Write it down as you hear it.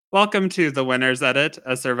Welcome to The Winner's Edit,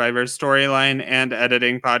 a Survivor storyline and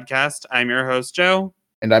editing podcast. I'm your host, Joe.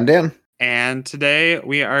 And I'm Dan. And today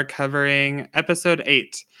we are covering episode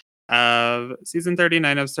 8 of season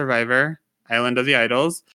 39 of Survivor, Island of the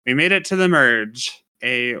Idols. We made it to the merge,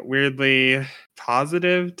 a weirdly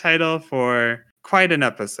positive title for quite an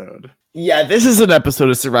episode. Yeah, this is an episode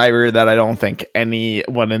of Survivor that I don't think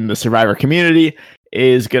anyone in the Survivor community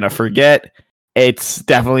is going to forget. It's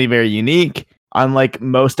definitely very unique, unlike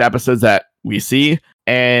most episodes that we see,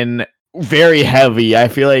 and very heavy. I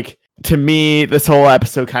feel like, to me, this whole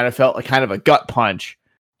episode kind of felt like kind of a gut punch,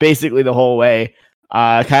 basically the whole way.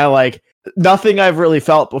 Kind of like nothing I've really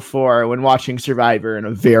felt before when watching Survivor in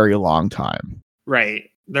a very long time. Right.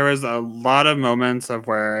 There was a lot of moments of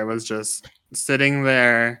where I was just sitting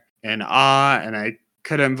there in awe, and I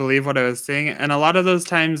couldn't believe what I was seeing. And a lot of those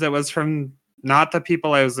times it was from not the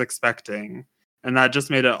people I was expecting. And that just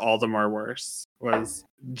made it all the more worse, was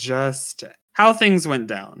just how things went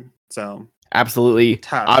down. So absolutely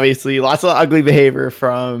tough. Obviously, lots of ugly behavior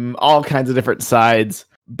from all kinds of different sides.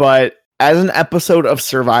 But as an episode of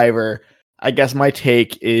Survivor, I guess my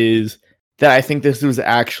take is that I think this was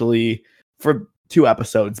actually, for 2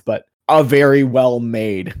 episodes, but a very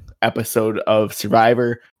well-made episode of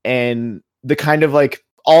Survivor. And the kind of like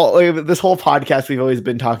this whole podcast, we've always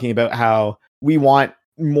been talking about how we want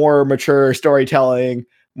more mature storytelling,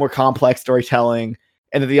 more complex storytelling,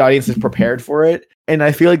 and that the audience is prepared for it. And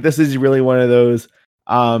I feel like this is really one of those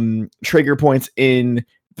trigger points in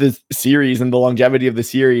the series and the longevity of the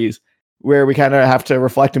series where we kind of have to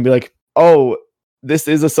reflect and be like, oh, this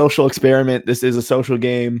is a social experiment. This is a social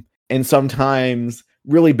game. And sometimes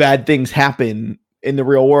really bad things happen in the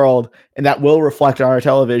real world, and that will reflect on our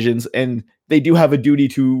televisions. And they do have a duty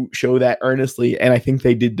to show that earnestly. And I think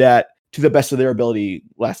they did that to the best of their ability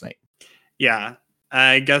last night. Yeah,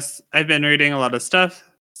 I guess I've been reading a lot of stuff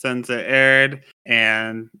since it aired,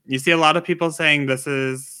 and you see a lot of people saying this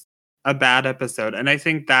is a bad episode. And I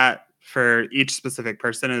think that for each specific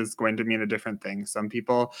person is going to mean a different thing. Some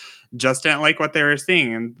people just didn't like what they were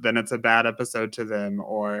seeing, and then it's a bad episode to them,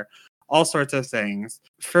 or all sorts of things.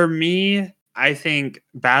 For me, I think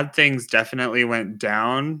bad things definitely went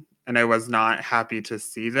down, and I was not happy to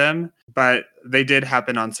see them, but they did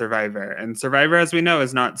happen on Survivor. And Survivor, as we know,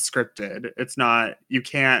 is not scripted. It's not, you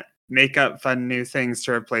can't make up fun new things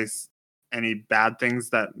to replace any bad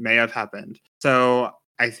things that may have happened. So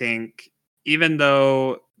I think even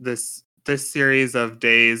though this series of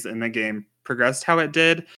days in the game progressed how it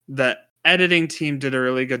did, the editing team did a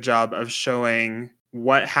really good job of showing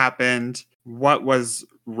what happened, what was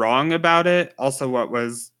wrong about it, also what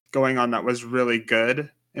was going on that was really good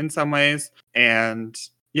in some ways. And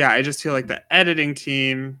yeah, I just feel like the editing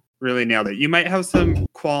team really nailed it. You might have some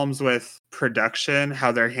qualms with production,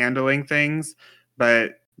 how they're handling things,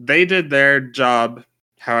 but they did their job,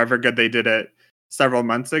 however good they did it, several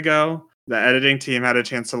months ago. The editing team had a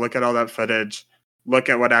chance to look at all that footage, look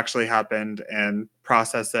at what actually happened, and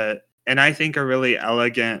process it in, I think, a really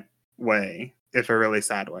elegant way, if a really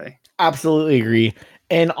sad way. Absolutely agree.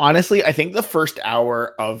 And honestly, I think the first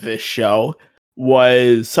hour of this show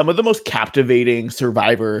was some of the most captivating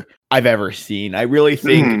Survivor I've ever seen. I really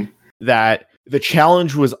think that the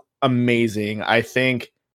challenge was amazing. I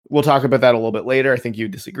think we'll talk about that a little bit later. I think you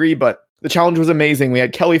disagree, but the challenge was amazing. We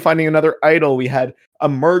had Kelly finding another idol. We had a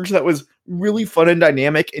merge that was really fun and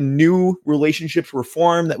dynamic, and new relationships were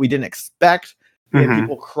formed that we didn't expect. We had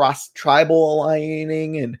people cross-tribal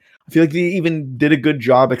aligning, and I feel like they even did a good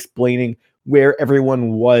job explaining where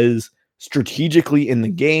everyone was strategically in the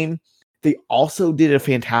game. They also did a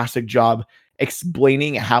fantastic job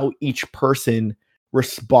explaining how each person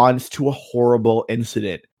responds to a horrible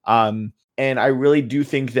incident. And I really do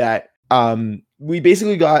think that we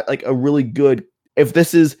basically got like a really good, if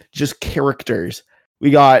this is just characters,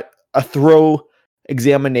 we got a thorough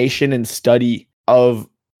examination and study of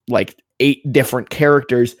like 8 different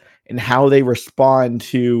characters and how they respond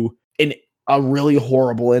to a really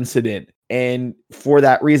horrible incident. And for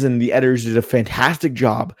that reason, the editors did a fantastic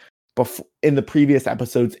job in the previous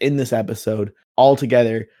episodes, in this episode, all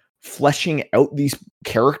together, fleshing out these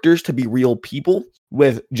characters to be real people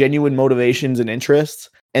with genuine motivations and interests.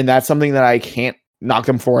 And that's something that I can't knock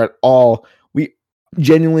them for at all. We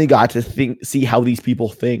genuinely got to see how these people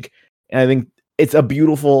think. And I think it's a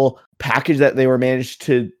beautiful package that they were managed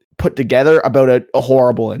to put together about a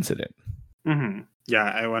horrible incident.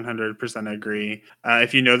 Yeah, I 100% agree.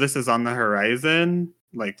 If you know this is on the horizon,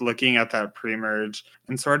 like looking at that pre-merge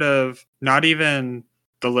and sort of not even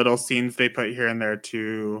the little scenes they put here and there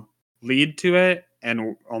to lead to it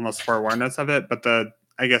and almost forewarn us of it, but the,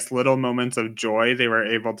 I guess, little moments of joy they were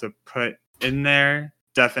able to put in there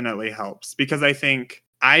definitely helps, because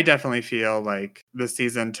I definitely feel like the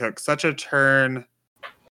season took such a turn,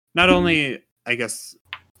 not only, I guess,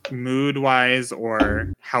 mood wise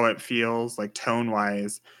or how it feels, like tone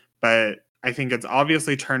wise, but I think it's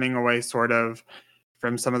obviously turning away sort of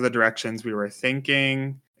from some of the directions we were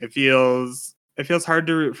thinking. It feels hard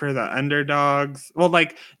to root for the underdogs. Well,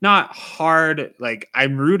 like, not hard, like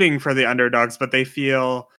I'm rooting for the underdogs, but they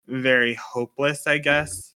feel very hopeless, I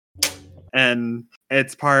guess. And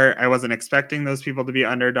it's part, I wasn't expecting those people to be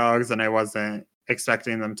underdogs, and I wasn't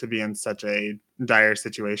expecting them to be in such a dire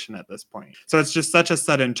situation at this point. So it's just such a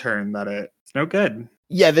sudden turn that it's no good.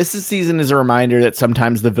 Yeah, season is a reminder that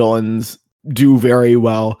sometimes the villains do very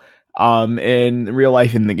well in real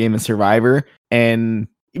life in the game of Survivor. And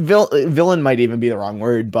villain might even be the wrong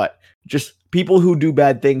word, but just people who do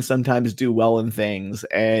bad things sometimes do well in things.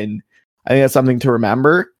 And I think that's something to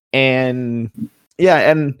remember. And yeah,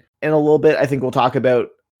 and in a little bit, I think we'll talk about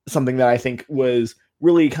something that I think was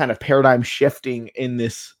really kind of paradigm shifting in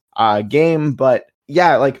this game. But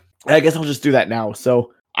yeah, like, I guess I'll just do that now.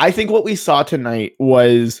 So I think what we saw tonight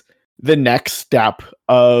was the next step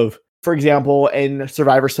of, for example, in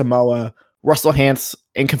Survivor Samoa, Russell Hantz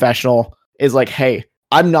in Confessional is like, hey,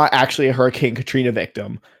 I'm not actually a Hurricane Katrina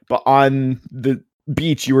victim. But on the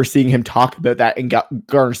beach, you were seeing him talk about that and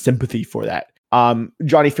garner sympathy for that.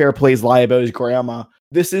 Johnny Fairplay's lie about his grandma.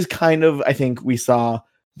 This is kind of, I think we saw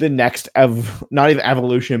the next not even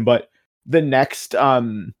evolution, but the next,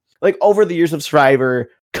 like, over the years of Survivor,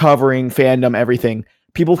 covering fandom, everything,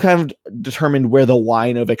 people kind of determined where the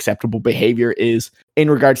line of acceptable behavior is in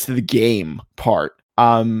regards to the game part.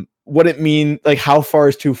 What it mean, like, how far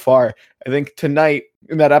is too far? I think tonight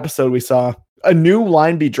in that episode, we saw a new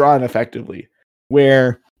line be drawn effectively,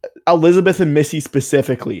 where Elizabeth and Missy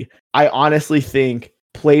specifically, I honestly think,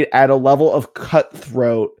 played at a level of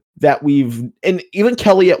cutthroat that and even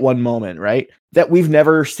Kelly at one moment, right, that we've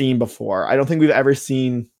never seen before. I don't think we've ever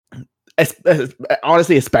seen,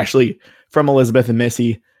 honestly, especially from Elizabeth and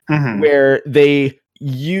Missy, where they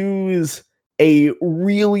use a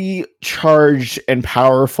really charged and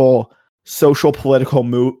powerful social political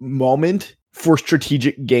moment for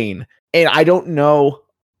strategic gain. And I don't know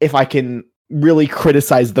if I can really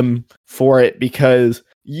criticize them for it, because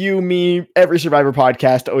you, me, every Survivor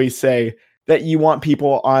podcast always say that you want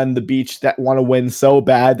people on the beach that want to win so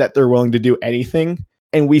bad that they're willing to do anything.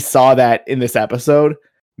 And we saw that in this episode.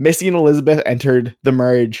 Missy and Elizabeth entered the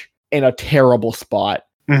merge in a terrible spot.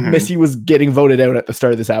 Missy was getting voted out at the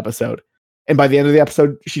start of this episode. And by the end of the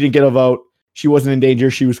episode, she didn't get a vote. She wasn't in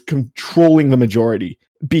danger. She was controlling the majority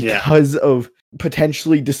because of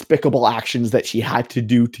potentially despicable actions that she had to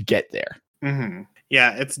do to get there.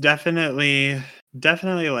 Yeah, it's definitely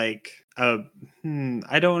like a,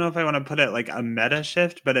 I don't know if I want to put it like a meta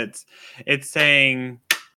shift, but it's saying,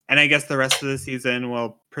 and I guess the rest of the season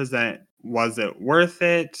will present, was it worth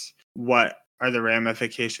it? What are the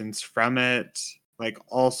ramifications from it? Like,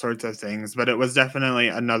 all sorts of things. But it was definitely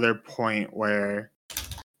another point where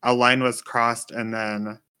a line was crossed, and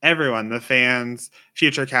then everyone, the fans,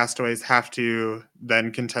 future castaways, have to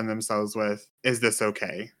then contend themselves with, is this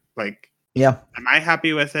okay? Like, yeah, am I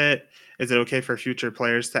happy with it? Is it okay for future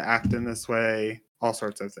players to act in this way? All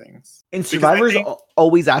sorts of things. And survivors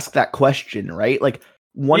always ask that question, right? Like,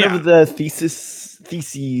 one of the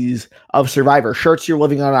theses of Survivor, sure, you're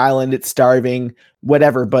living on an island, it's starving,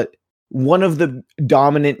 whatever, but one of the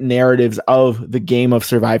dominant narratives of the game of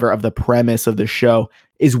Survivor, of the premise of the show,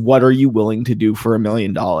 is, what are you willing to do for $1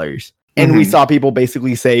 million? And we saw people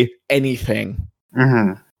basically say anything.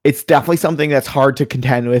 It's definitely something that's hard to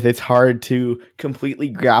contend with. It's hard to completely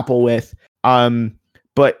grapple with.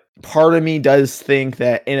 But part of me does think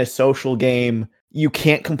that in a social game, you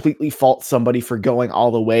can't completely fault somebody for going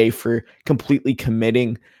all the way, for completely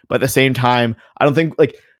committing. But at the same time, I don't think,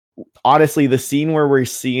 like, honestly, the scene where we're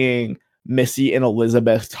seeing Missy and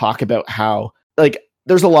Elizabeth talk about how, like,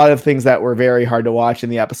 there's a lot of things that were very hard to watch in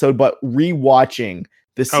the episode, but rewatching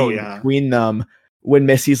the scene between them, when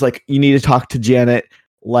Missy's like, you need to talk to Janet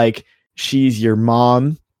like she's your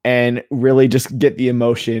mom, and really just get the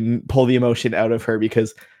emotion, pull the emotion out of her,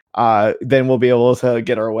 because then we'll be able to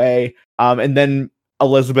get our way. And then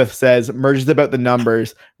Elizabeth says, merge is about the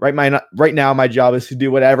numbers. Right now, my job is to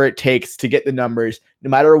do whatever it takes to get the numbers. No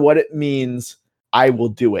matter what it means, I will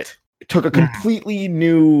do it. It took a completely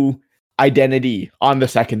new identity on the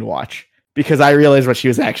second watch, because I realized what she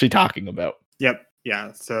was actually talking about. Yep.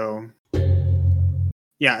 Yeah. So,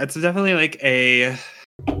 yeah, it's definitely like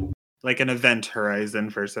an event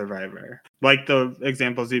horizon for Survivor. Like the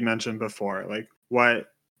examples you mentioned before, like,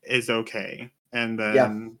 what is okay? And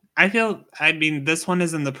then I mean, this one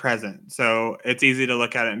is in the present, so it's easy to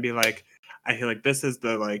look at it and be like, I feel like this is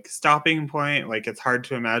the like stopping point. Like it's hard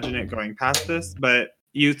to imagine it going past this, but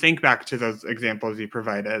you think back to those examples you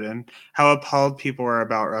provided and how appalled people were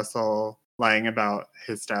about Russell lying about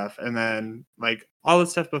his stuff, and then like all the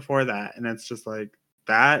stuff before that, and it's just like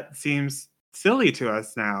that seems silly to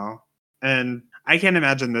us now, and I can't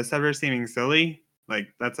imagine this ever seeming silly. Like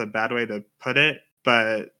that's a bad way to put it,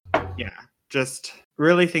 but yeah, just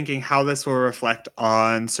really thinking how this will reflect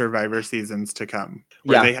on Survivor seasons to come,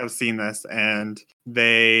 where they have seen this and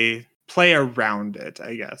they play around it,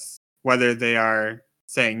 I guess. Whether they are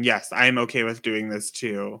saying, yes, I'm okay with doing this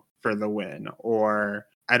too for the win, or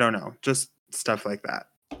I don't know, just stuff like that.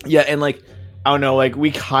 Yeah, and like, I don't know, like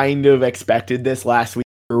we kind of expected this last week.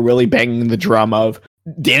 We were really banging the drum of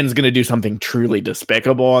Dan's going to do something truly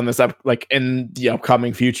despicable in this in the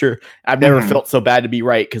upcoming future. I've never felt so bad to be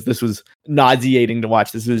right, because this was nauseating to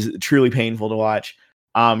watch. This was truly painful to watch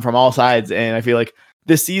from all sides. And I feel like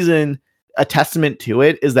this season, a testament to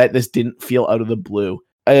it is that this didn't feel out of the blue.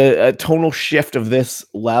 A tonal shift of this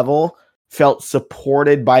level felt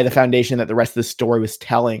supported by the foundation that the rest of the story was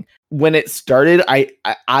telling. When it started, I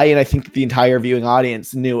and I think the entire viewing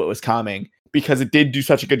audience knew it was coming, because it did do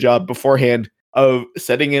such a good job beforehand of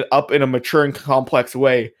setting it up in a mature and complex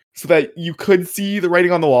way so that you could see the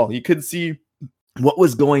writing on the wall. You could see what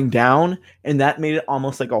was going down, and that made it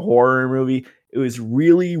almost like a horror movie. It was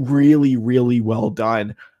really, really, really well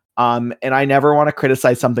done. And I never want to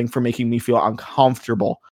criticize something for making me feel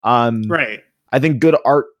uncomfortable. Right. I think good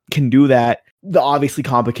art can do that. The obviously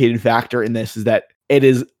complicated factor in this is that it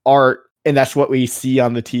is art, and that's what we see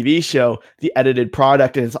on the TV show, the edited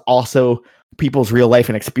product, and it's also people's real life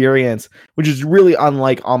and experience, which is really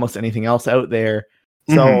unlike almost anything else out there.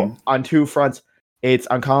 So on two fronts, it's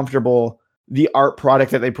uncomfortable. The art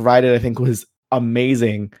product that they provided, I think, was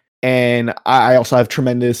amazing. And I also have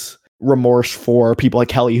tremendous remorse for people like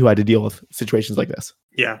Kelly who had to deal with situations like this.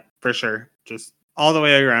 Yeah, for sure. Just all the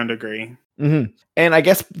way around agree. And I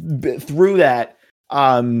guess through that,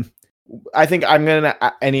 I think I'm going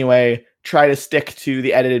to anyway try to stick to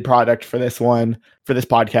the edited product for this one, for this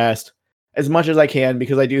podcast, as much as I can,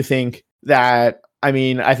 because I do think that, I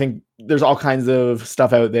mean, I think there's all kinds of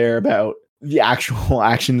stuff out there about the actual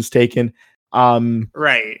actions taken.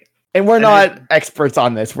 Right. And we're not experts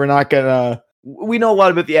on this. We're not gonna, we know a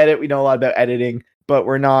lot about the edit. We know a lot about editing, but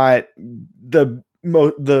we're not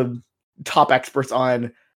the top experts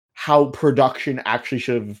on how production actually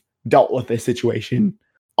should have dealt with this situation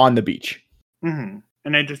on the beach. And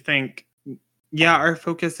I just think, yeah, our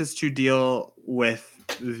focus is to deal with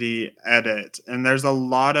the edit. And there's a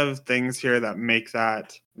lot of things here that make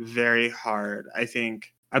that very hard. I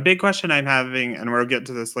think a big question I'm having, and we'll get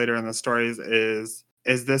to this later in the stories, is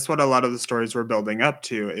this what a lot of the stories we're building up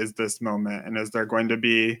to, is this moment? And is there going to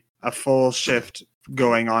be a full shift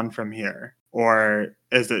going on from here? Or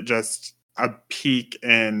is it just a peak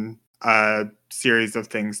in a series of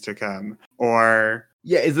things to come? Or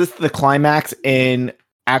yeah, is this the climax in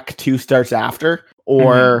Act 2 starts after?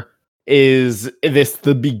 Or is this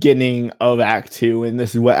the beginning of Act 2 and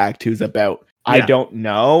this is what Act 2 is about? Yeah. I don't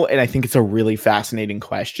know. And I think it's a really fascinating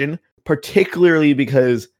question, particularly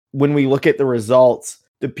because when we look at the results,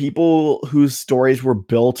 the people whose stories were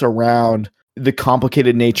built around the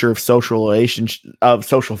complicated nature of social relations, of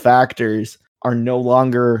social factors, are no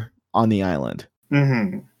longer on the island.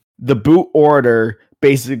 The boot order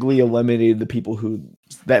basically eliminated the people who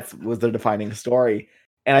that was their defining story.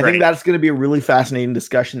 And I think that's going to be a really fascinating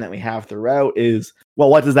discussion that we have throughout is, well,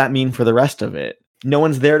 what does that mean for the rest of it? No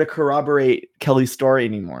one's there to corroborate Kelly's story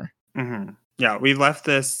anymore. Yeah, we left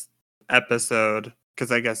this episode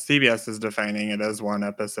because I guess CBS is defining it as one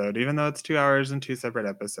episode, even though it's 2 hours and 2 separate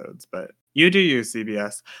episodes. But you do use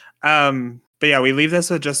CBS. But yeah, we leave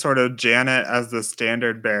this with just sort of Janet as the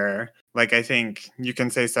standard bearer. Like, I think you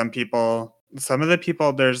can say some of the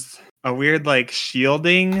people, there's a weird like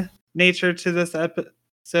shielding nature to this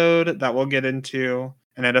episode that we'll get into,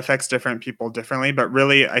 and it affects different people differently. But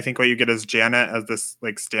really, I think what you get is Janet as this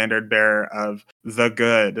like standard bearer of the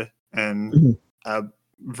good, and a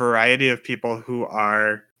variety of people who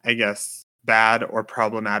are, I guess, bad or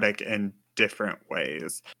problematic in different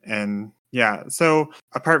ways. And yeah, so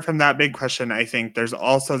apart from that big question, I think there's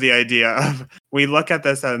also the idea of, we look at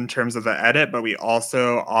this in terms of the edit, but we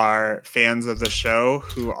also are fans of the show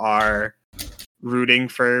who are rooting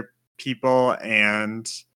for people and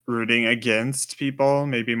rooting against people,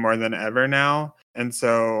 maybe more than ever now. And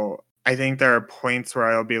so I think there are points where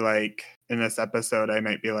I'll be like, in this episode, I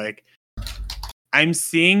might be like, I'm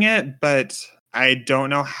seeing it, but I don't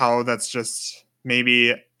know how that's just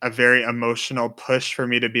maybe a very emotional push for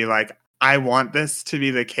me to be like, I want this to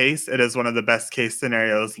be the case. It is one of the best case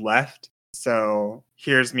scenarios left. So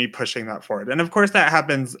here's me pushing that forward. And of course, that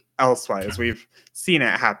happens elsewise. We've seen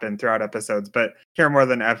it happen throughout episodes, but here more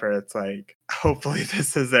than ever, it's like, hopefully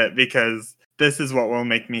this is it, because this is what will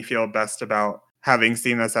make me feel best about having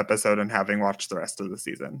seen this episode and having watched the rest of the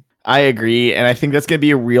season. I agree. And I think that's going to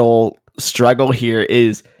be a real struggle here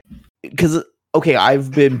is because, okay,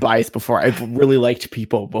 I've been biased before. I've really liked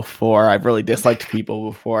people before. I've really disliked people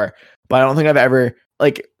before. But I don't think I've ever,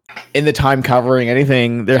 like, in the time covering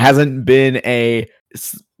anything, there hasn't been a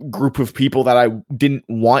group of people that I didn't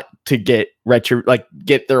want to get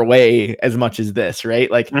get their way as much as this,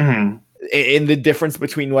 right? Like, in the difference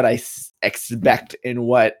between what I expect and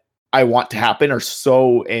what I want to happen are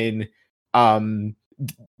so in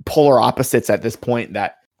polar opposites at this point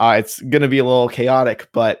that it's going to be a little chaotic.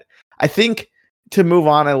 But I think to move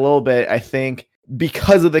on a little bit, I think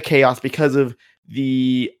because of the chaos, because of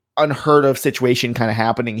the unheard of situation kind of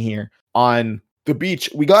happening here on the beach,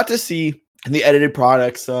 we got to see in the edited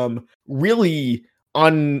product some really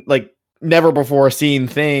never before seen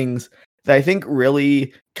things that I think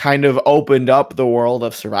really kind of opened up the world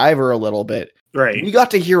of Survivor a little bit. Right. We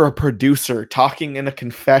got to hear a producer talking in a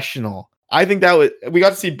confessional. I think we got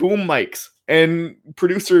to see boom mics and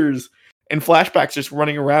producers and flashbacks just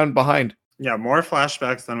running around behind. Yeah, more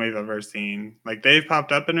flashbacks than we've ever seen. Like, they've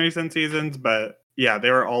popped up in recent seasons, but yeah, they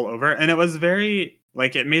were all over. And it was very,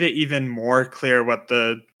 it made it even more clear what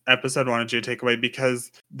the episode wanted you to take away,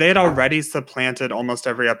 because they had already supplanted almost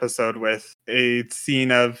every episode with a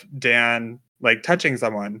scene of Dan, touching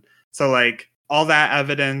someone. So, all that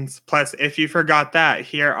evidence, plus if you forgot that,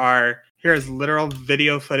 here's literal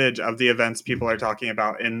video footage of the events people are talking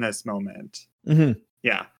about in this moment. Mm-hmm.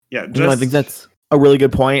 Yeah. I think that's a really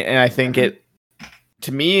good point, and I think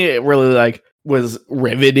to me, it really was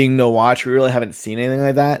riveting to watch. We really haven't seen anything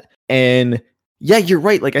like that, and yeah, you're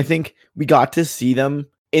right. I think we got to see them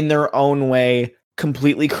in their own way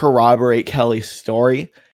completely corroborate Kelly's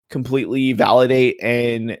story, completely validate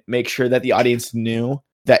and make sure that the audience knew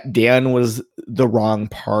that Dan was the wrong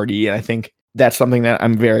party. And I think that's something that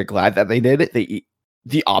I'm very glad that they did.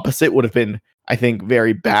 The opposite would have been, I think,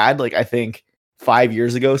 very bad. I think 5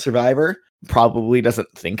 years ago, Survivor probably doesn't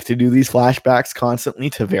think to do these flashbacks constantly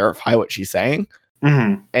to verify what she's saying.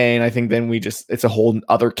 Mm-hmm. And I think then it's a whole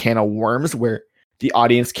other can of worms where the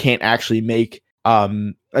audience can't actually make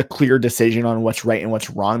a clear decision on what's right and what's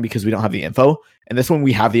wrong because we don't have the info. And this one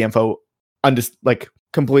we have the info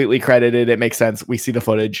completely credited. It makes sense. We see the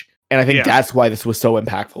footage. And I think that's why this was so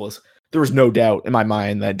impactful. Is there was no doubt in my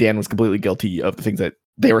mind that Dan was completely guilty of the things that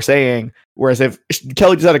they were saying. Whereas if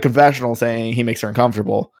Kelly just had a confessional saying he makes her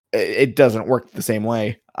uncomfortable, it doesn't work the same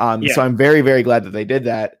way. So I'm very, very glad that they did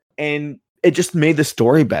that. And it just made the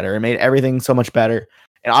story better. It made everything so much better.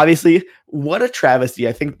 And obviously, what a travesty.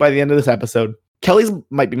 I think by the end of this episode, Kelly's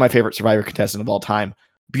might be my favorite Survivor contestant of all time.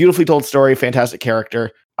 Beautifully told story, fantastic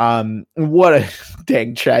character. What a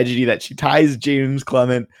dang tragedy that she ties James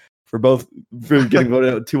Clement for getting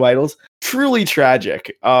voted out 2 idols. Truly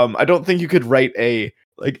tragic. I don't think you could write I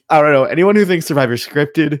don't know, anyone who thinks Survivor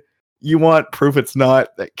scripted, you want proof it's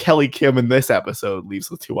not, that Kelly Kim in this episode leaves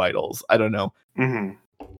with 2 idols. I don't know.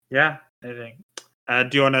 Mm-hmm. Yeah, I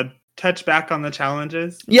think. Do you want to touch back on the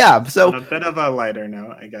challenges? Yeah, so on a bit of a lighter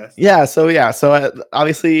note, I guess. So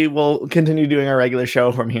obviously we'll continue doing our regular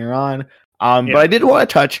show from here on. But I did want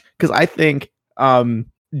to touch because I think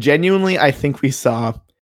genuinely I think we saw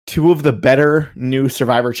 2 of the better new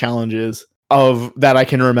Survivor challenges of that I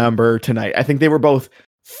can remember tonight. I think they were both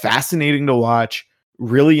fascinating to watch,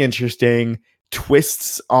 really interesting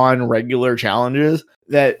twists on regular challenges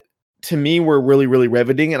that to me were really, really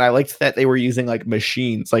riveting. And I liked that they were using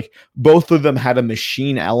machines. Both of them had a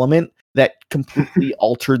machine element that completely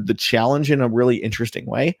altered the challenge in a really interesting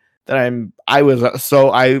way. I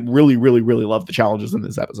really, really, really love the challenges in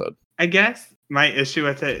this episode. I guess my issue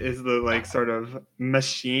with it is the sort of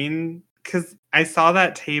machine, because I saw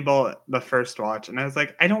that table the first watch and I was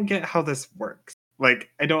like, I don't get how this works.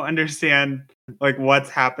 I don't understand what's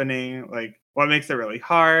happening, what makes it really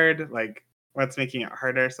hard, what's making it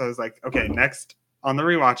harder. So I was like, okay, next on the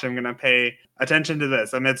rewatch, I'm going to pay attention to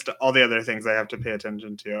this amidst all the other things I have to pay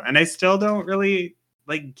attention to. And I still don't really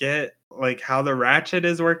get how the ratchet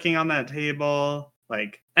is working on that table.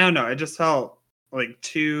 I don't know. It just felt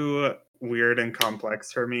too weird and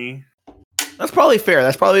complex for me. That's probably fair.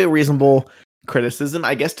 That's probably a reasonable criticism.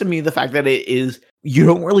 I guess to me, the fact that it is, you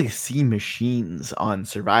don't really see machines on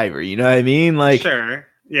Survivor. You know what I mean? Sure.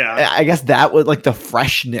 Yeah. I guess that was the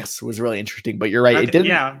freshness was really interesting, but you're right. Okay, it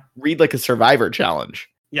didn't read like a Survivor challenge.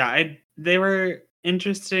 Yeah. They were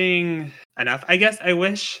interesting enough. I guess I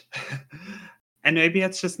wish, and maybe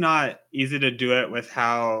it's just not easy to do it with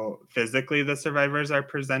how physically the survivors are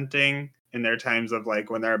presenting in their times of like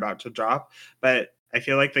when they're about to drop. But I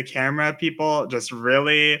feel like the camera people just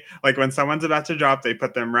really, like when someone's about to drop, they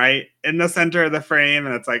put them right in the center of the frame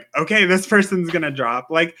and it's like, okay, this person's going to drop.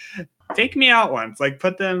 Like, take me out once, like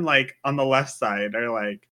put them like on the left side or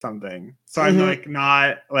like something. So I'm like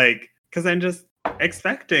not like, because I'm just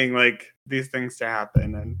expecting like these things to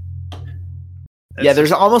happen. And yeah,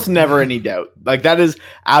 there's almost never any doubt. Like that is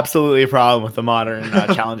absolutely a problem with the modern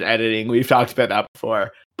challenge editing. We've talked about that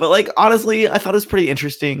before. But like honestly, I thought it was pretty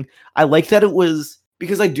interesting. I like that it was,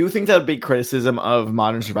 because I do think that a big criticism of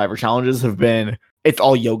modern Survivor challenges have been it's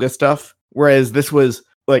all yoga stuff, whereas this was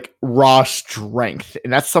like raw strength,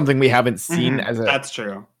 and that's something we haven't seen as a that's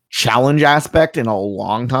true challenge aspect in a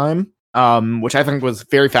long time, which I think was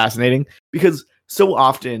very fascinating, because so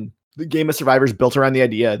often the game of Survivor is built around the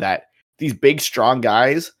idea that these big strong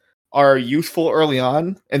guys are useful early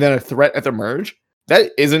on and then a threat at the merge.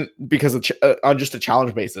 That isn't because of on just a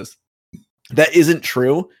challenge basis. That isn't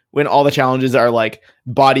true when all the challenges are like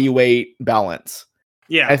body weight balance.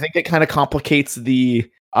 Yeah, I think it kind of complicates the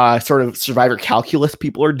sort of Survivor calculus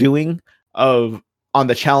people are doing on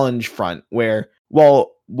the challenge front, where,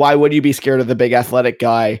 well, why would you be scared of the big athletic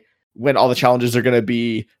guy when all the challenges are going to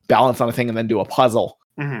be balance on a thing and then do a puzzle?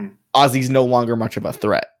 Ozzy's no longer much of a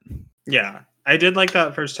threat. Yeah, I did like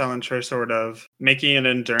that first challenge for sort of making it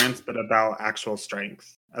endurance, but about actual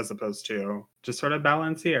strength as opposed to just sort of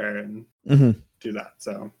balance here and do that.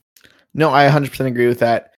 So, no, I 100% agree with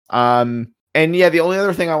that. And yeah, the only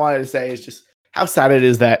other thing I wanted to say is just how sad it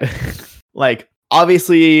is that, like,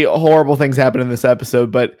 obviously horrible things happen in this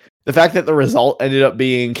episode, but the fact that the result ended up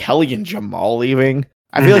being Kelly and Jamal leaving,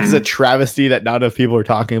 I feel like it's a travesty that not enough people are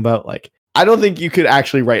talking about. Like, I don't think you could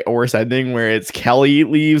actually write a worse ending where it's Kelly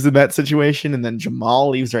leaves in that situation and then Jamal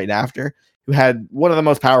leaves right after, who had one of the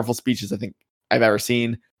most powerful speeches I think I've ever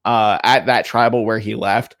seen at that tribal where he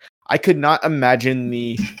left. I could not imagine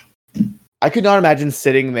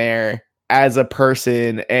sitting there as a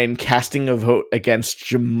person and casting a vote against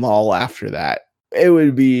Jamal after that. It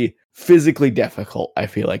would be physically difficult, I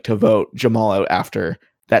feel like, to vote Jamal out after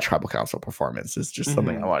that tribal council performance. Is just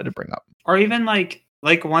something I wanted to bring up. Or even like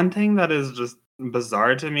one thing that is just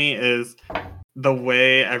bizarre to me is the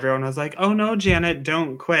way everyone was like, oh no, Janet,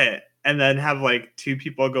 don't quit. And then have like two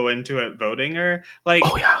people go into it voting her. Like,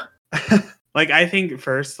 oh yeah. Like, I think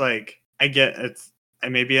first, like, I get it's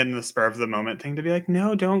maybe in the spur of the moment thing to be like,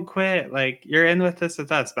 no, don't quit. Like, you're in with this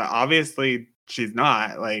with us. But obviously she's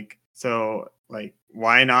not. Like, so like,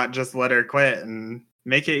 why not just let her quit and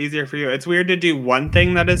make it easier for you? It's weird to do one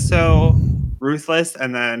thing that is so ruthless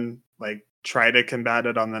and then like try to combat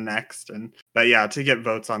it on the next. But yeah, to get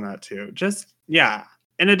votes on that too. Just, yeah.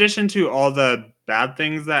 In addition to all the bad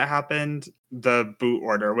things that happened, the boot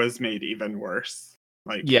order was made even worse.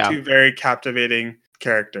 Like, two very captivating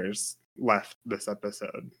characters left this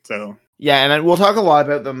episode. So yeah, and we'll talk a lot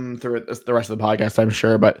about them through the rest of the podcast, I'm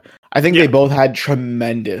sure. But I think they both had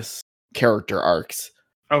tremendous character arcs.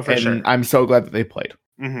 Oh, for sure. I'm so glad that they played.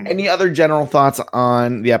 Any other general thoughts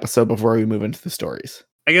on the episode before we move into the stories?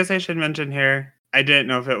 I guess I should mention here, I didn't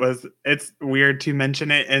know if it's weird to mention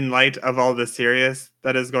it in light of all the serious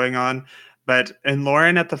that is going on. But and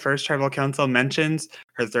Lauren at the first tribal council mentions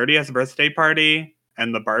her 30th birthday party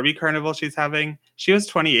and the Barbie carnival she's having. She was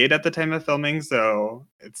 28 at the time of filming, so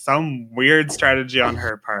it's some weird strategy on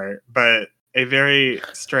her part, but a very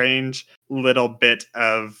strange little bit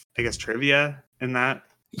of, I guess, trivia in that.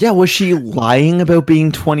 Yeah, was she lying about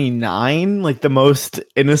being 29? Like the most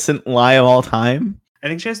innocent lie of all time? I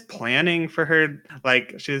think she was planning for her,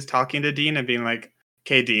 like she was talking to Dean and being like,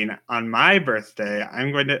 okay, Dean, on my birthday,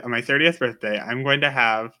 on my 30th birthday, I'm going to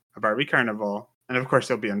have a Barbie carnival. And of course,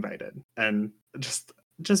 you'll be invited. And just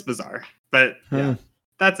bizarre. But yeah,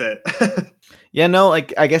 that's it. Yeah, no,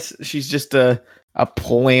 like I guess she's just a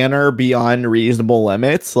planner beyond reasonable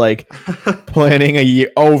limits. Like planning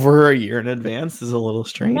over a year in advance is a little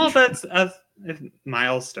strange. Well, that's a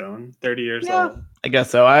milestone, 30 years old. I guess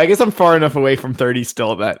so. I guess I'm far enough away from 30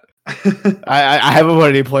 still that I haven't put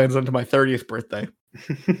any plans onto my 30th birthday.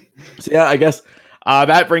 So yeah, I guess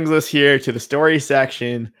that brings us here to the story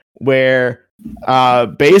section where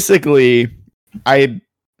basically I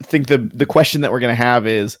think the question that we're going to have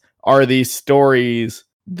is, are these stories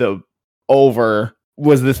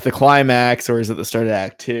was this the climax or is it the start of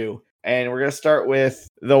Act 2? And we're going to start with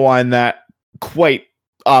the one that quite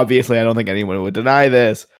obviously, I don't think anyone would deny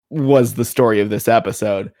this, was the story of this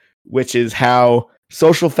episode, which is how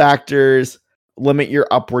social factors limit your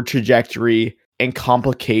upward trajectory and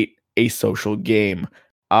complicate a social game.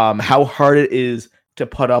 How hard it is to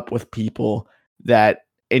put up with people that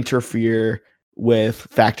interfere with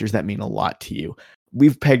factors that mean a lot to you.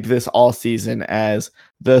 We've pegged this all season as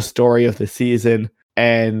the story of the season,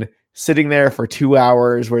 and sitting there for 2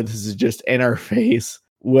 hours where this is just in our face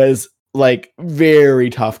was like very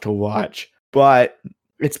tough to watch, but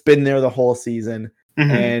it's been there the whole season.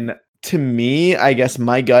 And to me, I guess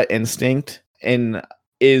my gut instinct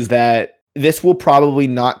is that this will probably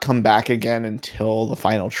not come back again until the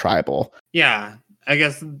final tribal. Yeah, I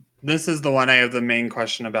guess this is the one I have the main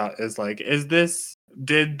question about is like,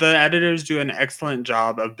 did the editors do an excellent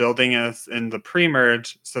job of building us in the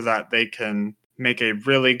pre-merge so that they can make a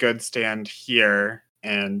really good stand here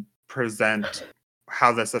and present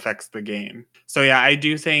how this affects the game? So yeah, I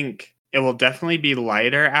do think it will definitely be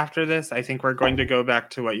lighter after this. I think we're going to go back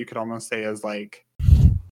to what you could almost say is like,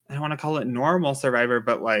 I don't want to call it normal Survivor,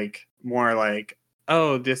 but like more like,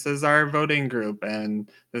 oh, this is our voting group and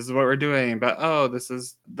this is what we're doing, but oh, this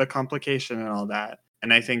is the complication and all that.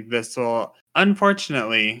 And I think this will,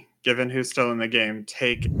 unfortunately, given who's still in the game,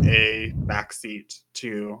 take a backseat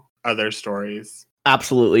to other stories.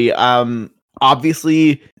 Absolutely.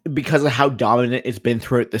 Obviously, because of how dominant it's been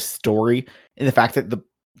throughout the story and the fact that the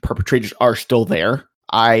perpetrators are still there,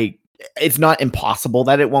 it's not impossible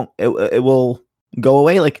that it will go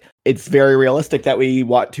away. Like, it's very realistic that we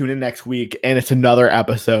tune in next week and it's another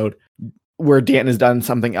episode where Dan has done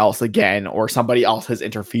something else again, or somebody else has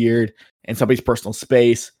interfered in somebody's personal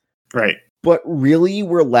space. Right. But really,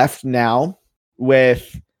 we're left now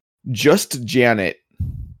with just Janet,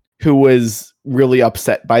 who was really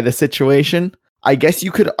upset by the situation. I guess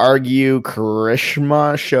you could argue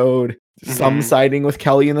Karishma showed some siding with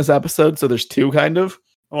Kelly in this episode. So there's two kind of.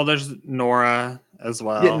 Well, there's Nora as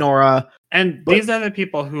well. Yeah, Nora. And these are the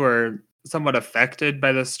people who are somewhat affected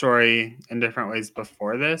by the story in different ways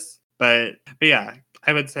before this. But yeah,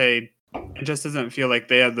 I would say it just doesn't feel like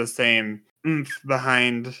they have the same oomph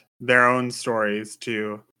behind their own stories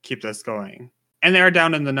to keep this going. And they are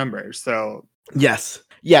down in the numbers, so... Yes.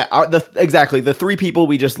 Yeah, exactly. The three people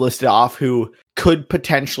we just listed off who could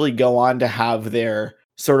potentially go on to have their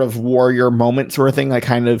sort of warrior moment sort of thing, like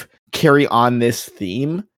kind of carry on this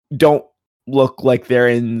theme, don't look like they're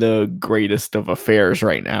in the greatest of affairs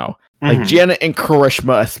right now. Like Janet and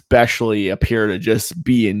Karishma especially appear to just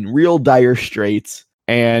be in real dire straits,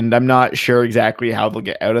 and I'm not sure exactly how they'll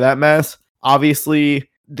get out of that mess. Obviously,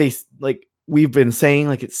 we've been saying,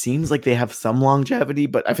 like, it seems like they have some longevity,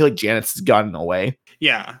 but I feel like Janet's gotten away.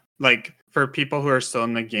 Yeah, like for people who are still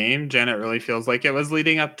in the game, Janet really feels like it was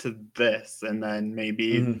leading up to this, and then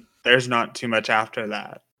maybe there's not too much after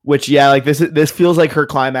that. Which, yeah, like this feels like her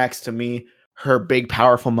climax to me, her big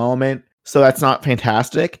powerful moment. So that's not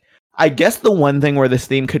fantastic. I guess the one thing where this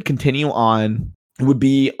theme could continue on would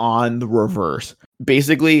be on the reverse.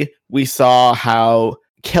 Basically, we saw how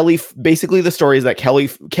the story is that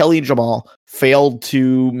Kelly and Jamal failed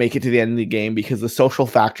to make it to the end of the game because the social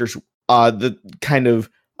factors, the kind of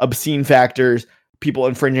obscene factors, people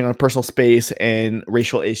infringing on personal space and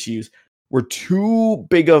racial issues were too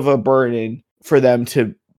big of a burden for them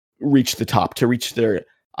to reach the top, to reach their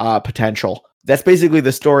potential. That's basically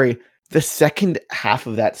the story. The second half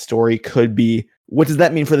of that story could be, what does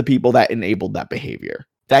that mean for the people that enabled that behavior?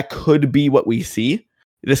 That could be what we see.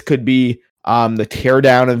 This could be the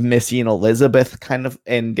teardown of Missy and Elizabeth kind of,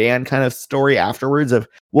 and Dan kind of story afterwards of,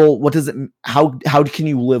 well, what does it, how can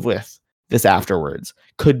you live with this afterwards?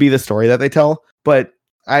 Could be the story that they tell, but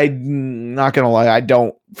I'm not going to lie. I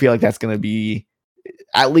don't feel like that's going to be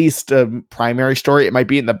at least a primary story. It might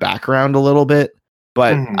be in the background a little bit,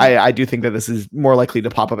 but I do think that this is more likely to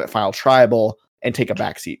pop up at Final Tribal and take a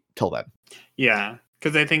backseat till then. Yeah,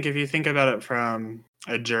 because I think if you think about it from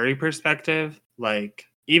a jury perspective, like,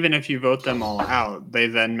 even if you vote them all out, they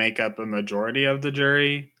then make up a majority of the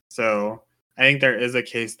jury. So I think there is a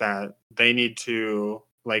case that they need to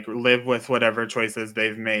like live with whatever choices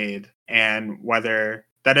they've made, and whether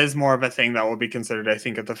that is more of a thing that will be considered, I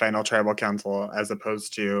think, at the final tribal council, as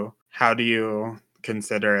opposed to how do you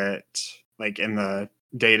consider it like in the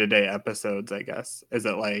day-to-day episodes, I guess. Is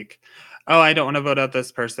it like, oh, I don't want to vote out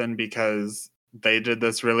this person because they did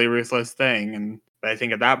this really ruthless thing. And I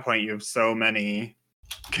think at that point you have so many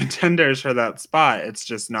contenders for that spot, it's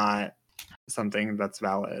just not something that's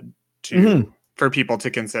valid to for people to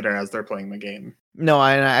consider as they're playing the game. No,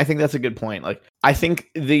 I think that's a good point. Like, I think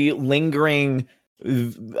the lingering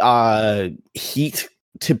heat,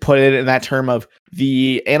 to put it in that term, of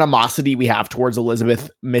the animosity we have towards Elizabeth,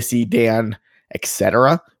 Missy, Dan,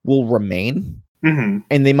 etc., will remain, and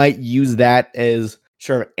they might use that as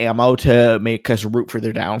sort of ammo to make us root for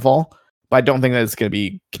their downfall. but I don't think that it's going to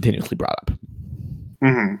be continuously brought up.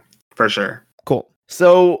 For sure. Cool.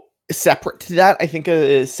 So separate to that, I think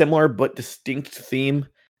a similar but distinct theme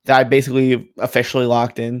that I basically officially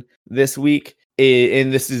locked in this week,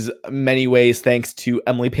 and this is many ways thanks to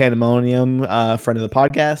Emily Pandemonium, friend of the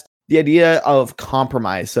podcast, the idea of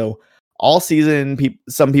compromise. So all season,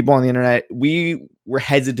 some people on the internet, we were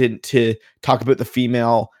hesitant to talk about the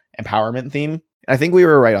female empowerment theme. And I think we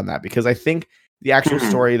were right on that, because I think the actual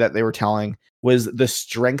story that they were telling was the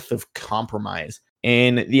strength of compromise.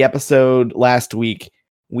 In the episode last week,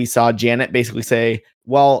 we saw Janet basically say,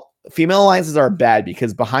 well, female alliances are bad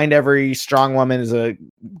because behind every strong woman is a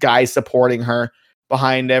guy supporting her.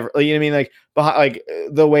 Behind every, you know what I mean? Like, behind, like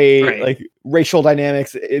the way like racial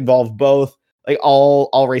dynamics involve both, like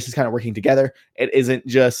all races kind of working together. It isn't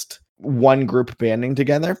just one group banding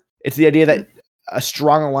together. It's the idea that a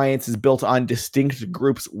strong alliance is built on distinct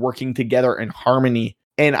groups working together in harmony.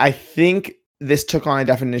 And I think this took on a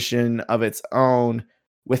definition of its own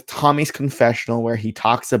with Tommy's confessional, where he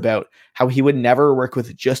talks about how he would never work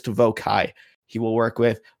with just Vokai. He will work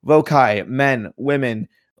with Vokai, men, women,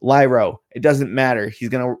 Lyro. It doesn't matter. He's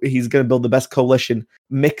gonna build the best coalition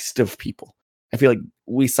mixed of people. I feel like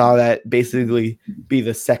we saw that basically be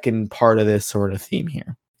the second part of this sort of theme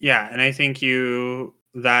here. Yeah, and I think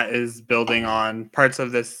that is building on parts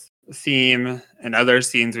of this theme and other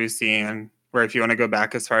scenes we've seen, where if you want to go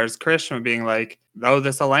back as far as Krishna being like, oh,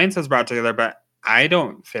 this alliance is brought together, but I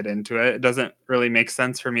don't fit into it. It doesn't really make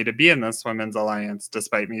sense for me to be in this women's alliance,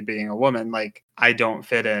 despite me being a woman. Like, I don't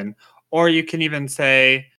fit in. Or you can even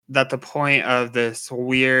say that the point of this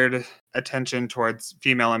weird attention towards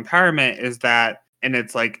female empowerment is that in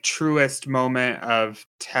its like truest moment of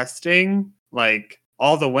testing, like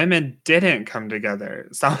all the women didn't come together.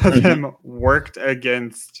 Some of them worked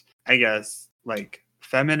against, I guess, like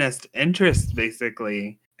feminist interests,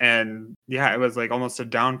 basically. And yeah, it was like almost a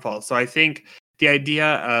downfall. So I think the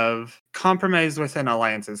idea of compromise within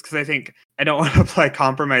alliances, because I don't want to apply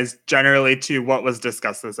compromise generally to what was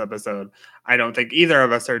discussed this episode. I don't think either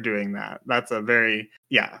of us are doing that. That's we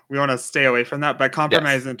want to stay away from that. But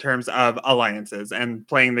compromise in terms of alliances and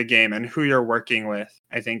playing the game and who you're working with,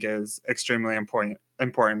 I think is extremely important.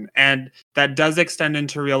 And that does extend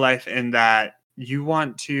into real life in that you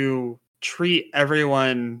want to treat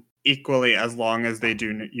everyone equally as long as they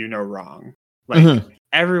do wrong. Like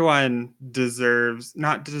everyone deserves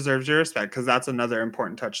your respect, because that's another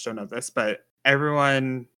important touchstone of this, but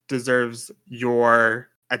everyone deserves your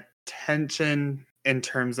attention in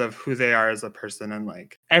terms of who they are as a person, and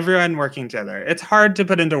like everyone working together. It's hard to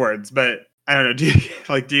put into words, but I don't know.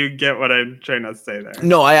 Do you get what I'm trying to say there?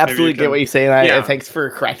 No, I absolutely get what you're saying. And thanks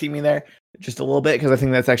for correcting me there just a little bit, because I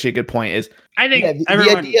think that's actually a good point. I think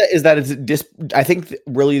the idea is that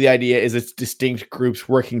really the idea is it's distinct groups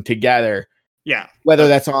working together. Yeah. Whether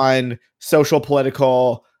that's on social,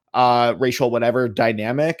 political, racial, whatever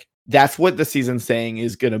dynamic, that's what the season's saying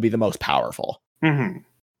is going to be the most powerful.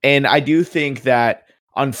 And I do think that,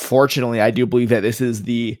 unfortunately, I do believe that this is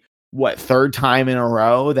the third time in a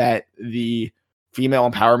row that the female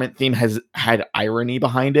empowerment theme has had irony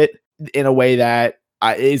behind it in a way that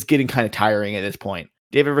is getting kind of tiring at this point.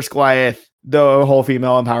 David vs. Goliath, the whole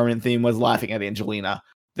female empowerment theme was laughing at Angelina.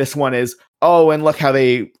 This one is, oh, and look how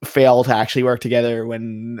they fail to actually work together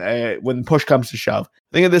when push comes to shove.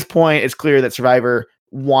 I think at this point, it's clear that Survivor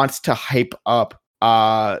wants to hype up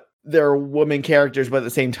their women characters, but at the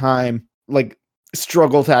same time, like,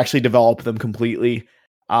 struggle to actually develop them completely.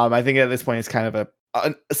 I think at this point, it's kind of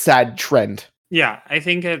a sad trend. Yeah, I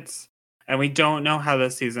think and we don't know how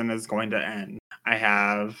this season is going to end. I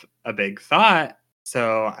have a big thought,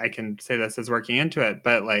 so I can say this is working into it,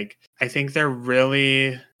 but like, I think they're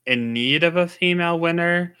really in need of a female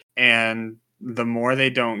winner, and the more they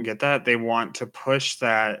don't get that, they want to push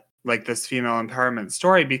that, like, this female empowerment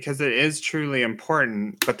story, because it is truly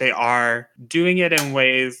important, but they are doing it in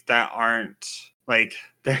ways that aren't like,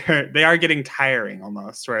 they are getting tiring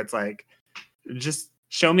almost, where it's like, just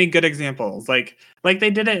show me good examples, like they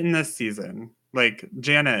did it in this season. Like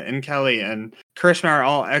Janet and Kelly and Karishma are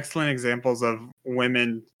all excellent examples of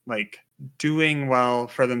women like doing well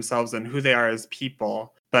for themselves and who they are as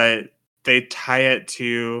people, but they tie it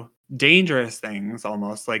to dangerous things,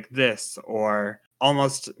 almost like this, or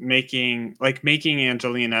almost making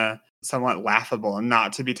Angelina somewhat laughable and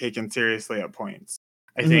not to be taken seriously at points.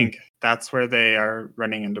 I think that's where they are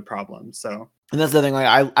running into problems. So, and that's the thing.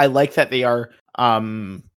 Like, I like that they are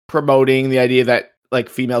promoting the idea that like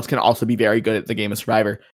females can also be very good at the game of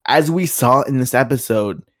Survivor. As we saw in this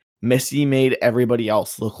episode, Missy made everybody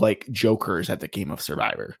else look like jokers at the game of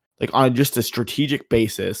Survivor. Like, on just a strategic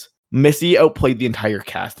basis, Missy outplayed the entire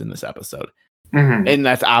cast in this episode. And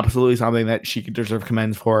that's absolutely something that she could deserve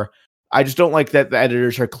commends for. I just don't like that the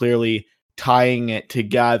editors are clearly tying it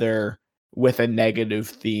together with a negative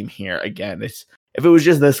theme here. Again, if it was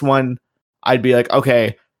just this one, I'd be like,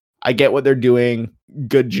 okay, I get what they're doing.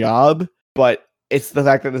 Good job. But it's the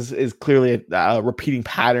fact that this is clearly a repeating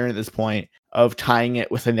pattern at this point of tying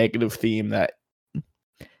it with a negative theme that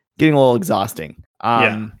getting a little exhausting.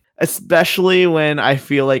 Especially when I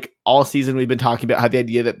feel like all season we've been talking about how the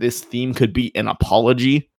idea that this theme could be an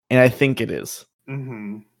apology, and I think it is.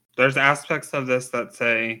 There's aspects of this that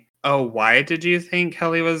say, oh, why did you think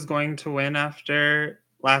Kelly was going to win after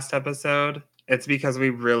last episode? It's because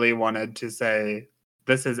we really wanted to say,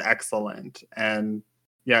 this is excellent. And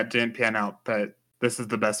yeah, it didn't pan out, but this is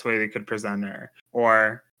the best way we could present her.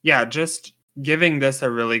 Or yeah, just giving this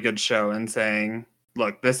a really good show and saying,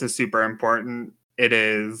 look, this is super important. It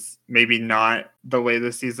is maybe not the way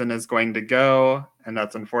the season is going to go, and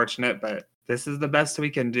that's unfortunate, but this is the best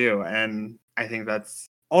we can do. And I think that's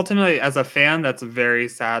ultimately, as a fan, that's very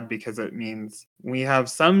sad because it means we have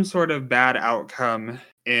some sort of bad outcome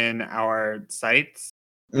in our sites.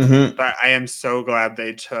 But I am so glad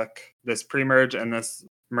they took this pre-merge and this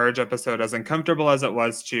merge episode, as uncomfortable as it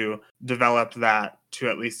was, to develop that to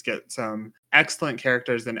at least get some excellent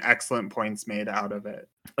characters and excellent points made out of it.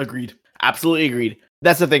 Agreed. Absolutely agreed.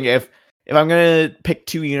 That's the thing. If I'm going to pick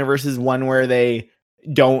two universes, one where they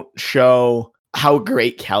don't show how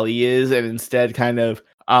great Kelly is and instead kind of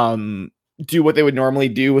do what they would normally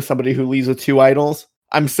do with somebody who leaves with two idols,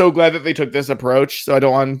 I'm so glad that they took this approach. So I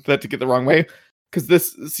don't want that to get the wrong way, because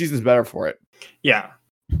this season's better for it. Yeah.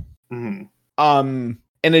 And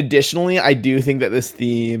additionally, I do think that this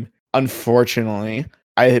theme, unfortunately,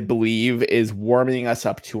 I believe is warming us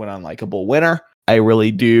up to an unlikable winner. I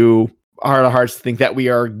really do, heart of hearts, think that we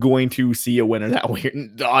are going to see a winner that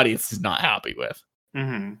the audience is not happy with.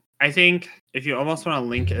 I think if you almost want to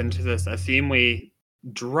link into this, a theme we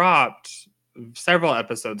dropped several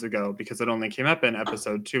episodes ago because it only came up in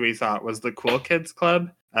episode 2, we thought was the Cool Kids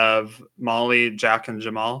Club of Molly, Jack, and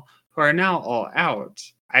Jamal, who are now all out.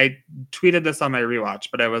 I tweeted this on my rewatch,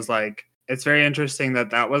 but I was like, it's very interesting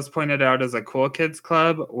that was pointed out as a Cool Kids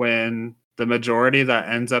Club when the majority that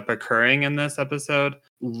ends up occurring in this episode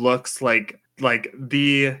looks like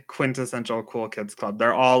the quintessential Cool Kids Club.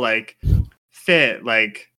 They're all like fit,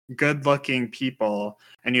 like good looking people.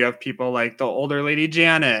 And you have people like the older lady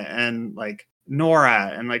Janet and like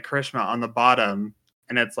Nora and like Karishma on the bottom.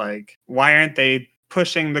 And it's like, why aren't they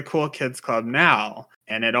pushing the Cool Kids Club now?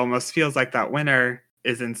 And it almost feels like that winner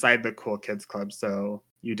is inside the Cool Kids Club. So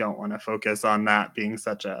you don't want to focus on that being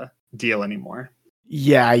such a deal anymore.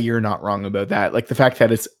 Yeah, you're not wrong about that. Like the fact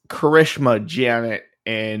that it's Karishma, Janet,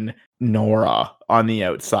 and Nora on the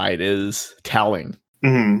outside is telling.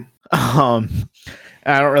 I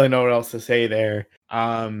don't really know what else to say there.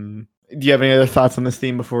 Do you have any other thoughts on this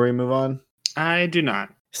theme before we move on? I do not.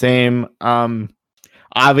 Same.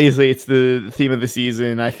 Obviously it's the theme of the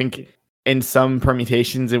season. I think in some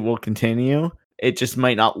permutations it will continue. It just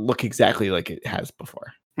might not look exactly like it has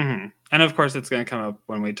before. And of course, it's going to come up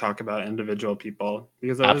when we talk about individual people,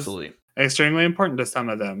 because that Absolutely. is extremely important to some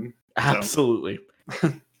of them. Absolutely.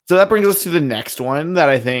 So that brings us to the next one that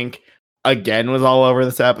I think, again, was all over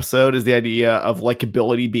this episode, is the idea of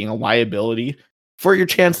likability being a liability for your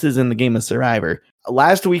chances in the game of Survivor.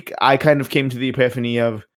 Last week, I kind of came to the epiphany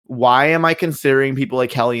of, why am I considering people like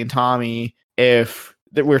Kelly and Tommy if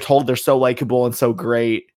we're told they're so likable and so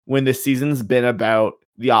great, when this season's been about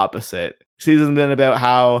the opposite? Season's been about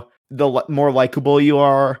how the more likable you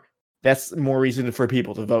are, that's more reason for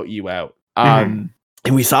people to vote you out. And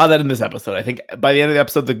we saw that in this episode. I think by the end of the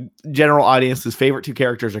episode, the general audience's favorite two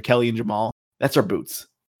characters are Kelly and Jamal. That's our boots.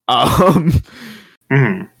 I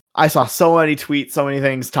saw so many tweets, so many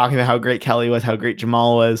things talking about how great Kelly was, how great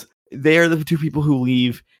Jamal was. They are the two people who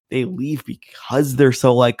leave. They leave because they're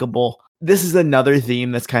so likable. This is another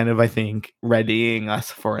theme that's kind of, I think, readying us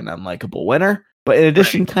for an unlikable winner. But in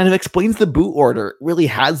addition, kind of explains the boot order. It really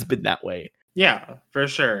has been that way. Yeah, for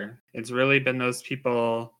sure. It's really been those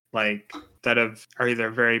people like that are either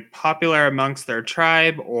very popular amongst their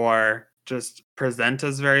tribe or just present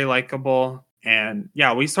as very likable. And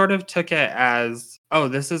yeah, we sort of took it as, oh,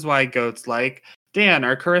 this is why goats like Dan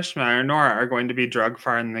or Karishma or Nora are going to be drug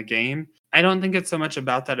far in the game. I don't think it's so much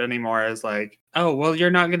about that anymore as like, oh, well, you're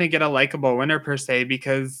not going to get a likable winner per se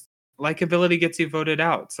because likability gets you voted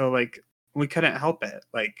out. So like, we couldn't help it.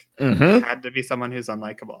 Like, it had to be someone who's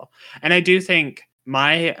unlikable. And I do think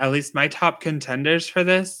at least my top contenders for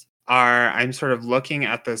this are, I'm sort of looking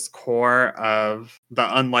at this core of the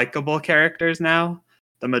unlikable characters now.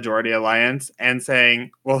 the majority alliance and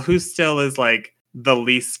saying, well, who still is like the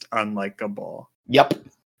least unlikable? Yep.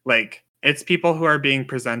 Like, it's people who are being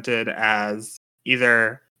presented as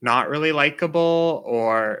either not really likable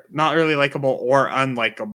or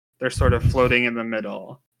unlikable. They're sort of floating in the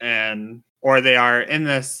middle, or they are in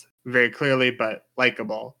this very clearly but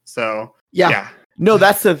likable. So yeah. No,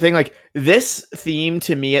 that's the thing. Like, this theme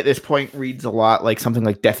to me at this point reads a lot like something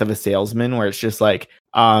like Death of a Salesman, where it's just like,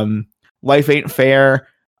 life ain't fair.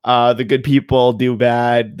 The good people do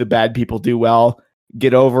bad. The bad people do well.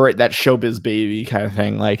 Get over it. That showbiz baby kind of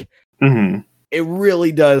thing. Like, it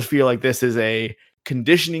really does feel like this is a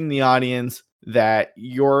conditioning the audience that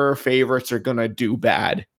your favorites are going to do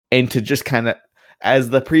bad. And to just kind of, as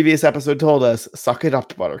the previous episode told us, suck it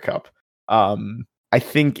up, Buttercup. I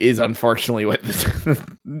think is unfortunately what this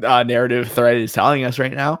narrative thread is telling us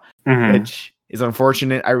right now, which is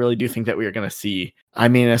unfortunate. I really do think that we are going to see, I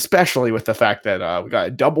mean, especially with the fact that we got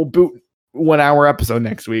a double boot 1 hour episode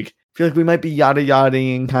next week. I feel like we might be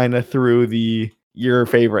yada-yadaing kind of through your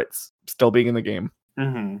favorites still being in the game.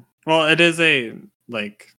 Well, it is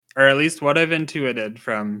or at least what I've intuited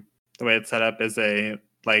from the way it's set up is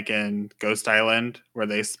like in Ghost Island where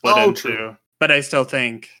they split into. True. But I still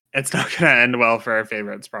think it's not going to end well for our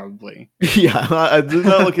favorites, probably. Yeah,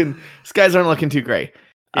 skies aren't looking too great.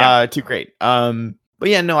 Too great. But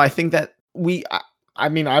yeah, no, I think that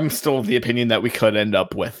I'm still of the opinion that we could end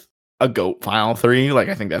up with a GOAT Final 3. Like,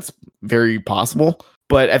 I think that's very possible.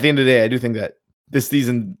 But at the end of the day, I do think that this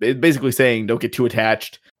season is basically saying don't get too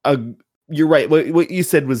attached. You're right. What you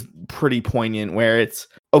said was pretty poignant, where it's,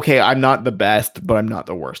 okay, I'm not the best, but I'm not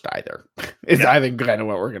the worst either. I think kind of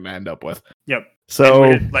what we're going to end up with. Yep. So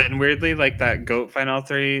and weirdly, like that GOAT Final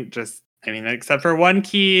 3, except for one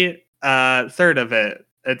key third of it,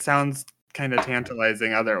 it sounds kind of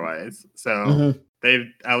tantalizing otherwise. So they've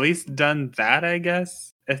at least done that, I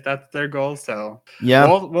guess, if that's their goal. So yeah,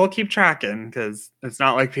 we'll keep tracking, because it's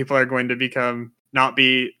not like people are going to not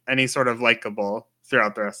be any sort of likable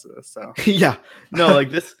throughout the rest of this. So yeah, no,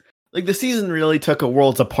 like this. Like, the season really took a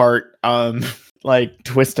worlds apart, like,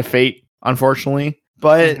 twist of fate, unfortunately.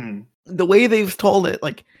 But the way they've told it,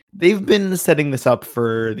 like, they've been setting this up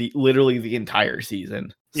for literally the entire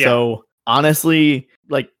season. Yeah. So, honestly,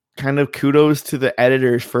 like, kind of kudos to the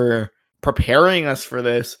editors for preparing us for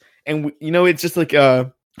this. And, it's just like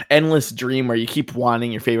a endless dream where you keep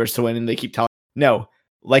wanting your favorites to win, and they keep telling you, no,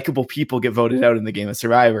 likable people get voted out in the game of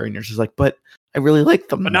Survivor. And you're just like, but I really like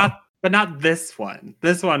them. But not this one.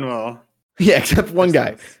 This one will. Yeah, except one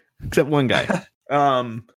guy.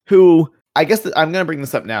 Who, I guess I'm going to bring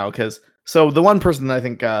this up now, because so the one person that I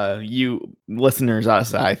think you listeners,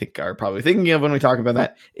 I think are probably thinking of when we talk about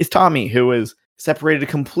that is Tommy, who is separated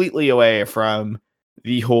completely away from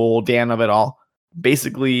the whole Dan of it all.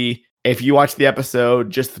 Basically, if you watch the episode,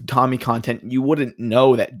 just the Tommy content, you wouldn't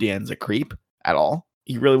know that Dan's a creep at all.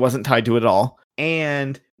 He really wasn't tied to it at all.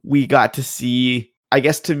 And we got to see, I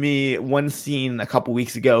guess, to me, one scene a couple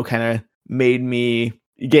weeks ago kind of made me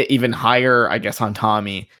get even higher, I guess, on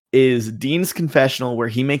Tommy, is Dean's confessional, where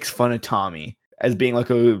he makes fun of Tommy as being like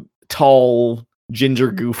a tall ginger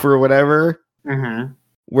goof or whatever.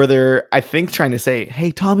 Where they're, I think, trying to say,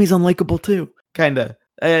 hey, Tommy's unlikable too. Kind of.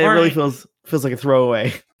 It really feels like a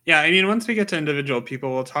throwaway. Yeah, I mean, once we get to individual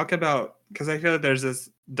people, we'll talk about, because I feel like there's this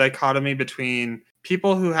dichotomy between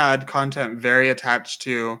people who had content very attached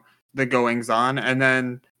to the goings on, and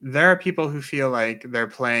then there are people who feel like they're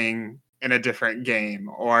playing in a different game,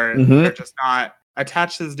 or they're just not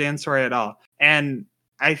attached to this dance story at all. And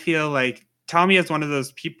I feel like Tommy is one of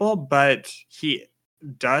those people, but he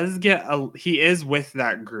is with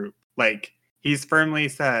that group. Like, he's firmly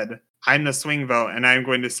said, I'm the swing vote, and I'm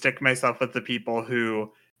going to stick myself with the people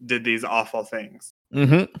who did these awful things.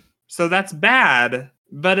 So that's bad,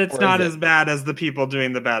 but it's not as bad as the people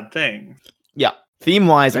doing the bad things. Yeah.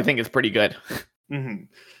 Theme-wise, I think it's pretty good.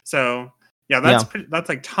 So, yeah, that's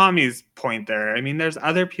like Tommy's point there. I mean, there's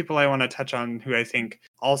other people I want to touch on who I think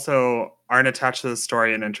also aren't attached to the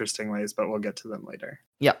story in interesting ways, but we'll get to them later.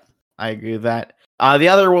 Yeah, I agree with that. The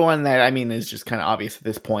other one that, I mean, is just kind of obvious at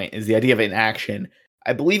this point is the idea of inaction.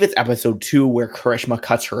 I believe it's episode 2 where Karishma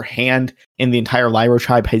cuts her hand and the entire Lyra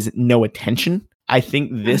tribe has no attention. I think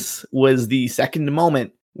this was the second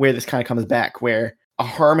moment where this kind of comes back, where a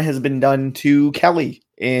harm has been done to Kelly.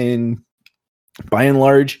 And by and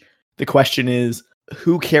large, the question is,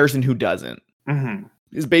 who cares and who doesn't?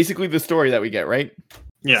 Is basically the story that we get, right?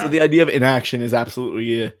 Yeah. So the idea of inaction is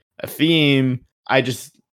absolutely a theme. I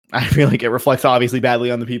feel like it reflects obviously badly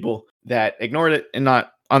on the people that ignored it and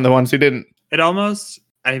not on the ones who didn't. It almost,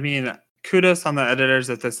 I mean, kudos on the editors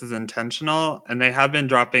if this is intentional, and they have been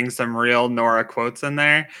dropping some real Nora quotes in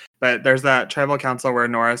there. But there's that tribal council where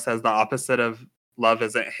Nora says the opposite of love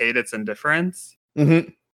isn't hate, it's indifference. Mm-hmm.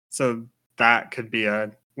 So that could be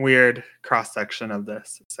a weird cross section of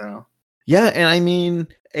this. So yeah, and I mean,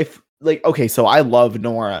 if like, okay, so I love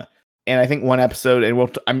Nora, and I think one episode,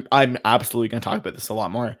 and I'm absolutely gonna talk about this a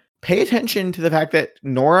lot more. Pay attention to the fact that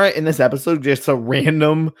Nora in this episode just a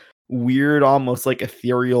random, weird, almost like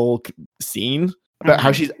ethereal scene about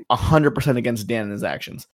how she's 100% against Dan and his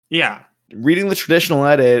actions. Yeah. Reading the traditional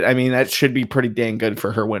edit, I mean, that should be pretty dang good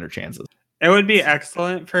for her winner chances. It would be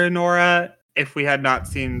excellent for Nora if we had not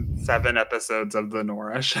seen 7 episodes of the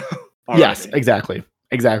Nora show already. Yes, exactly.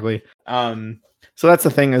 So that's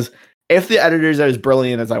the thing is, if the editors are as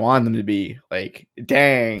brilliant as I want them to be, like,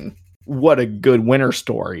 dang, what a good winner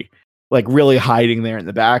story. Like, really hiding there in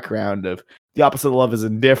the background of the opposite of love is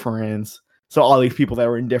indifference. So all these people that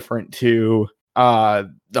were indifferent to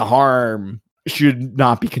the harm should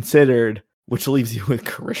not be considered, which leaves you with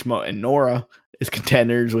Karishma and Nora as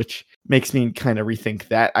contenders, which makes me kind of rethink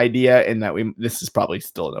that idea, and that this is probably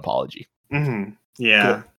still an apology. Mm-hmm.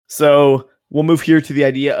 Yeah. Cool. So we'll move here to the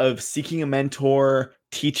idea of seeking a mentor,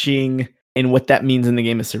 teaching, and what that means in the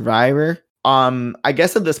game of Survivor. I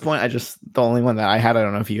guess at this point, the only one that I had, I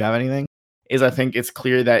don't know if you have anything, is I think it's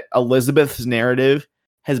clear that Elizabeth's narrative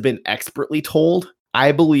has been expertly told.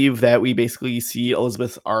 I believe that we basically see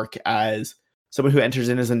Elizabeth's arc as someone who enters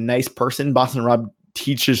in as a nice person. Boston Rob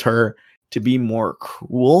teaches her to be more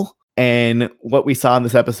cruel. And what we saw in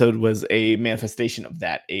this episode was a manifestation of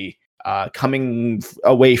that, coming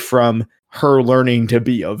away from her learning to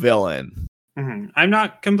be a villain. Mm-hmm. I'm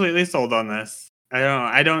not completely sold on this.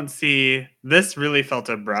 I don't see, this really felt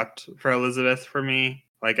abrupt for Elizabeth for me.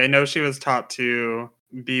 Like, I know she was taught to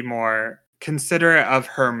be more considerate of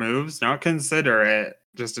her moves, not considerate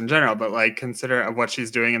just in general, but like considerate of what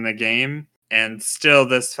she's doing in the game. And still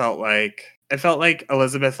this felt like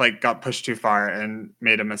Elizabeth like got pushed too far and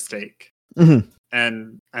made a mistake. Mm-hmm.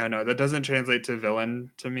 And I don't know, that doesn't translate to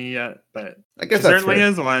villain to me yet, but I guess she certainly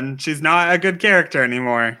is one. She's not a good character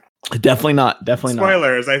anymore. Definitely not.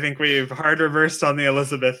 Spoilers. I think we've hard reversed on the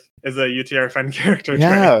Elizabeth is a UTR fun character.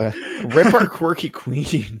 Yeah. Rip our quirky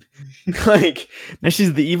queen. Like, now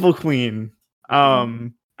she's the evil queen.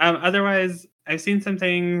 Otherwise, I've seen some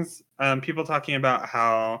things, people talking about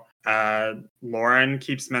how Lauren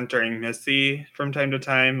keeps mentoring Missy from time to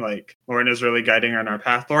time. Like, Lauren is really guiding her on our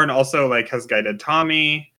path. Lauren also like has guided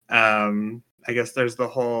Tommy. I guess there's the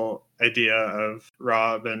whole idea of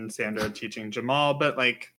Rob and Sandra teaching Jamal, but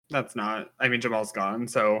like that's not. I mean, Jamal's gone,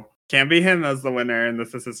 so can't be him as the winner, and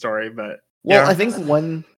this is his story. But well, yeah. I think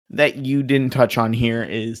one that you didn't touch on here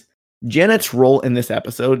is Janet's role in this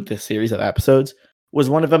series of episodes, was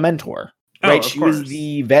one of a mentor. Right, she was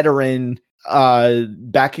the veteran,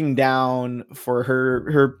 backing down for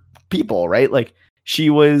her people. Right, like she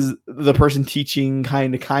was the person teaching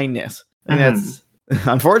kindness, and that's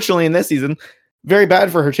unfortunately in this season very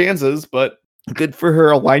bad for her chances, but good for her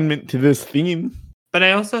alignment to this theme. But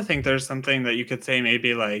I also think there's something that you could say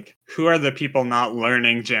maybe like, who are the people not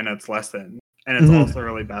learning Janet's lesson? And it's also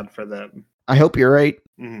really bad for them. I hope you're right.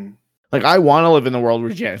 Mm-hmm. Like, I want to live in the world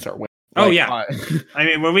where Janet's our winner. Oh, yeah. I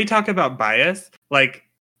mean, when we talk about bias, like,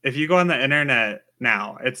 if you go on the internet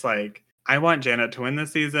now, it's like, I want Janet to win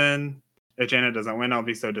this season. If Janet doesn't win, I'll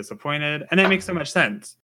be so disappointed. And it makes so much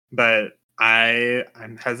sense. But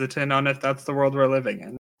I'm hesitant on if that's the world we're living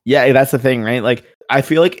in. Yeah, that's the thing, right? Like, I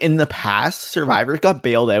feel like in the past, survivors got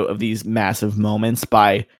bailed out of these massive moments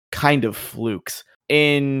by kind of flukes.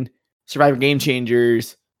 In Survivor Game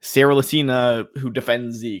Changers, Sarah Lucina, who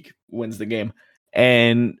defends Zeke, wins the game.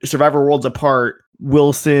 And Survivor Worlds Apart,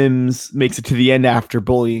 Will Sims makes it to the end after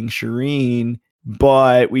bullying Shireen,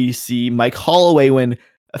 but we see Mike Holloway win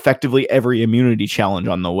effectively every immunity challenge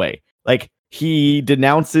on the way. Like, he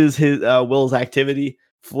denounces his Will's activity,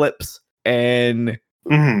 flips, and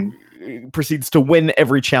proceeds to win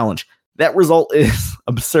every challenge. That result is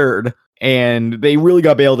absurd, and they really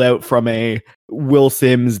got bailed out from a Will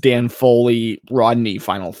Sims, Dan Foley, Rodney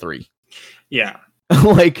final 3. Yeah.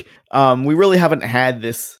 Like, we really haven't had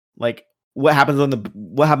this, like, what happens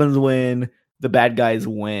when the bad guys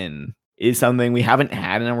win is something we haven't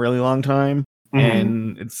had in a really long time.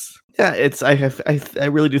 And I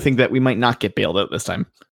really do think that we might not get bailed out this time.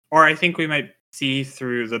 Or I think we might see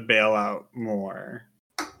through the bailout more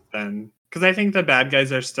than, because I think the bad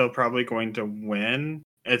guys are still probably going to win.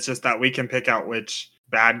 It's just that we can pick out which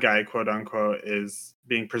bad guy, quote unquote, is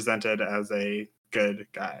being presented as a good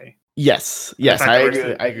guy. Yes, I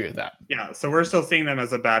agree with that. Yeah, so we're still seeing them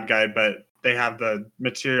as a bad guy, but they have the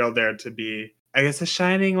material there to be I guess, a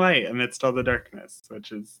shining light amidst all the darkness,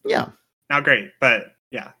 which is not great, but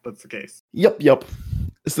yeah, that's the case. Yep.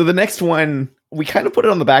 So the next one, we kind of put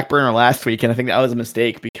it on the back burner last week, and I think that was a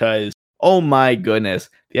mistake because, oh my goodness,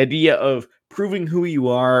 the idea of proving who you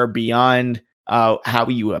are beyond how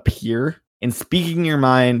you appear and speaking your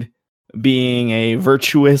mind, being a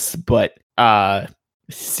virtuous but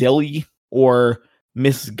silly or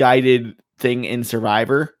misguided thing in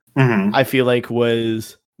Survivor, I feel like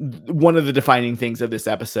was one of the defining things of this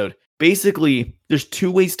episode. Basically, there's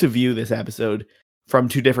two ways to view this episode from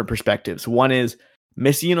two different perspectives. One is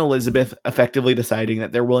Missy and Elizabeth effectively deciding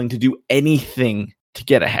that they're willing to do anything to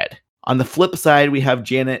get ahead. On the flip side, we have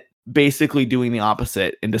Janet basically doing the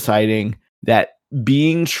opposite and deciding that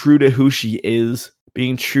being true to who she is,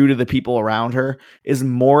 being true to the people around her, is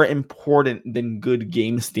more important than good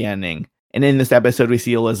game standing. And in this episode, we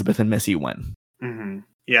see Elizabeth and Missy win.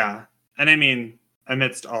 Yeah. And I mean,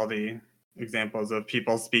 amidst all the examples of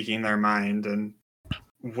people speaking their mind, and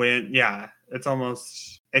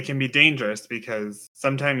it can be dangerous because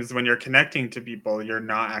sometimes when you're connecting to people, you're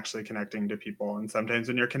not actually connecting to people. And sometimes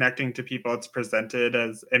when you're connecting to people, it's presented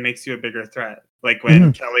as it makes you a bigger threat. Like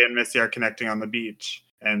when Kelly and Missy are connecting on the beach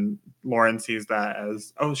and Lauren sees that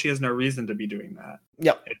as, oh, she has no reason to be doing that.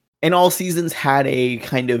 Yep. And all seasons had a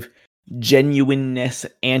kind of genuineness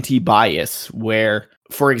anti-bias where,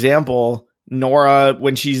 for example, Nora,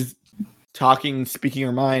 when she's speaking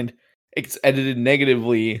her mind, it's edited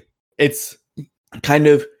negatively. It's kind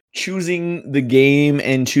of choosing the game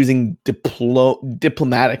and choosing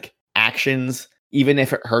diplomatic actions, even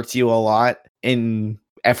if it hurts you a lot in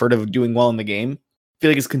effort of doing well in the game. I feel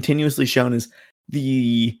like it's continuously shown as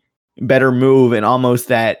the better move, and almost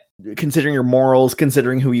that considering your morals,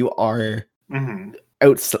 considering who you are,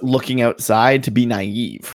 looking outside, to be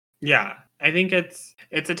naive. Yeah, I think it's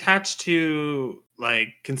attached to like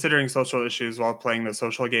considering social issues while playing the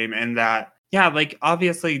social game, and that, yeah, like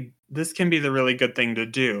obviously this can be the really good thing to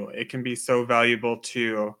do. It can be so valuable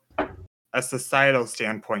to a societal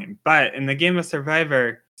standpoint, but in the game of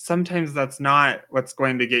Survivor, sometimes that's not what's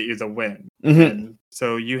going to get you the win. And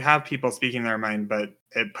so you have people speaking their mind, but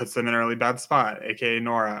it puts them in a really bad spot, aka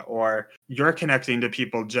Nora, or you're connecting to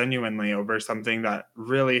people genuinely over something that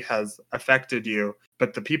really has affected you,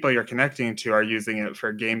 but the people you're connecting to are using it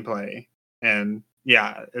for gameplay. And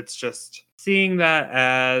yeah, it's just seeing that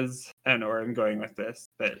as, I don't know where I'm going with this,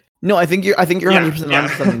 but no, I think you're 100% on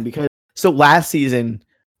something, because so last season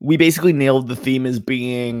we basically nailed the theme as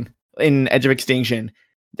being in Edge of Extinction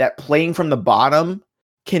that playing from the bottom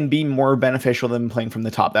can be more beneficial than playing from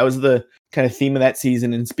the top. That was the kind of theme of that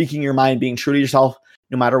season, and speaking your mind, being true to yourself,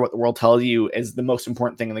 no matter what the world tells you, is the most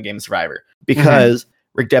important thing in the game of Survivor. Because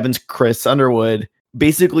Rick Devens, Chris Underwood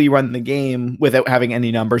basically run the game without having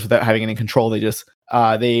any numbers, without having any control. They just,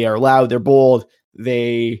 they are loud, they're bold,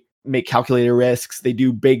 they make calculated risks, they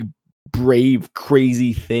do big, brave,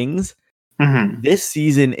 crazy things. This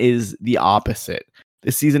season is the opposite.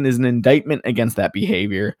 This season is an indictment against that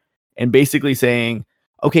behavior, and basically saying,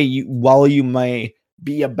 okay, while you might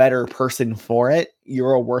be a better person for it,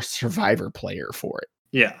 you're a worse Survivor player for it.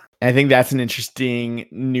 Yeah. And I think that's an interesting,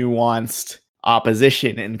 nuanced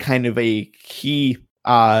opposition, and kind of a key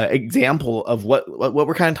example of what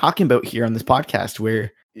we're kind of talking about here on this podcast,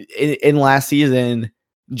 where in last season,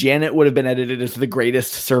 Janet would have been edited as the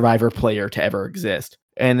greatest Survivor player to ever exist.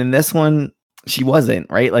 And in this one, she wasn't,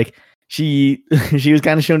 right? Like she was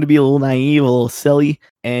kind of shown to be a little naive, a little silly,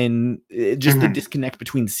 and just the disconnect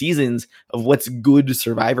between seasons of what's good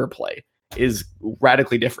Survivor play is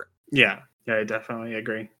radically different. Yeah, I definitely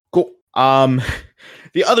agree. Cool.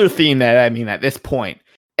 The other theme that, I mean, at this point,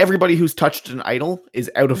 everybody who's touched an idol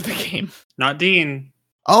is out of the game. Not Dean.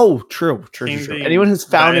 Oh, true. Anyone who's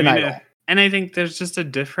found an idol. And I think there's just a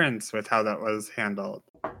difference with how that was handled.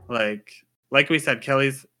 Like we said,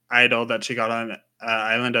 Kelly's idol that she got on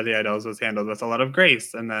Island of the Idols was handled with a lot of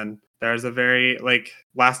grace. And then there's a very,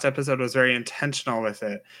 last episode was very intentional with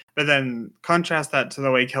it. But then contrast that to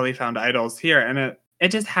the way Kelly found idols here. And it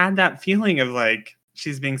just had that feeling of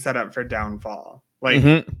she's being set up for downfall.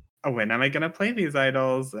 Oh, when am I going to play these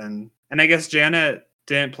idols? And I guess Janet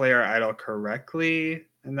didn't play her idol correctly.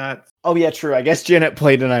 And that's... Oh, yeah, true. I guess Janet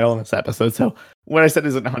played an idol in this episode. So what I said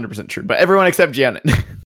isn't 100% true. But everyone except Janet.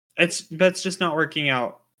 It's just not working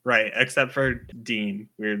out right, except for Dean,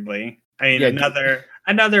 weirdly. I mean,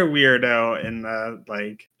 another weirdo in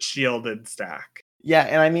the shielded stack. Yeah,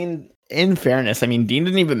 and I mean, in fairness, Dean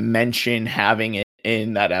didn't even mention having it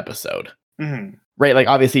in that episode. Right?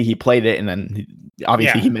 Obviously he played it, and then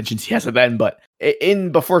he mentions he has it then, but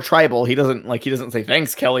in Before Tribal, he doesn't say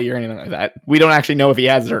thanks, Kelly, or anything like that. We don't actually know if he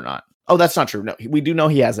has it or not. Oh, that's not true. No, we do know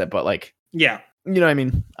he has it, but Yeah. You know what I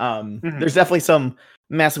mean? There's definitely some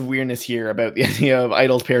massive weirdness here about the idea of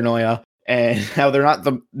idols paranoia and how they're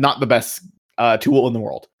not the best tool in the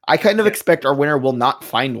world. I kind of expect our winner will not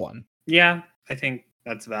find one. Yeah, I think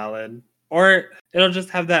that's valid. Or it'll just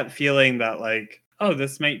have that feeling that like, oh,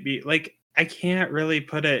 this might be like, I can't really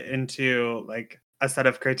put it into like a set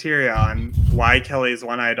of criteria on why Kelly's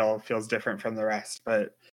one idol feels different from the rest.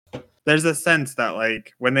 But there's a sense that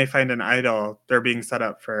like when they find an idol, they're being set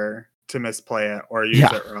up to misplay it or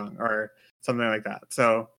use it wrong or something like that.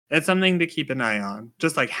 So it's something to keep an eye on.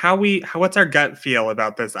 Just like what's our gut feel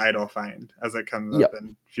about this idol find as it comes up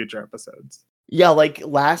in future episodes. Yeah, like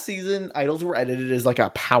last season, idols were edited as like a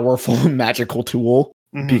powerful magical tool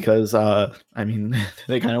because I mean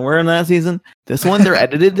they kind of were in that season. This one they're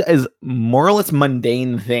edited as more or less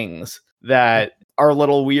mundane things that are a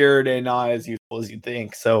little weird and not as useful as you'd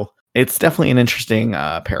think. So it's definitely an interesting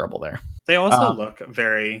parable there. They also look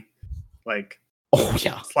very like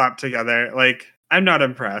slapped together. Like I'm not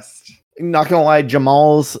impressed. Not gonna lie,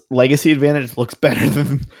 Jamal's legacy advantage looks better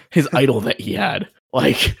than his idol that he had.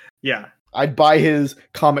 Like I'd buy his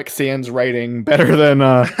Comic Sans writing better than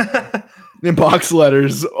in box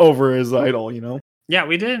letters over his idol, you know? Yeah,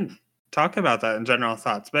 we didn't talk about that in general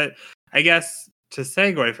thoughts, but I guess to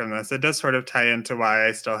segue from this, it does sort of tie into why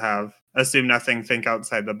I still have assume nothing, think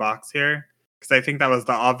outside the box here. Because I think that was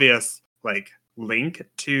the obvious like link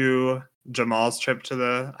to Jamal's trip to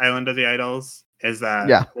the Island of the Idols is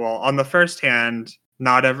that well, on the first hand,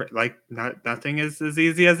 nothing is as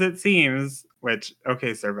easy as it seems, which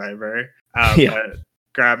Survivor. But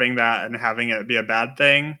grabbing that and having it be a bad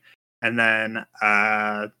thing, and then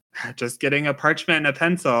just getting a parchment and a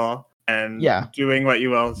pencil and doing what you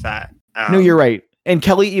will with that. No, you're right. And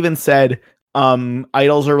Kelly even said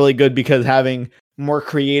idols are really good because having more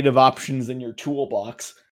creative options in your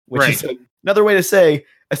toolbox, which is another way to say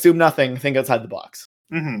assume nothing, think outside the box.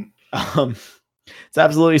 It's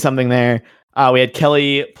absolutely something there. We had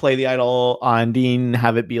Kelly play the idol on Dean,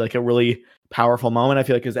 have it be like a really powerful moment. I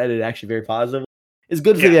feel like it was edited actually very positive. It's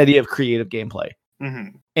good for the idea of creative gameplay.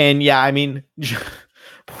 And I mean,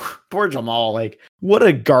 poor Jamal, like what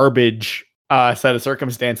a garbage set of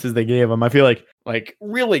circumstances they gave him. I feel like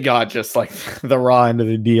really got just like the raw end of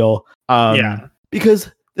the deal.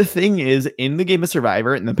 Because the thing is, in the game of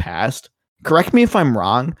Survivor in the past, correct me if I'm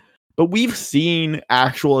wrong, but we've seen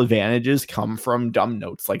actual advantages come from dumb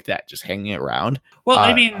notes like that, just hanging around. Well,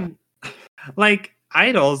 I mean, like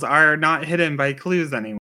idols are not hidden by clues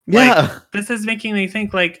anymore. This is making me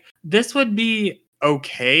think like this would be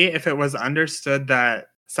okay if it was understood that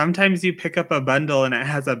sometimes you pick up a bundle and it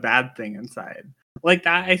has a bad thing inside. Like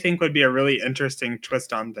that, I think would be a really interesting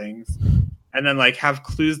twist on things. And then like have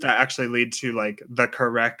clues that actually lead to like the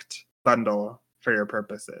correct bundle for your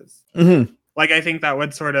purposes. Like, I think that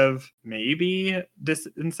would sort of maybe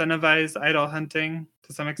disincentivize idol hunting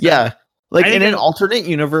to some extent. Yeah. Like in an alternate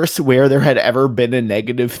universe where there had ever been a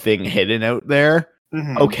negative thing hidden out there.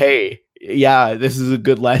 Okay. Yeah, this is a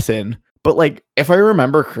good lesson. But like, if I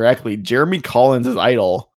remember correctly, Jeremy Collins'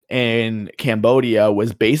 idol in Cambodia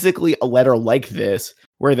was basically a letter like this,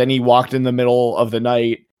 where then he walked in the middle of the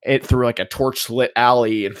night through like a torch lit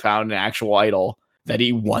alley and found an actual idol that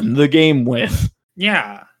he won the game with.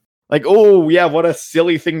 Yeah. Like, oh, yeah, what a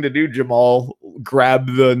silly thing to do, Jamal.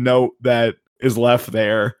 Grab the note that is left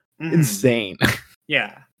there. Insane.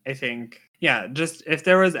 Yeah, I think, just if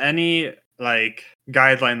there was any, like,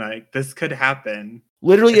 guideline, like, this could happen.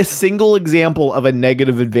 Literally a single example of a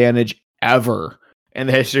negative advantage ever in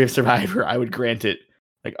the history of Survivor, I would grant it.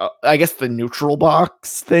 Like, I guess the neutral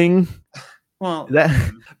box thing. Well,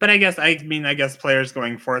 but I guess players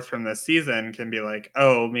going forth from this season can be like,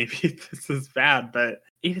 oh, maybe this is bad, but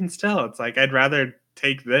even still, it's like, I'd rather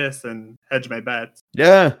take this and hedge my bets.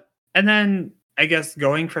 Yeah. And then I guess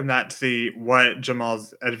going from that to see what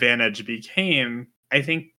Jamal's advantage became, I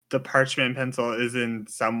think the parchment pencil is in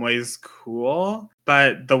some ways cool,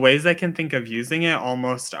 but the ways I can think of using it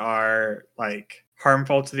almost are like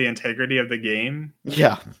harmful to the integrity of the game.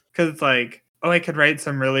 Yeah. Because it's like, oh, I could write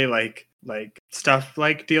some really like stuff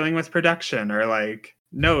like dealing with production or like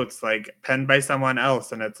notes like penned by someone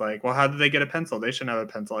else, and it's like, well, how did they get a pencil? They shouldn't have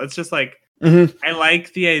a pencil. It's just like I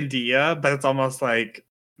like the idea, but it's almost like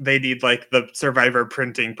they need like the Survivor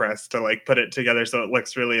printing press to like put it together so it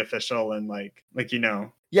looks really official and like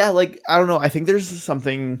yeah, like I don't know, I think there's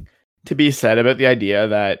something to be said about the idea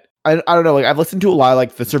that I don't know, like I've listened to a lot of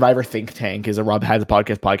like the Survivor think tank is a Rob has a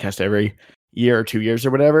podcast every year or 2 years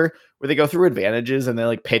or whatever, where they go through advantages and they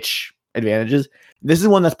like pitch advantages. This is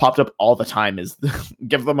one that's popped up all the time is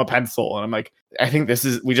give them a pencil. And I'm like, I think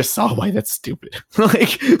we just saw why that's stupid.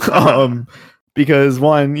 Like, because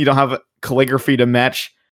one, you don't have calligraphy to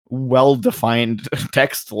match well-defined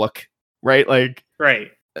text look, right? Like,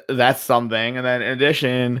 right. that's something. And then in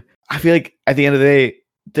addition, I feel like at the end of the day,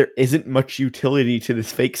 there isn't much utility to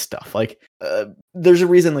this fake stuff. Like, there's a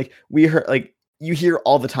reason, like, we heard, like, you hear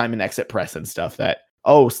all the time in exit press and stuff that,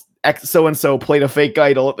 oh, so and so played a fake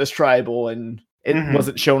idol at this tribal and it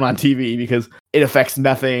wasn't shown on TV because it affects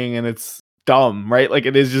nothing and it's dumb, right? Like,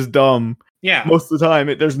 it is just dumb. Yeah. Most of the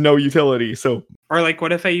time, there's no utility. So, or like,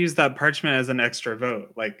 what if I use that parchment as an extra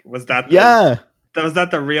vote? Like, was that was that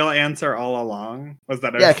the real answer all along? Was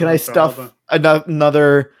that can I stuff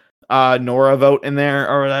another Nora vote in there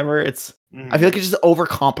or whatever? It's I feel like it just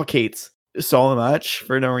overcomplicates so much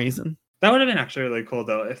for no reason. That would have been actually really cool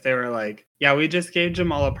though if they were like, yeah, we just gave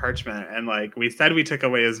Jamal a parchment and like we said we took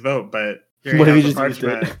away his vote, but what if he just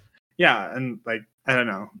parchment? Used it? Yeah, and like I don't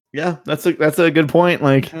know. Yeah, that's a good point.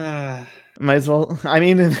 Like, might as well. I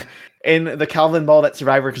mean, in the Calvin ball that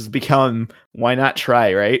Survivor has become, why not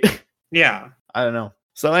try, right? Yeah. I don't know.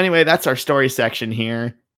 So anyway, that's our story section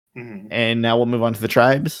here, and now we'll move on to the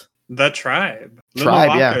tribes. The tribe,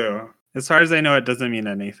 yeah. As far as I know, it doesn't mean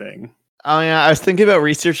anything. Oh yeah, I was thinking about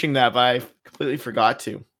researching that, but I completely forgot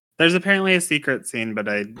to. There's apparently a secret scene, but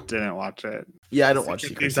I didn't watch it. Yeah, I don't watch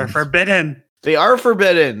secret scenes. These are forbidden. They are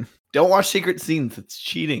forbidden. Don't watch secret scenes. It's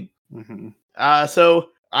cheating. So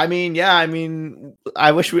I mean,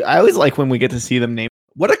 I always like when we get to see them named.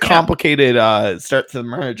 What a complicated start to the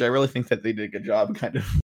merge. I really think that they did a good job kind of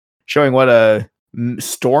showing what a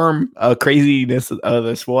storm craziness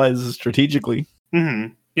this was strategically.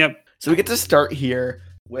 Yep. So we get to start here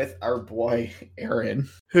with our boy Aaron,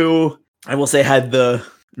 who I will say had the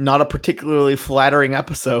not a particularly flattering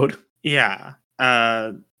episode. Yeah.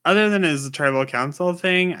 Other than his tribal council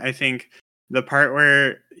thing, I think the part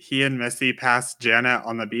where he and Missy pass Janet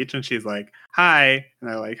on the beach and she's like, hi. And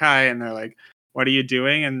they're like, hi. And they're like, what are you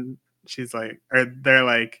doing? And she's like, or they're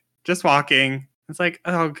like, just walking. It's like,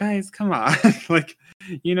 oh, guys, come on. Like,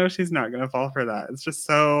 she's not going to fall for that. It's just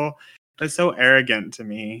it's so arrogant to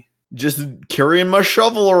me. Just carrying my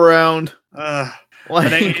shovel around. But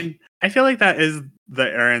I mean, I feel like that is the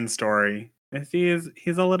Aaron story.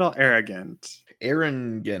 He's a little arrogant.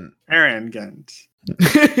 Arrogant.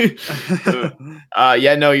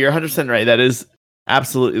 Yeah, no, you're 100% right. That is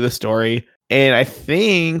absolutely the story. And I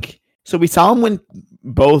think so. We saw him win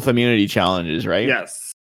both immunity challenges, right?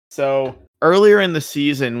 Yes. So earlier in the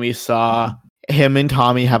season, we saw him and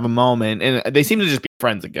Tommy have a moment, and they seem to just be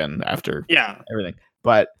friends again after everything.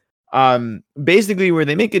 But basically, where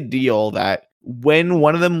they make a deal that when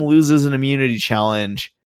one of them loses an immunity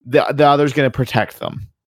challenge, the other's going to protect them.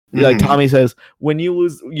 Like Tommy says, when you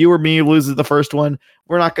lose, you or me loses the first one,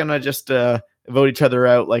 we're not going to just vote each other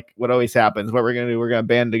out like what always happens. What we're going to do, we're going to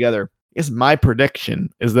band together. I guess my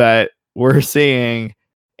prediction is that we're seeing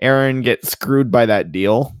Aaron get screwed by that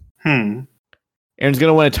deal. Aaron's going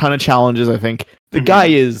to win a ton of challenges, I think. The guy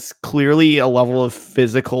is clearly a level of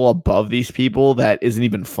physical above these people that isn't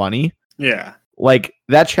even funny. Yeah. Like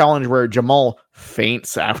that challenge where Jamal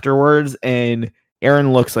faints afterwards and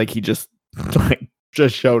Aaron looks like he just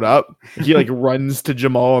showed up. He like runs to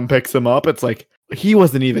Jamal and picks him up. It's like he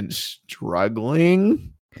wasn't even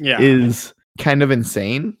struggling. Yeah. Is kind of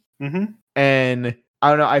insane. And I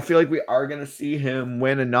don't know. I feel like we are going to see him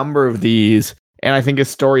win a number of these. And I think his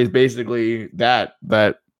story is basically that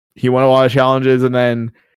he won a lot of challenges and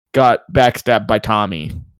then got backstabbed by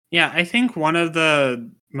Tommy. Yeah, I think one of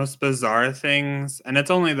the most bizarre things, and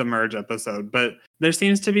it's only the merge episode, but there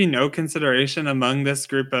seems to be no consideration among this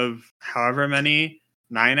group of however many,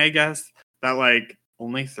 9, I guess, that like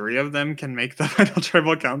only 3 of them can make the final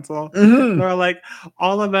tribal council. Or like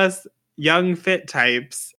all of us young fit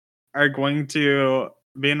types are going to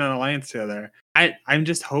be in an alliance together. I'm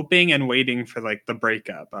just hoping and waiting for like the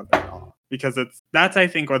breakup of it all, because that's I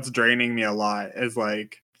think what's draining me a lot is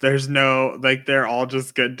like there's no like they're all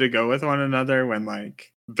just good to go with one another when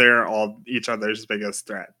like they're all each other's biggest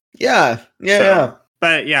threat. Yeah.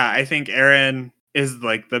 But yeah, I think Aaron is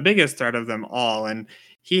like the biggest threat of them all, and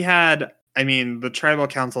he had, I mean, the tribal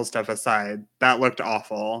council stuff aside, that looked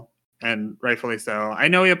awful, and rightfully so. I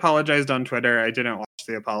know he apologized on Twitter. I didn't watch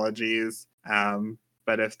the apologies.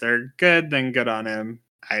 But if they're good, then good on him.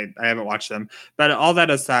 I haven't watched them. But all that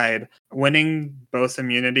aside, winning both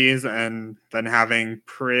immunities and then having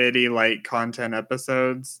pretty light content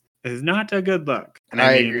episodes is not a good look. And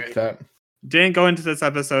I agree with that. Didn't go into this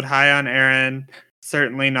episode high on Aaron.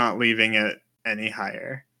 Certainly not leaving it any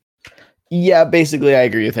higher. Yeah, basically, I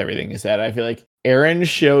agree with everything you said. I feel like Aaron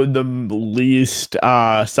showed the least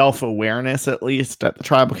self-awareness, at least at the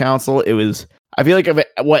tribal council. It was, I feel like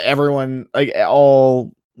what everyone, like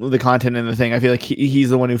all the content and the thing, I feel like he's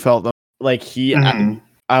the one who felt like Mhm.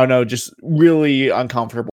 I don't know, just really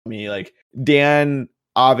uncomfortable with me. Like Dan,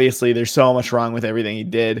 obviously, there's so much wrong with everything he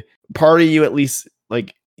did. Part of you, at least,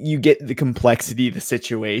 like you get the complexity of the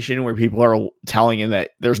situation where people are telling him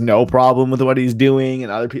that there's no problem with what he's doing,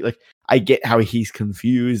 and other people like I get how he's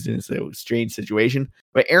confused and it's a strange situation.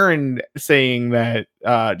 But Aaron saying that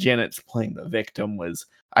Janet's playing the victim was,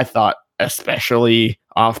 I thought, especially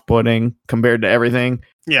off-putting compared to everything.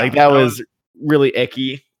 Yeah, like that was really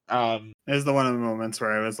icky. It was one of the moments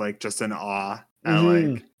where I was like just in awe.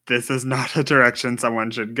 Mhm. Like, this is not a direction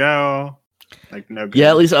someone should go. Like, no good. Yeah,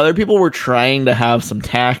 at least other people were trying to have some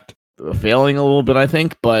tact, failing a little bit, I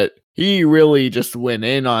think, but he really just went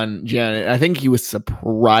in on Janet. I think he was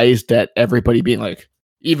surprised at everybody being like,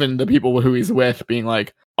 even the people who he's with being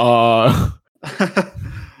like,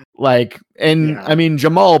 like, and Yeah. I mean,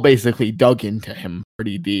 Jamal basically dug into him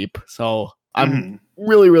pretty deep. So I'm Mhm.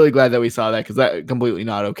 really, really glad that we saw that because that's completely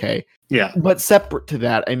not okay. Yeah. But separate to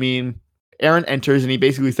that, I mean, Aaron enters and he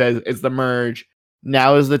basically says, it's the merge.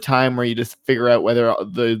 Now is the time where you just figure out whether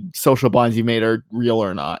the social bonds you made are real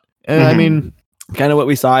or not. And I mean, kind of what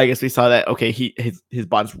we saw, I guess we saw that, okay, his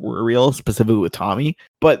bonds were real, specifically with Tommy,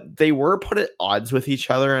 but they were put at odds with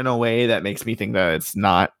each other in a way that makes me think that it's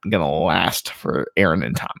not going to last for Aaron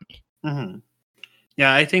and Tommy. Mm-hmm.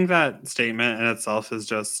 Yeah, I think that statement in itself is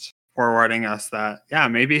just forwarding us that, yeah,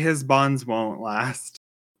 maybe his bonds won't last.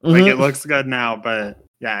 Like, it looks good now, but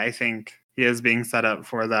yeah, I think he is being set up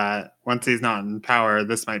for that. Once he's not in power,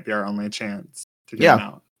 this might be our only chance to get him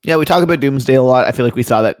out. Yeah, we talk about Doomsday a lot. I feel like we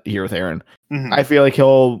saw that here with Aaron. Mhm. I feel like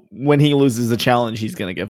when he loses the challenge, he's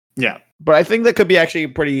going to give. Yeah. But I think that could be actually a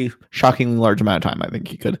pretty shockingly large amount of time. I think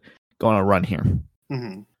he could go on a run here.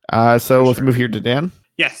 Mm-hmm. So let's move here to Dan.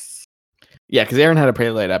 Yes. Yeah, because Aaron had a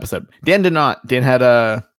pretty late episode. Dan did not. Dan had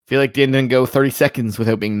I feel like Dan didn't go 30 seconds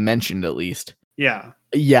without being mentioned at least. Yeah.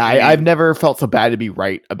 Yeah, I've never felt so bad to be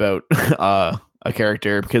right about a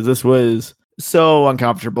character because this was so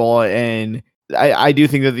uncomfortable. And I do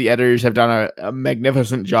think that the editors have done a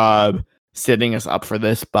magnificent job setting us up for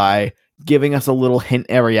this by giving us a little hint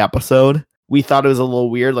every episode. We thought it was a little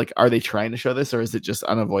weird. Like, are they trying to show this or is it just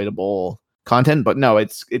unavoidable content? But no,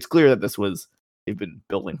 it's clear that they've been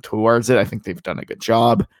building towards it. I think they've done a good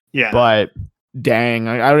job. Yeah. But dang,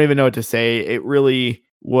 I don't even know what to say. It really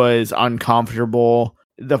was uncomfortable.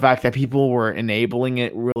 The fact that people were enabling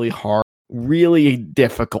it really hard, really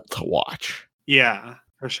difficult to watch. Yeah,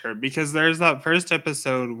 for sure. Because there's that first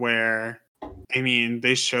episode where, I mean,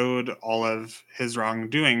 they showed all of his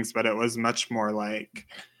wrongdoings, but it was much more like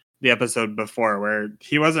the episode before where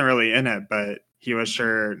he wasn't really in it, but he was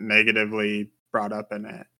sure negatively brought up in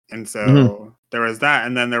it. And so there was that.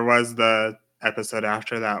 And then there was the episode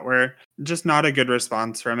after that where just not a good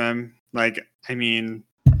response from him. Like, I mean,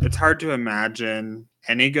 it's hard to imagine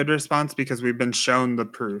any good response because we've been shown the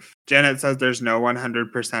proof. Janet says there's no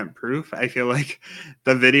 100% proof. I feel like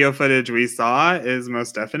the video footage we saw is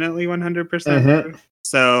most definitely 100% proof.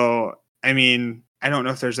 So, I mean, I don't know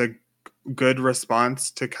if there's a good response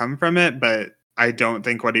to come from it, but I don't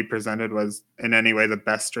think what he presented was in any way the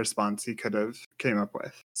best response he could have came up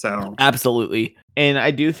with. So absolutely. And I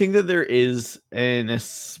do think that there is an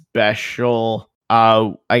special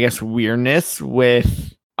I guess weirdness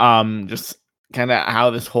with just kind of how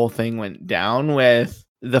this whole thing went down with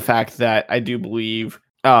the fact that I do believe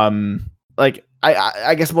like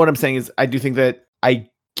I guess what I'm saying is I do think that I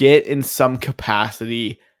get in some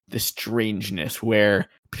capacity the strangeness where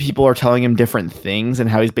people are telling him different things and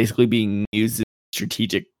how he's basically being used as a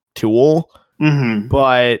strategic tool.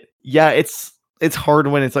 But yeah, it's hard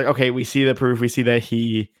when it's like, okay, we see the proof, we see that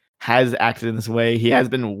he has acted in this way, he has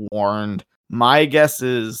been warned. My guess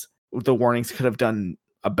is the warnings could have done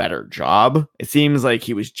a better job. It seems like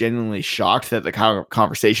he was genuinely shocked that the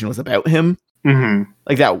conversation was about him.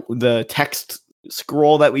 Like that, the text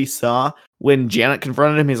scroll that we saw when Janet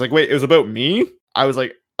confronted him, he's like, wait, it was about me? I was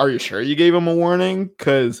like, are you sure you gave him a warning?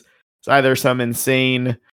 Because it's either some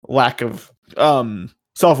insane lack of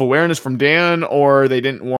self-awareness from Dan or they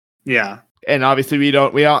didn't warn. Yeah. And obviously we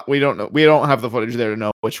don't know. We don't have the footage there to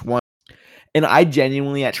know which one. And I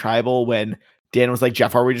genuinely at Tribal, when Dan was like,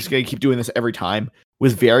 Jeff, are we just going to keep doing this every time?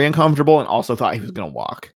 Was very uncomfortable and also thought he was going to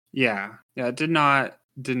walk. Yeah. Yeah. It did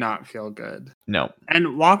not feel good. No.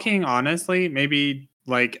 And walking, honestly, maybe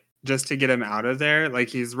like just to get him out of there, like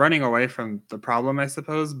he's running away from the problem, I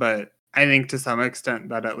suppose. But I think to some extent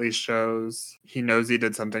that at least shows he knows he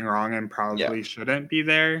did something wrong and probably shouldn't be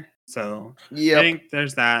there. So I think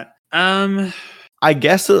there's that. I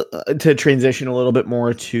guess to transition a little bit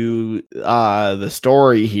more to the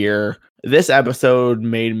story here, this episode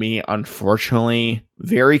made me, unfortunately,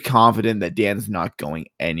 very confident that Dan's not going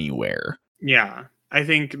anywhere. Yeah, I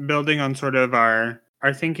think building on sort of our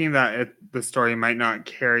thinking that the story might not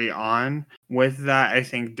carry on with that, I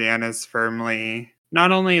think Dan is firmly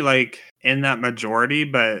not only like in that majority,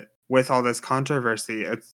 but with all this controversy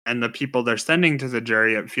and the people they're sending to the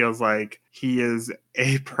jury, it feels like he is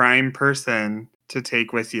a prime person to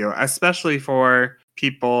take with you, especially for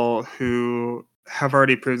people who have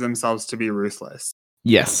already proved themselves to be ruthless.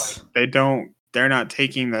 Yes. They're not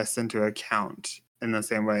taking this into account in the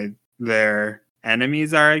same way their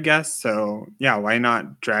enemies are, I guess. So yeah, why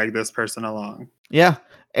not drag this person along? Yeah.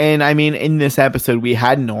 And I mean, in this episode, we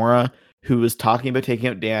had Nora, who was talking about taking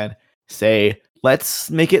out Dan, say, let's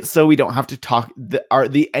make it so we don't have to talk.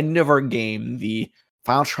 The end of our game, the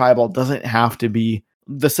final tribal, doesn't have to be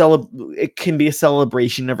it can be a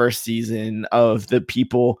celebration of our season, of the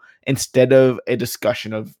people, instead of a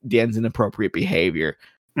discussion of Dan's inappropriate behavior.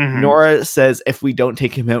 Mm-hmm. Nora says if we don't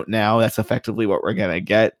take him out now, that's effectively what we're going to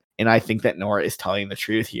get. And I think that Nora is telling the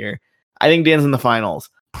truth here. I think Dan's in the finals.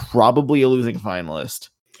 Probably a losing finalist.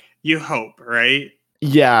 You hope, right?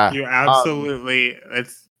 Yeah. You absolutely.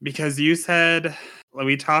 It's because you said,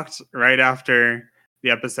 we talked right after the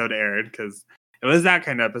episode aired, because it was that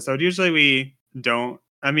kind of episode. Usually we don't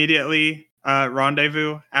immediately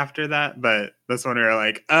rendezvous after that, but this one we were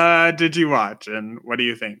like, did you watch? And what do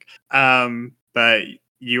you think? But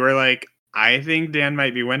you were like, I think Dan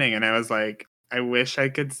might be winning. And I was like, I wish I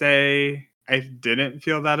could say I didn't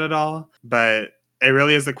feel that at all. But it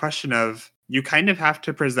really is a question of, you kind of have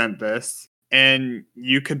to present this, and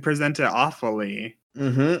you could present it awfully.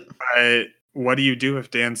 Mm-hmm. But what do you do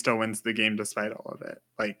if Dan still wins the game despite all of it?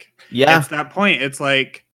 Like, yeah, it's that point. It's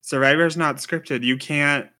like Survivor's not scripted. You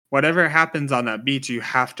can't, whatever happens on that beach, you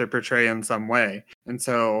have to portray in some way. And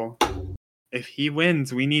so if he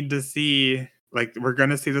wins, we need to see, like, we're going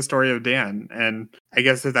to see the story of Dan. And I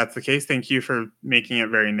guess if that's the case, thank you for making it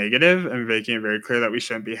very negative and making it very clear that we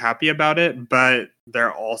shouldn't be happy about it. But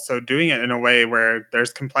they're also doing it in a way where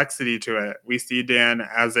there's complexity to it. We see Dan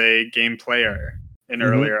as a game player in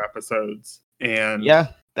earlier episodes. And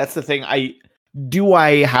yeah, that's the thing. I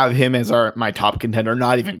have him as my top contender?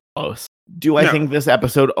 Not even close. Do I think this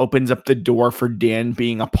episode opens up the door for Dan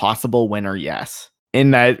being a possible winner? Yes.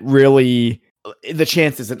 And that really, the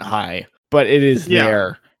chance isn't high, but it is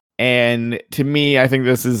there. And to me, I think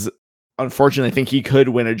this is, unfortunately, I think he could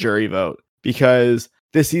win a jury vote, because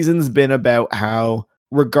this season's been about how,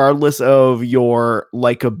 regardless of your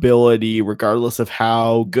likability, regardless of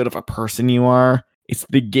how good of a person you are, it's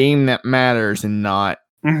the game that matters and not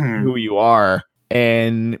who you are.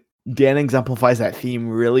 And Dan exemplifies that theme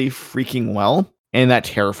really freaking well, and that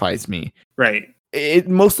terrifies me. Right. It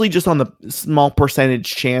mostly just on the small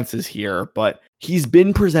percentage chances here, but he's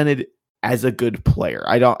been presented as a good player.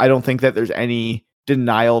 I don't think that there's any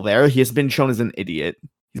denial there. He has been shown as an idiot.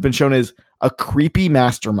 He's been shown as a creepy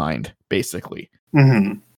mastermind, basically.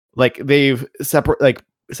 Like, they've said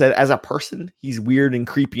as a person, he's weird and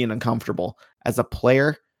creepy and uncomfortable. As a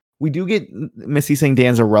player, we do get Missy saying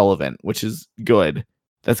Dan's irrelevant, which is good.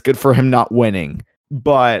 That's good for him not winning,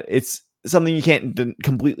 but it's something you can't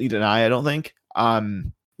completely deny, I don't think.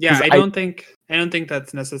 Yeah, I don't think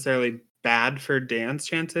that's necessarily bad for Dan's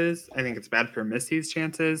chances. I think it's bad for Missy's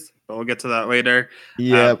chances, but we'll get to that later.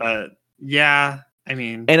 Yeah. But yeah, I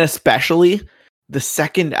mean, and especially the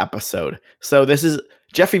second episode. So this is,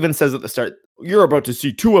 Jeff even says at the start, you're about to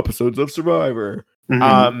see 2 episodes of Survivor.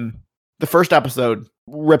 The first episode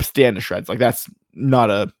rips Dan to shreds. Like, that's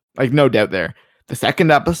not no doubt there. The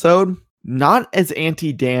second episode, not as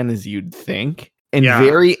anti-Dan as you'd think, and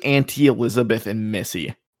very anti-Elizabeth and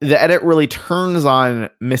Missy. The edit really turns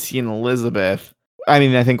on Missy and Elizabeth. I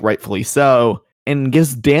mean, I think rightfully so, and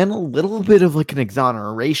gives Dan a little bit of like an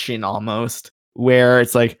exoneration almost, where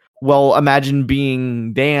it's like, well, imagine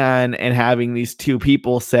being Dan and having these 2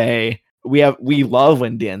 people say, we love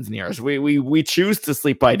when Dan's near us. We choose to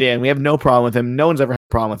sleep by Dan. We have no problem with him. No one's ever had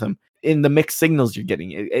a problem with him. In the mixed signals you're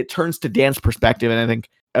getting, it turns to Dan's perspective, and I think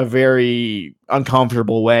a very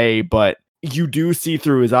uncomfortable way, but you do see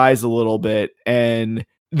through his eyes a little bit, and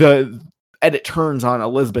the edit turns on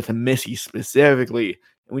Elizabeth and Missy specifically.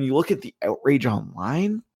 When you look at the outrage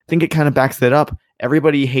online, I think it kind of backs that up.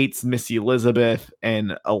 Everybody hates Missy Elizabeth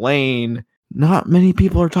and Elaine. Not many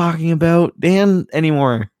people are talking about Dan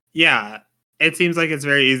anymore. Yeah, it seems like it's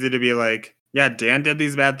very easy to be like, yeah, Dan did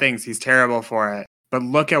these bad things. He's terrible for it. But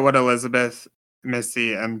look at what Elizabeth,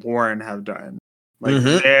 Missy, and Warren have done. Like,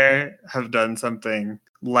 they have done something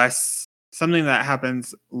that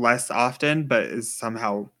happens less often, but is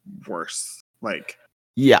somehow worse. Like,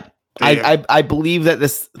 yeah. I believe that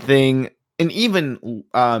this thing, and even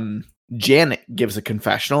Janet gives a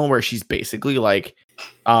confessional where she's basically like,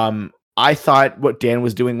 I thought what Dan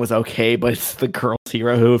was doing was okay, but it's the girls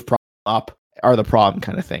hero who have up are the problem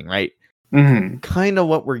kind of thing, right? Mm-hmm. Kind of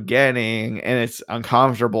what we're getting, and it's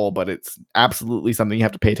uncomfortable, but it's absolutely something you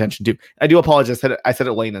have to pay attention to. I do apologize. I said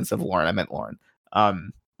it Lane instead of Lauren. I meant Lauren.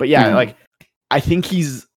 But yeah, like I think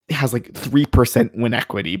has like 3% win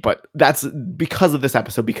equity, but that's because of this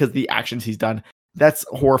episode, because the actions he's done. That's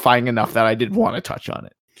horrifying enough that I did want to touch on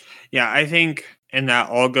it. Yeah, I think in that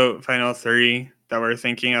all GOAT final 3 that we're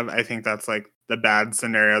thinking of, I think that's like the bad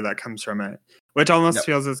scenario that comes from it, which almost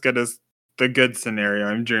feels as good as the good scenario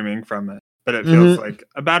I'm dreaming from it. But it feels like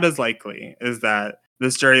about as likely is that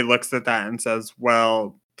this jury looks at that and says,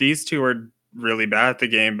 well, these two were really bad at the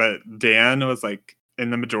game, but Dan was like in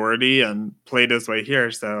the majority and played his way here.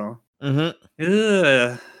 So it's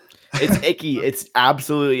icky. It's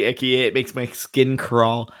absolutely icky. It makes my skin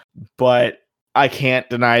crawl, but I can't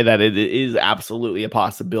deny that it is absolutely a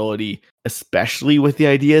possibility, especially with the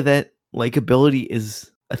idea that likability is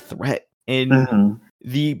a threat. And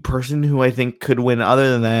the person who I think could win other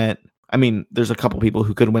than that, I mean, there's a couple people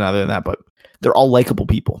who could win other than that, but they're all likable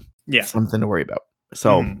people. Yeah. Something to worry about.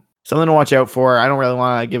 So something to watch out for. I don't really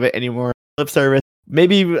want to give it any more lip service.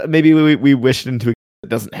 Maybe we wished into it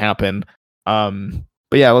doesn't happen.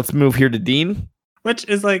 But yeah, let's move here to Dean. Which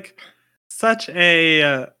is like such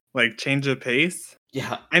a like change of pace.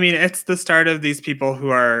 Yeah. I mean, it's the start of these people who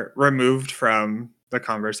are removed from the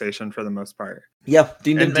conversation for the most part. Yeah,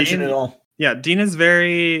 Dean didn't mention it at all. Yeah, Dean is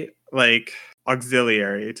very like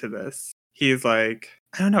auxiliary to this. He's like,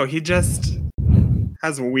 I don't know, he just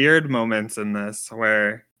has weird moments in this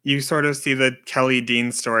where you sort of see the Kelly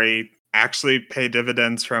Dean story actually pay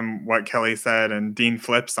dividends from what Kelly said, and Dean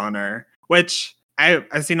flips on her, which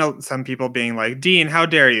I've seen some people being like, Dean, how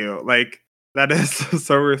dare you? Like, that is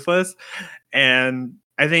so ruthless. And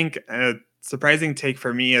I think a surprising take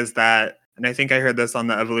for me is that, and I think I heard this on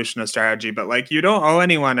the evolution of strategy, but like, you don't owe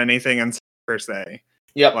anyone anything per se.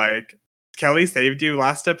 Yep. Like, Kelly saved you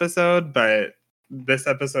last episode, but this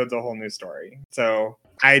episode's a whole new story. So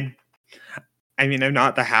I mean, I'm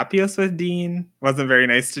not the happiest with Dean. Wasn't very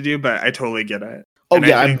nice to do, but I totally get it. Oh, and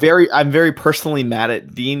yeah, I'm very personally mad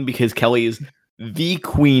at Dean because Kelly is the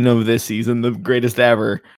queen of this season, the greatest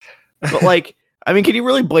ever. But like, I mean, can you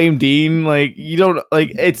really blame Dean? Like, you don't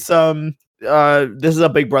like it's this is a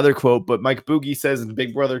Big Brother quote, but Mike Boogie says in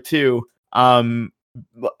Big Brother 2,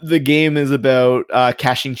 the game is about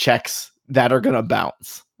cashing checks that are gonna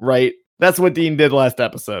bounce, right? That's what Dean did last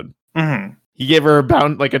episode. He gave her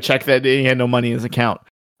a check that he had no money in his account.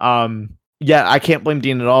 Yeah, I can't blame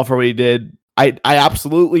Dean at all for what he did. I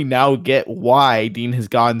absolutely now get why Dean has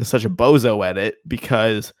gone such a bozo at it,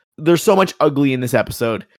 because there's so much ugly in this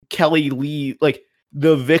episode. Kelly Lee, like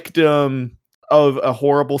the victim of a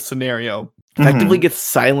horrible scenario, effectively gets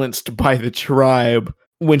silenced by the tribe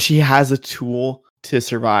when she has a tool to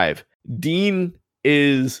survive. Dean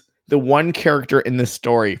is the one character in this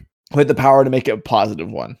story who had the power to make it a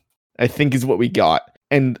positive one, I think, is what we got.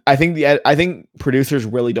 And I think producers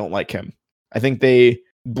really don't like him. I think they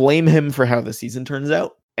blame him for how the season turns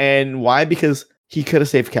out. And why? Because he could have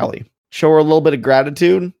saved Kelly. Show her a little bit of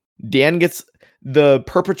gratitude. Dan gets the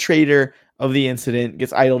perpetrator of the incident,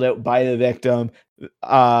 gets idled out by the victim.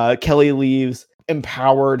 Kelly leaves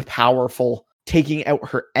empowered, powerful, taking out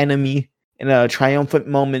her enemy in a triumphant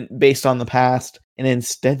moment based on the past. And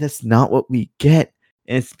instead, that's not what we get.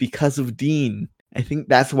 And it's because of Dean. I think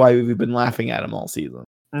that's why we've been laughing at him all season.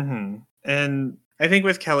 And I think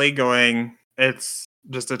with Kelly going, it's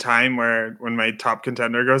just a time where when my top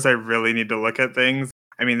contender goes, I really need to look at things.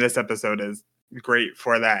 I mean, this episode is great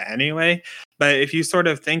for that anyway. But if you sort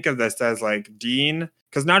of think of this as like Dean,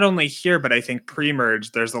 because not only here, but I think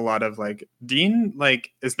pre-merge, there's a lot of like Dean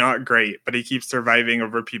like is not great, but he keeps surviving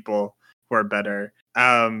over people who are better.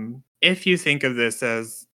 If you think of this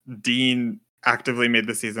as Dean actively made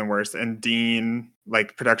the season worse and Dean,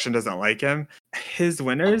 like, production doesn't like him, his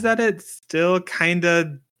winners at it still kind of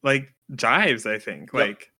like jives, I think.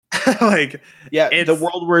 Yep. Like yeah, the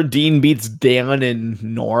world where Dean beats Dan and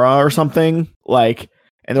Nora or something, like,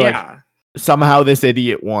 and they're like, somehow this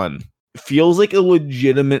idiot won. Feels like a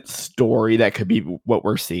legitimate story that could be what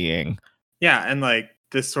we're seeing. Yeah, and like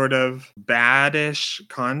this sort of baddish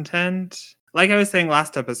content. Like I was saying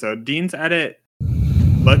last episode, Dean's edit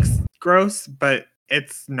looks gross, but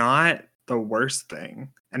it's not the worst thing.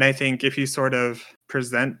 And I think if you sort of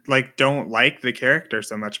present, like, don't like the character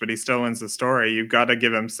so much, but he still wins the story, you've got to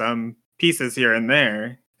give him some pieces here and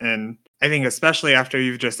there. And I think especially after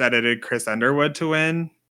you've just edited Chris Underwood to win,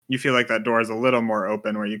 you feel like that door is a little more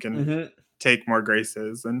open where you can take more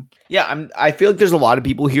graces. And I feel like there's a lot of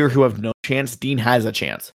people here who have no chance. Dean has a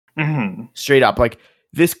chance. Straight up. Like,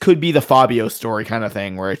 this could be the Fabio story kind of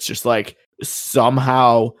thing where it's just like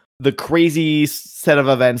somehow the crazy set of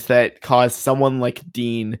events that cause someone like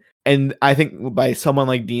Dean, and I think by someone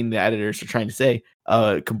like Dean, the editors are trying to say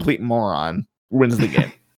a complete moron wins the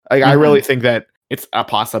game. Like, I really think that it's a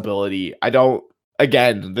possibility. I don't,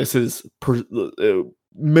 again, this is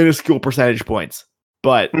minuscule percentage points,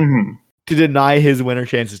 but to deny his winner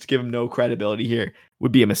chances, to give him no credibility here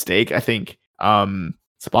would be a mistake. I think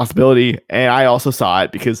it's a possibility. And I also saw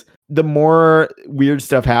it because the more weird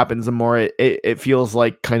stuff happens, the more it feels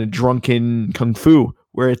like kind of drunken kung fu,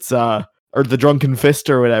 where it's or the drunken fist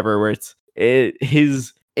or whatever, where it's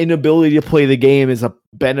his inability to play the game is a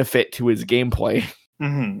benefit to his gameplay.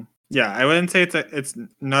 Yeah, I wouldn't say it's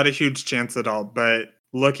not a huge chance at all, but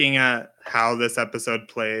looking at how this episode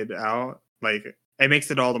played out, like, it makes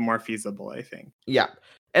it all the more feasible, I think. Yeah.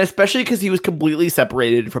 And especially because he was completely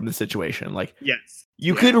separated from the situation. Like, yes,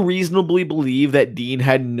 you could reasonably believe that Dean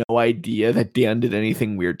had no idea that Dan did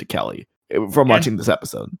anything weird to Kelly from watching this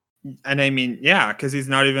episode. And I mean, yeah, because he's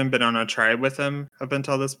not even been on a tribe with him up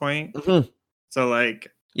until this point. So, like,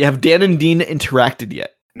 have Dan and Dean interacted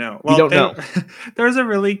yet? No. Well, we don't know. There was a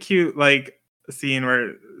really cute, like, scene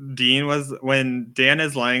where when Dan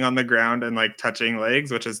is lying on the ground and, like, touching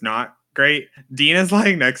legs, which is not great. Dean is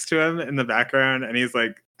lying next to him in the background, and he's,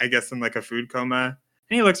 like, I guess in, like, a food coma.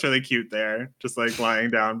 And he looks really cute there, just, like, lying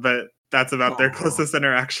down. But that's about their closest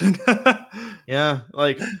interaction. Yeah,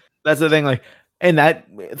 like, that's the thing. Like, and that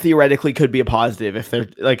theoretically could be a positive if they're,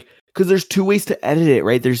 like, because there's two ways to edit it,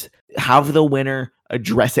 right? There's have the winner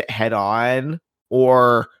address it head on,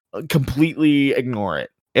 or completely ignore it.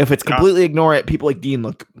 If it's completely ignore it, people like Dean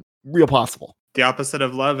look real possible. The opposite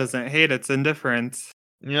of love isn't hate, it's indifference.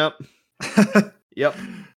 Yep. Yep.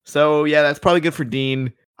 So, yeah, that's probably good for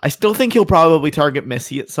Dean. I still think he'll probably target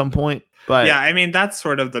Missy at some point. But yeah, I mean, that's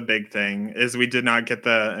sort of the big thing, is we did not get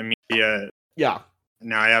the immediate... Yeah.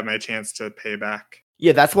 Now I have my chance to pay back.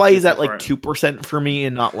 Yeah, that's why he's at, like, 2% for me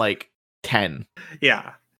and not, like, 10.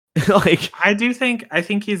 Yeah. Like, I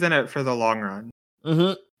think he's in it for the long run.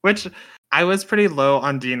 Which I was pretty low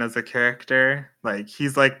on Dean as a character. Like,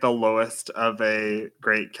 he's like the lowest of a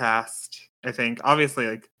great cast, I think. Obviously,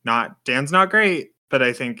 like, Dan's not great, but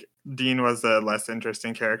I think Dean was a less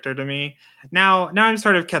interesting character to me. Now I'm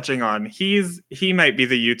sort of catching on. He might be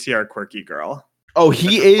the UTR quirky girl. Oh,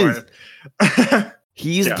 he is.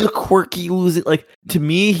 He's the quirky losing, like, to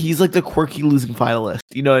me, he's like the quirky losing finalist.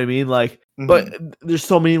 You know what I mean? Like, but there's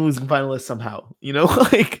so many losing finalists somehow, you know?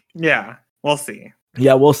 Like, yeah, we'll see.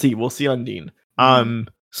 Yeah, we'll see. We'll see on Dean.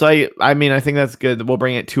 So I mean, I think that's good. We'll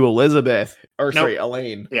bring it to Elizabeth, or sorry,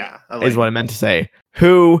 Elaine. Yeah, Elaine is what I meant to say.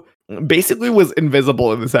 Who basically was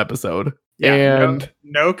invisible in this episode. Yeah, and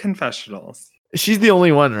no confessionals. She's the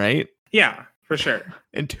only one, right? Yeah, for sure.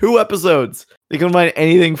 In 2 episodes, they can find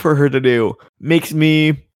anything for her to do.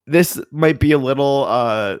 This might be a little,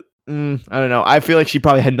 I don't know. I feel like she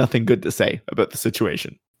probably had nothing good to say about the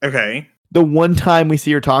situation. Okay. The one time we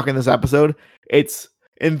see her talk in this episode, it's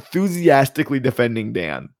enthusiastically defending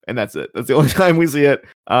Dan, and that's it. That's the only time we see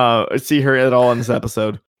her at all in this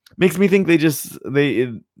episode. Makes me think they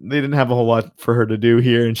didn't have a whole lot for her to do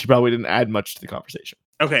here, and she probably didn't add much to the conversation.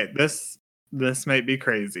 Okay, this might be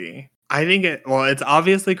crazy. I think it's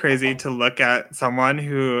obviously crazy to look at someone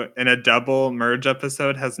who in a double merge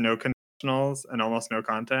episode has no confessionals and almost no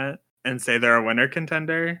content and say they're a winner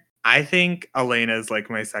contender. I think Elena is like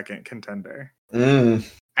my second contender.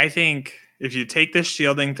 I think if you take this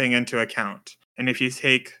shielding thing into account, and if you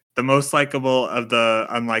take the most likable of the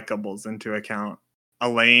unlikables into account,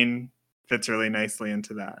 Elaine fits really nicely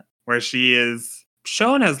into that, where she is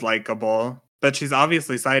shown as likable, but she's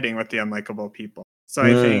obviously siding with the unlikable people. So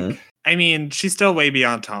I think, I mean, she's still way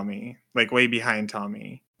beyond Tommy, like way behind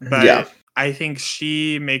Tommy. But I think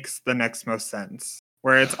she makes the next most sense.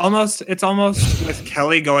 Where it's almost with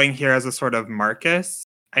Kelly going here as a sort of Marcus.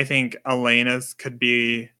 I think Elena's could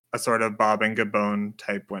be a sort of Bob and Gabon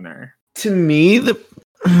type winner. To me, you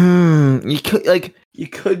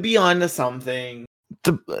could be onto something.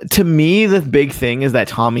 To me, the big thing is that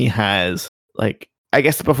Tommy has, like, I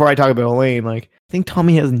guess before I talk about Elaine, like, I think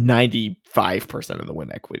Tommy has 95% of the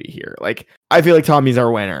win equity here. Like, I feel like Tommy's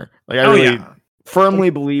our winner. Like, I really firmly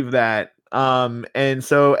believe that. And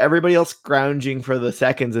so everybody else scrounging for the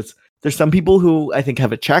seconds, there's some people who I think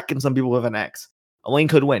have a check and some people with an X. Elaine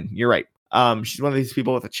could win. You're right. She's one of these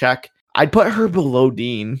people with a check. I'd put her below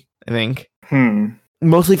Dean, I think.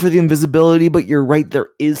 Mostly for the invisibility, but you're right. There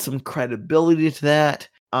is some credibility to that.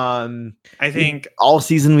 I think all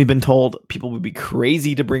season we've been told people would be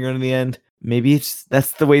crazy to bring her to the end. Maybe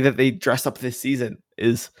that's the way that they dress up this season,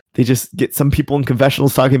 is they just get some people in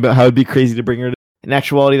confessionals talking about how it'd be crazy to bring her. In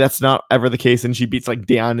actuality, that's not ever the case, and she beats like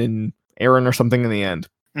Dan and Aaron or something in the end.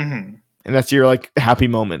 Mm-hmm. And that's your like happy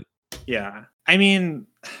moment. Yeah. I mean,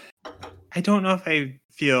 I don't know if I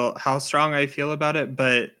feel how strong I feel about it,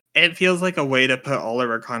 but it feels like a way to put all of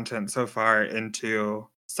our content so far into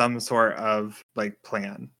some sort of like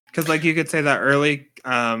plan. Because like you could say that early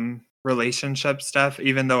relationship stuff,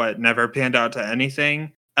 even though it never panned out to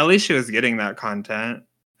anything, at least she was getting that content.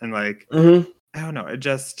 And like, I don't know, it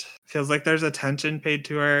just feels like there's attention paid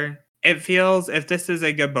to her. It feels, if this is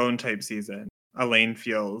a Gabon type season, Elaine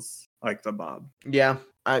feels like the Bob. Yeah.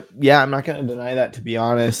 I'm not going to deny that, to be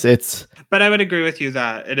honest. But I would agree with you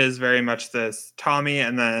that it is very much this Tommy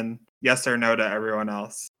and then yes or no to everyone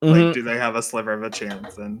else. Like, do they have a sliver of a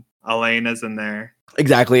chance? And Elaine is in there.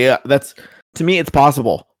 Exactly. Yeah, that's, to me, it's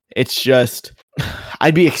possible. It's just,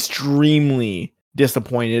 I'd be extremely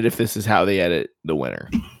disappointed if this is how they edit the winner.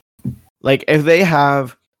 Like, if they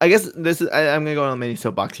have, I guess this is, I'm going to go on a mini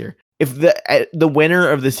soapbox here. If the winner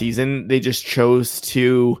of the season, they just chose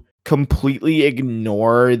to completely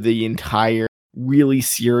ignore the entire really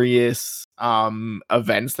serious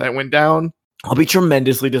events that went down, I'll be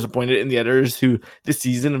tremendously disappointed in the editors who this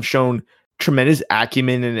season have shown tremendous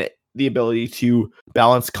acumen and the ability to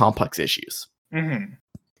balance complex issues.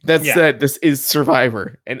 That said, this is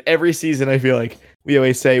Survivor, and every season I feel like we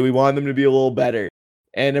always say we want them to be a little better,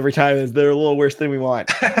 and every time they're a little worse than we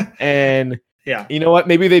want. And you know what?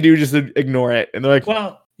 Maybe they do just ignore it, and they're like,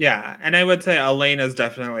 well, yeah. And I would say Elaine is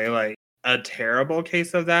definitely like a terrible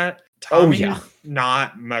case of that. Tommy's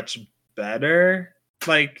not much better.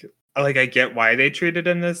 Like I get why they treated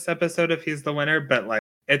him this episode if he's the winner, but like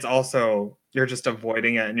it's also, you're just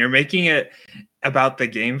avoiding it and you're making it about the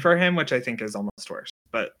game for him, which I think is almost worse.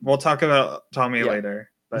 But we'll talk about Tommy later.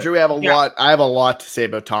 But, I'm sure we have a lot. I have a lot to say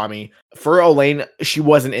about Tommy. For Elaine, she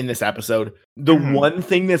wasn't in this episode. The one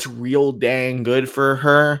thing that's real dang good for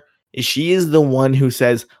her is she is the one who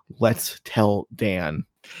says, let's tell Dan.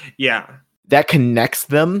 Yeah. That connects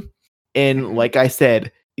them. And like I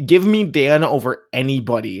said, give me Dan over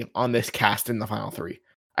anybody on this cast in the final three.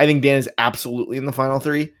 I think Dan is absolutely in the final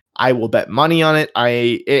three. I will bet money on it.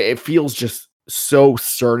 It feels just so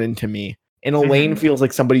certain to me. And Elaine feels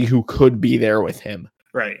like somebody who could be there with him.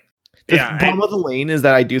 Right. The problem with Elaine is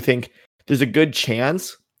that I do think there's a good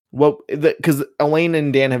chance. Well, because Elaine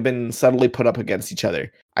and Dan have been subtly put up against each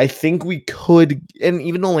other. I think we could, and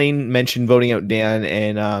even Elaine mentioned voting out Dan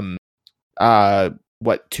and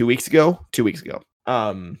 2 weeks ago? 2 weeks ago.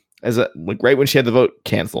 As right when she had the vote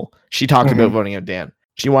cancel, she talked about voting out Dan.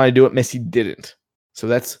 She wanted to do it, Missy didn't. So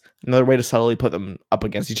that's another way to subtly put them up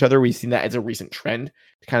against each other. We've seen that as a recent trend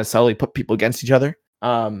to kind of subtly put people against each other.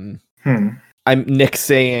 I'm Nick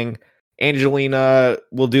saying Angelina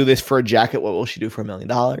will do this for a jacket. What will she do for $1 million?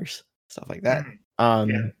 Stuff like that.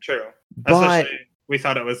 Yeah, true. But especially, we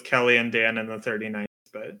thought it was Kelly and Dan in the 39th,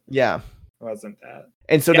 but yeah, it wasn't that.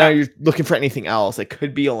 And so now you're looking for anything else. It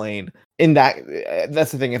could be Elaine. In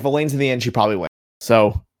that's the thing. If Elaine's in the end, she probably wins.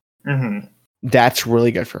 So that's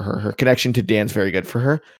really good for her. Her connection to Dan's very good for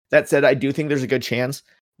her. That said, I do think there's a good chance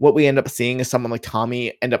what we end up seeing is someone like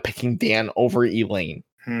Tommy end up picking Dan over Elaine.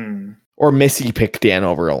 Or Missy pick Dan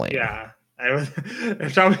over Elaine. Yeah.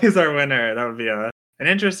 If Tommy's our winner, that would be an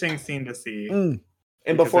interesting scene to see.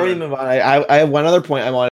 And before we move on, I have one other point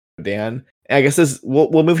I want to Dan. And I guess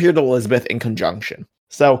we'll move here to Elizabeth in conjunction.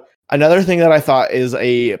 So another thing that I thought is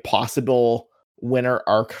a possible winner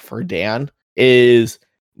arc for Dan is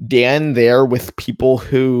Dan there with people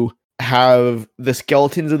who have the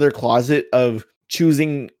skeletons in their closet of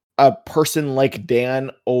choosing a person like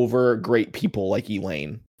Dan over great people like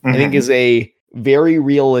Elaine. I think is a very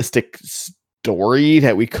realistic story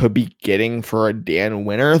that we could be getting for a Dan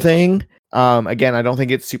winner thing. Again, I don't think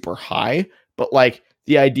it's super high, but like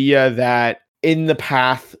the idea that in the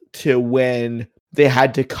path to when they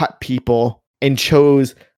had to cut people and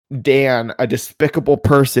chose Dan, a despicable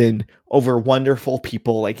person, over wonderful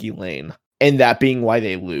people like Elaine, and that being why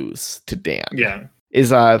they lose to Dan.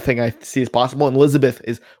 Is a thing I see as possible. And Elizabeth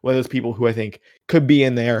is one of those people who I think could be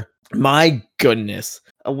in there. My goodness,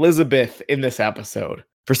 Elizabeth in this episode,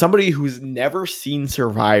 for somebody who's never seen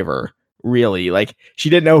Survivor, really, like she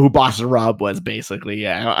didn't know who Boston Rob was, basically.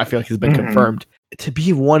 Yeah, I feel like he's been confirmed. To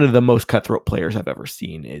be one of the most cutthroat players I've ever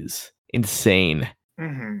seen is insane.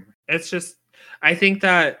 It's just, I think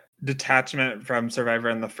that detachment from Survivor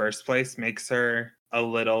in the first place makes her a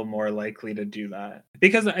little more likely to do that.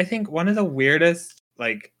 Because I think one of the weirdest,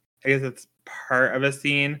 like, I guess it's part of a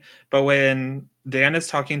scene, but when Dan is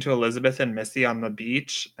talking to Elizabeth and Missy on the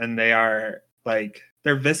beach, and they are like,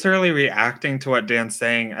 they're viscerally reacting to what Dan's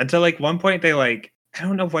saying until like one point they like, I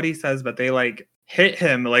don't know what he says, but they like hit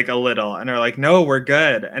him like a little and are like, no, we're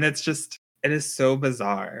good. And it's just, it is so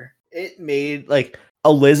bizarre. It made like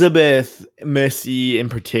Elizabeth, Missy in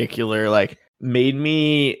particular, like made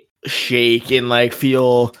me shake and like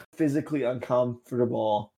feel physically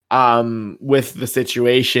uncomfortable with the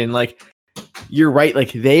situation. Like, you're right,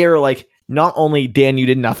 like they are like, not only Dan, you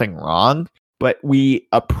did nothing wrong, but we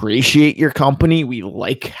appreciate your company, we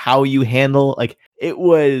like how you handle, like it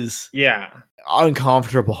was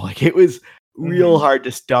uncomfortable, like it was real hard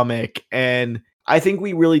to stomach. And I think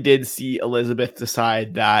we really did see Elizabeth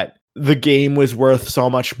decide that the game was worth so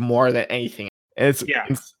much more than anything. And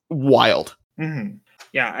it's wild.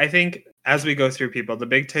 Yeah, I think as we go through people, the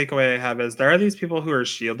big takeaway I have is there are these people who are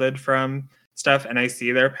shielded from stuff, and I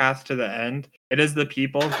see their path to the end. It is the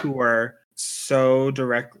people who were so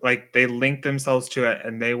direct, like they linked themselves to it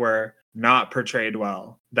and they were not portrayed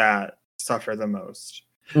well, that suffer the most.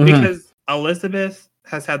 Because Elizabeth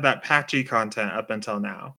has had that patchy content up until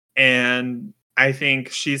now. And I think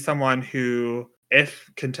she's someone who, if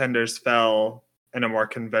contenders fell in a more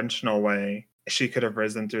conventional way, she could have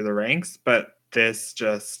risen through the ranks. But this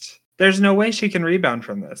just, there's no way she can rebound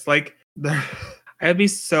from this. Like, I'd be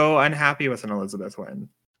so unhappy with an Elizabeth win.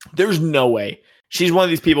 There's no way. She's one of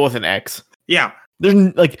these people with an X. Yeah.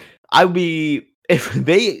 There's like, I'd be, if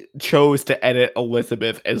they chose to edit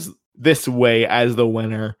Elizabeth as this way as the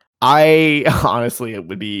winner, I honestly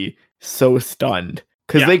would be so stunned,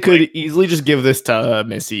 because they could easily just give this to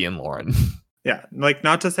Missy and Lauren. Yeah, like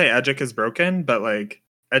not to say Edgic is broken, but like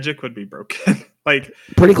Edgic would be broken. Like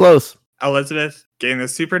pretty close. Elizabeth getting the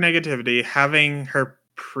super negativity, having her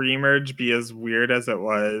pre-merge be as weird as it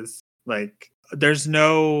was. Like there's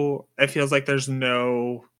no, it feels like there's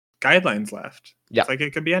no guidelines left. Yeah, it's like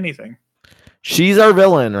it could be anything. She's our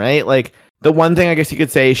villain, right? Like the one thing I guess you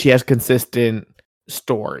could say, she has consistent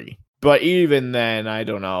story, but even then, I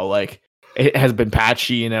don't know. Like it has been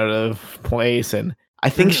patchy and out of place, and I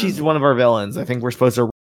think she's one of our villains. I think we're supposed to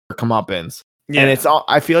comeuppance. Yeah. And it's all,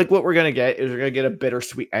 I feel like what we're gonna get is we're gonna get a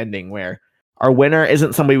bittersweet ending where our winner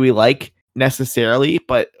isn't somebody we like necessarily,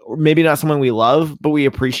 but maybe not someone we love, but we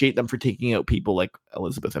appreciate them for taking out people like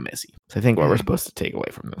Elizabeth and Missy. So I think what we're supposed to take away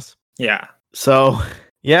from this. Yeah. So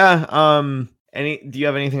yeah. Do you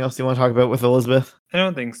have anything else you want to talk about with Elizabeth? I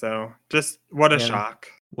don't think so. Just what a shock.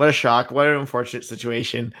 What a shock. What an unfortunate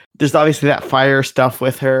situation. There's obviously that fire stuff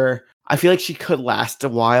with her. I feel like she could last a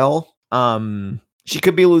while. She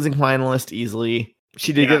could be a losing finalist easily.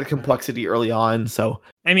 She did get the complexity early on, so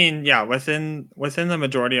I mean, yeah, within the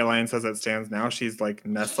majority alliance as it stands now, she's like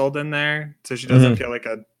nestled in there, so she doesn't feel like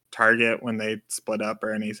a target when they split up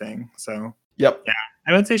or anything. So yeah,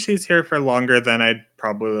 I would say she's here for longer than I'd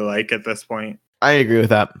probably like at this point. I agree with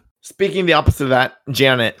that. Speaking the opposite of that,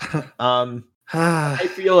 Janet. I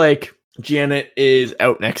feel like Janet is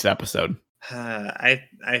out next episode. I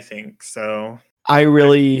think so. I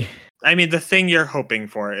mean, the thing you're hoping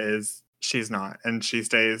for is she's not, and she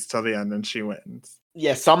stays till the end and she wins.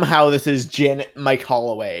 Yeah, somehow this is Janet Mike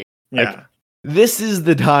Holloway. Yeah. Like, this is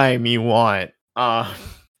the time you want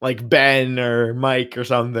like Ben or Mike or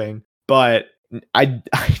something. But I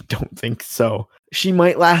don't think so. She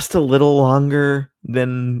might last a little longer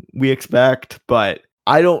than we expect, but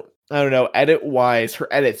I don't know. Edit wise, her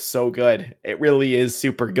edit's so good. It really is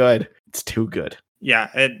super good. It's too good.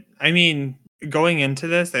 Yeah, going into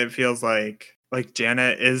this, it feels like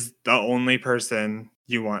Janet is the only person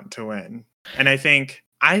you want to win. And I think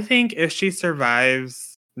if she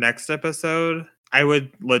survives next episode, I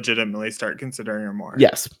would legitimately start considering her more.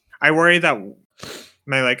 Yes. I worry that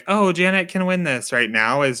Janet can win this right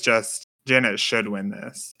now is just Janet should win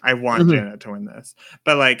this. I want Janet to win this.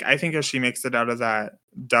 But I think if she makes it out of that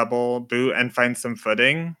double boot and finds some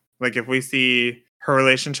footing, like if we see her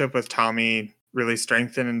relationship with Tommy really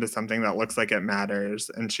strengthen into something that looks like it matters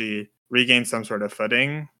and she regains some sort of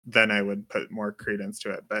footing, then I would put more credence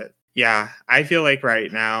to it. But yeah, I feel like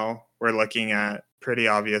right now we're looking at pretty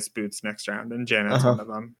obvious boots next round, and Janet's one of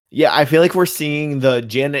them. Yeah, I feel like we're seeing the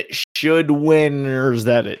Janet should winners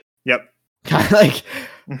that it. Yep. Kind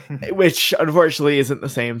of which unfortunately isn't the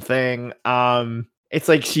same thing. It's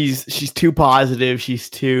like she's too positive, she's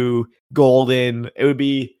too golden. It would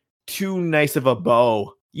be too nice of a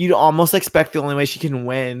bow. You'd almost expect the only way she can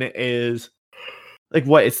win is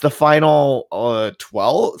it's the final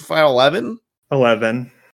 12, final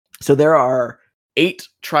 11. So there are 8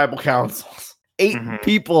 tribal councils. 8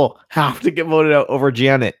 people have to get voted out over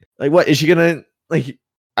Janet. What is she gonna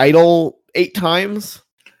idle 8 times?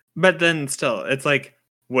 But then still, it's like,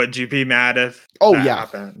 would you be mad if that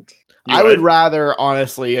happened? I would rather,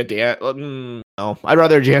 honestly, no. I'd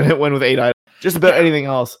rather Janet win with 8 idols. Just about anything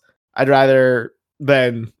else. I'd rather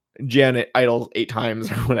than Janet idle 8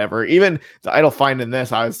 times or whatever. Even the idol find in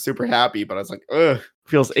this, I was super happy, but I was like, ugh,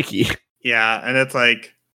 feels icky. Yeah, and it's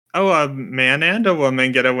like, oh, a man and a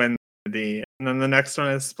woman get a win, and then the next one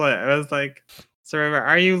is split. I was like, Survivor,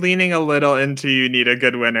 are you leaning a little into you need a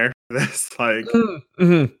good winner for this? Like,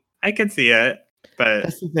 I could see it, but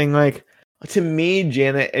that's the thing. Like, to me,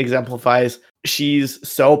 Janet exemplifies she's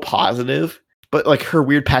so positive, but like her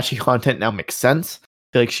weird patchy content now makes sense. I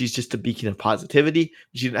feel like she's just a beacon of positivity.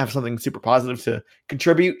 She didn't have something super positive to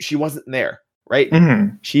contribute. She wasn't there, right?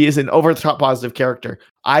 She is an over the top positive character.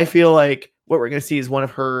 I feel like what we're going to see is one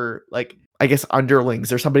of her, like, I guess,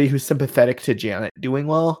 underlings or somebody who's sympathetic to Janet doing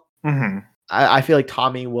well. I feel like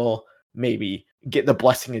Tommy will maybe get the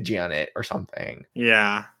blessing of Janet or something.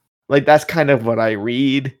 Yeah. Like, that's kind of what I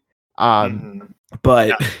read. But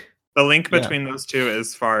the link between those two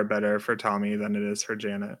is far better for Tommy than it is for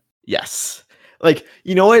Janet. Yes. Like,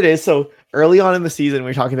 you know what it is? So early on in the season, we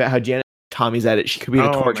were talking about how Janet, Tommy's at it. She could be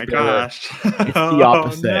the torchbearer. Gosh. It's the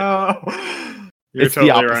opposite. No. You're it's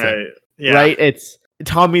totally the opposite, right. Yeah. Right? It's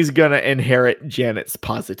Tommy's gonna inherit Janet's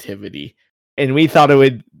positivity. And we thought it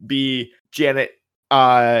would be Janet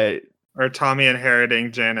or Tommy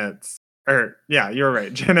inheriting Janet's you're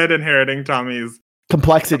right. Janet inheriting Tommy's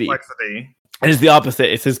complexity. And it's the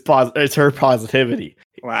opposite. It's it's her positivity.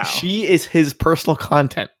 Wow. She is his personal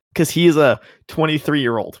content because he is a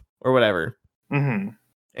 23-year-old or whatever. And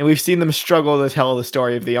we've seen them struggle to tell the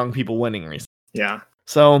story of the young people winning recently. Yeah.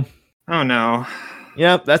 So. Oh no.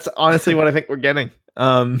 Yeah, that's honestly what I think we're getting.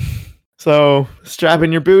 So strap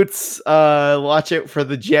in your boots. Watch it for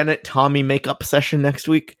the Janet Tommy makeup session next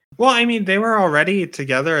week. Well, I mean, they were already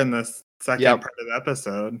together in this second part of the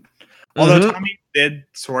episode. Although Tommy did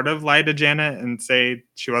sort of lie to Janet and say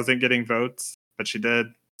she wasn't getting votes, but she did.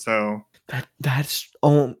 So that's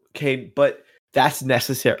okay, but that's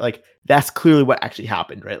necessary. Like, that's clearly what actually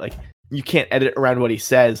happened, right? Like, you can't edit around what he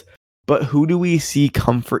says. But who do we see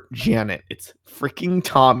comfort Janet? It's freaking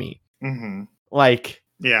Tommy. Like,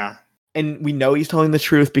 yeah. And we know he's telling the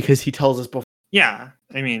truth because he tells us before. Yeah.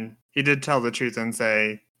 I mean, he did tell the truth and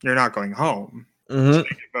say, you're not going home. She didn't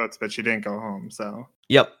get votes, but she didn't go home. So.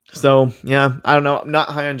 Yep. So, yeah, I don't know. I'm not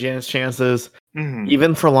high on Janet's chances.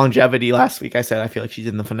 Even for longevity, last week I said I feel like she's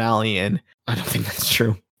in the finale, and I don't think that's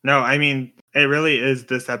true. No, I mean, it really is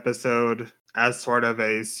this episode as sort of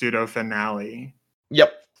a pseudo finale.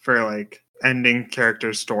 Yep. For like ending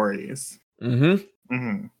character stories.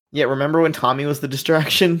 Yeah, remember when Tommy was the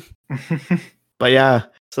distraction? But yeah,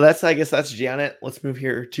 so I guess that's Janet. Let's move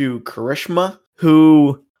here to Karishma,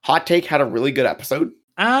 who, hot take, had a really good episode.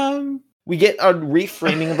 We get a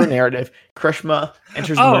reframing of her narrative. Karishma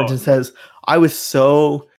enters the merge and says, I was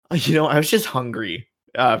just hungry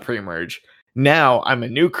pre-merge. Now I'm a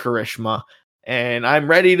new Karishma and I'm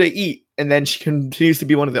ready to eat. And then she continues to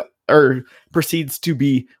be proceeds to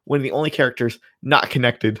be one of the only characters not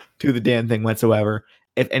connected to the Dan thing whatsoever.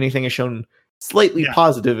 If anything is shown slightly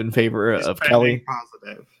positive in favor of Kelly.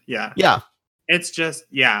 Positive. Yeah. Yeah. It's just,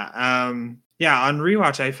 on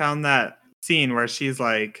rewatch, I found that scene where she's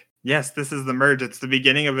like, yes, this is the merge. It's the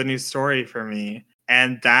beginning of a new story for me.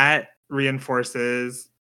 And that reinforces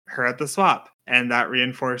her at the swap. And that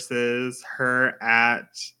reinforces her at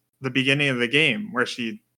the beginning of the game where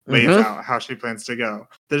she lays out how she plans to go.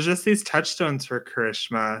 There's just these touchstones for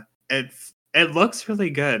Karishma. It looks really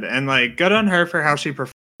good. And like, good on her for how she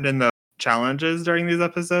performed in the challenges during these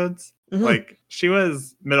episodes. Like, she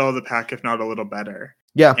was middle of the pack, if not a little better.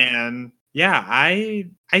 Yeah. And yeah,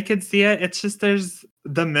 I could see it. It's just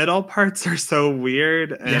the middle parts are so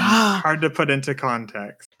weird and hard to put into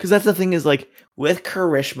context. Because that's the thing is, like, with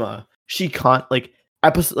Karishma, she can't, like,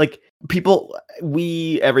 everybody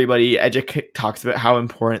talks about how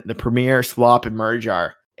important the premiere, swap, and merge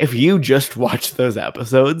are. If you just watch those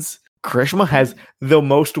episodes, Karishma has the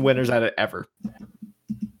most winners at it ever.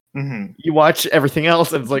 You watch everything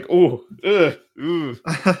else and it's like,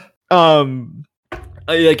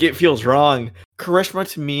 like, it feels wrong. Karishma,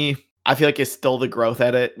 to me, I feel like is still the growth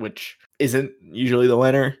edit, which isn't usually the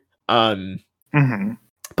winner.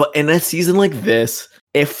 But in a season like this,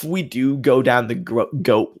 if we do go down the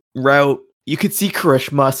GOAT route, you could see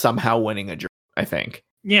Karishma somehow winning a jury, I think.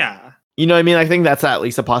 Yeah. You know what I mean? I think that's at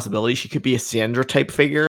least a possibility. She could be a Sandra type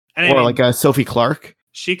figure like a Sophie Clark.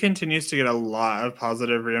 She continues to get a lot of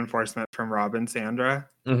positive reinforcement from Rob and Sandra.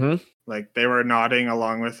 Like, they were nodding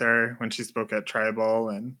along with her when she spoke at Tribal.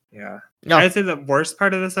 And I'd say the worst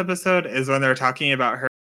part of this episode is when they're talking about her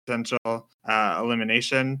potential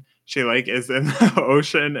elimination, she like is in the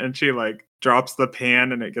ocean and she like drops the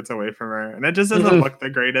pan and it gets away from her, and it just doesn't look the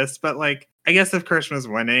greatest. But like, I guess if Karishma's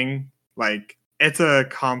winning, like it's a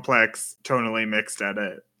complex, tonally mixed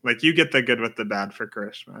edit. Like you get the good with the bad for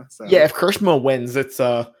Karishma. So yeah, if Karishma wins, it's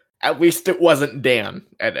at least it wasn't Dan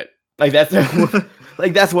edit. Like that's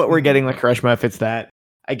like that's what we're getting with Karishma if it's that.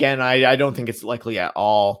 Again, I don't think it's likely at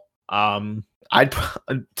all. To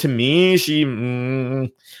me, she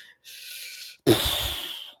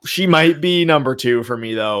might be number 2 for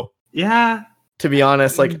me though. Yeah. To be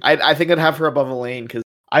honest, like I think I'd have her above Elaine because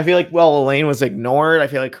I feel like Elaine was ignored. I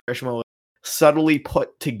feel like Karishma was subtly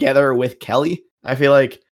put together with Kelly. I feel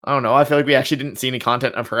like we actually didn't see any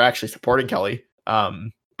content of her actually supporting Kelly.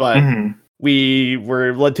 But we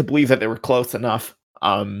were led to believe that they were close enough.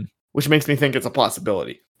 Which makes me think it's a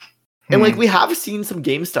possibility. And like we have seen some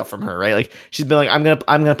game stuff from her, right? Like she's been like, I'm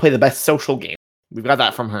gonna play the best social game. We've got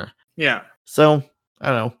that from her. Yeah. So I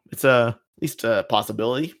don't know. It's at least a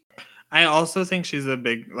possibility. I also think she's a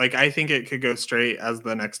big, like, I think it could go straight as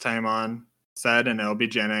the next time on said, and it'll be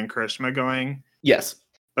Jenna and Karishma going. Yes.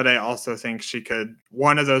 But I also think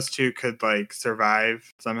one of those two could like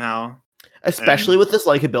survive somehow. Especially with this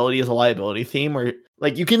likability as a liability theme where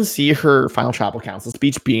like you can see her final tribal council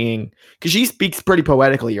speech being, because she speaks pretty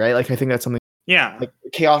poetically, right? Like I think that's something. Yeah. Like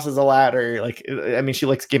chaos is a ladder. Like, I mean, she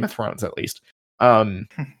likes Game of Thrones at least.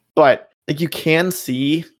 But like you can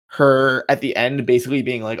see her at the end basically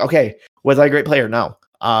being like, okay, was I a great player? No.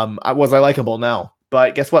 Was I likable? No.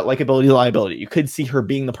 But guess what? Likability is liability. You could see her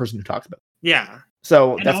being the person who talks about it. Yeah.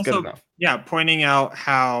 So and that's also, good enough. Yeah, pointing out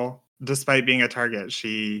how despite being a target,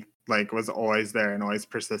 she like was always there and always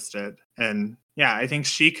persisted. And yeah, I think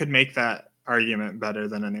she could make that argument better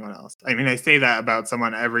than anyone else. I mean, I say that about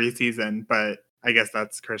someone every season, but I guess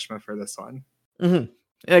that's Karishma for this one. And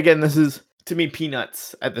again, this is to me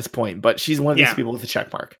peanuts at this point, but she's one of these people with a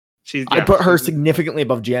check mark. I put her significantly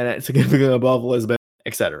above Janet, significantly above Elizabeth,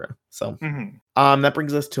 etc. So that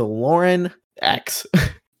brings us to Lauren X.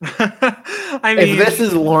 I mean, if this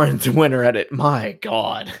is Lauren's winner edit, my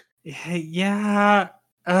God. Yeah.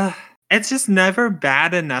 It's just never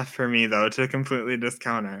bad enough for me, though, to completely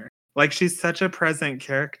discount her. Like, she's such a present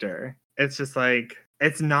character. It's just like,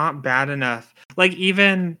 it's not bad enough. Like,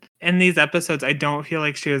 even in these episodes, I don't feel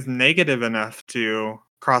like she was negative enough to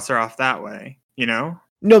cross her off that way, you know?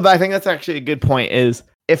 No, but I think that's actually a good point, is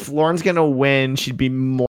if Lauren's going to win, she'd be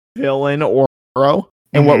more villain or hero.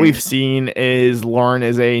 And what we've seen is Lauren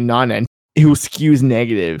is a non-entity who skews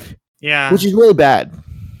negative. Yeah. Which is really bad.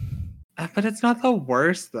 But it's not the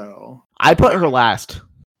worst, though. I put her last.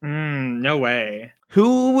 No way.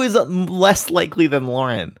 Who is less likely than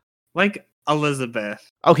Lauren? Like Elizabeth.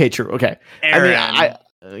 Okay, true. Okay. Aaron. I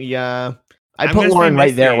mean, I put Lauren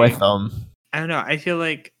right there with them. I don't know. I feel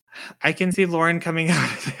like I can see Lauren coming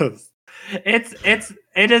out of this.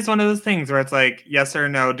 It is one of those things where it's like, yes or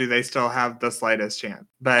no, do they still have the slightest chance?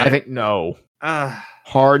 But I think no.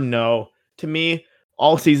 Hard no. To me,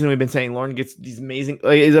 all season we've been saying Lauren gets these amazing,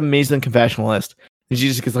 is an amazing confessionalist. And she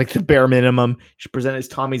just gets like the bare minimum. She presented as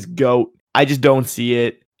Tommy's goat. I just don't see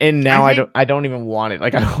it. And now I don't even want it.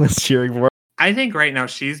 Like I was cheering for her. I think right now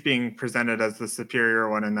she's being presented as the superior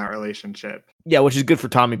one in that relationship. Yeah, which is good for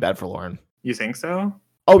Tommy, bad for Lauren. You think so?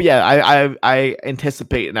 Oh yeah, I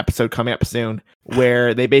anticipate an episode coming up soon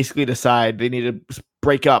where they basically decide they need to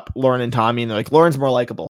break up Lauren and Tommy, and they're like, Lauren's more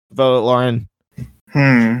likable. Vote Lauren.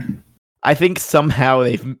 I think somehow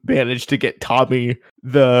they've managed to get Tommy,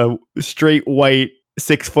 the straight white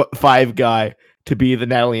 6'5" guy, to be the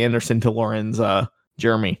Natalie Anderson to Lauren's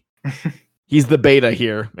Jeremy. He's the beta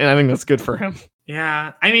here, and I think that's good for him.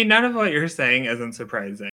 Yeah, I mean, none of what you're saying isn't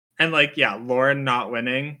surprising. And like, yeah, Lauren not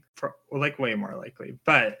winning, like way more likely.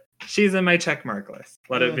 But she's in my check mark list.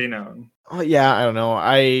 Let it be known. Oh yeah, I don't know.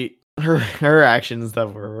 Her actions and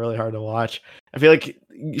stuff were really hard to watch. I feel like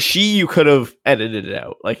you could have edited it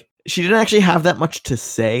out. Like she didn't actually have that much to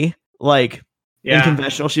say. Like in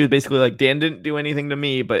confessional, she was basically like, Dan didn't do anything to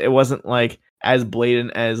me, but it wasn't like as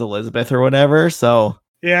blatant as Elizabeth or whatever. So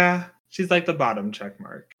yeah, she's like the bottom check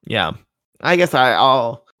mark. Yeah, I guess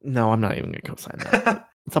no, I'm not even gonna co-sign that.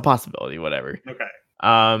 It's a possibility, whatever. Okay.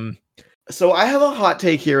 So I have a hot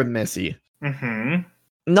take here with Missy.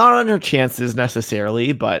 Not on her chances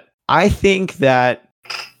necessarily, but I think that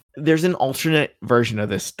there's an alternate version of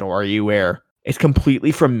this story where it's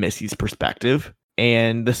completely from Missy's perspective.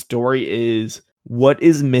 And the story is, what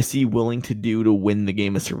is Missy willing to do to win the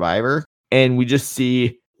game of Survivor? And we just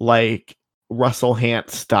see like Russell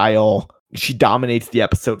Hant style. She dominates the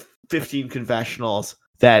episode 15 confessionals,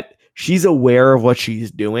 that she's aware of what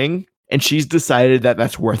she's doing, and she's decided that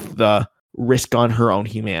that's worth the risk on her own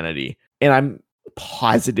humanity. And I'm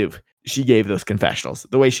positive she gave those confessionals.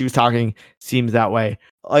 The way she was talking seems that way.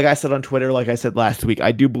 Like I said on Twitter, like I said last week,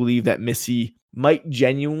 I do believe that Missy might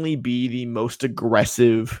genuinely be the most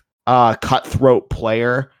aggressive, cutthroat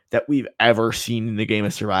player that we've ever seen in the game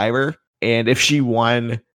of Survivor. And if she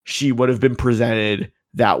won, she would have been presented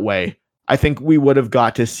that way. I think we would have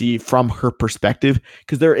got to see from her perspective,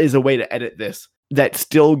 because there is a way to edit this that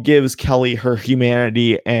still gives Kelly her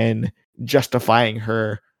humanity and justifying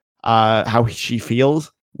her how she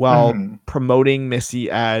feels while promoting Missy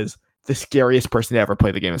as the scariest person to ever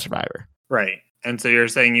play the game of Survivor. Right. And so you're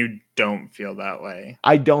saying you don't feel that way.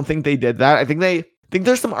 I don't think they did that. I think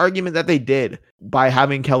there's some argument that they did by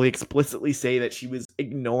having Kelly explicitly say that she was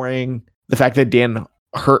ignoring the fact that Dan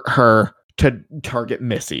hurt her to target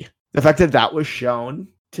Missy. The fact that that was shown,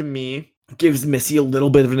 to me, gives Missy a little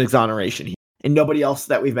bit of an exoneration. And nobody else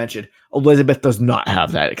that we've mentioned, Elizabeth does not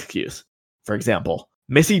have that excuse. For example,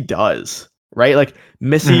 Missy does, right? Like,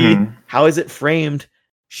 Missy, how is it framed?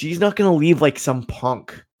 She's not going to leave like some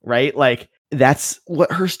punk, right? Like, that's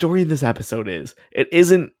what her story in this episode is. It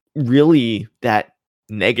isn't really that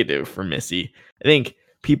negative for Missy. I think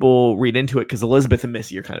people read into it because Elizabeth and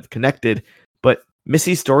Missy are kind of connected, but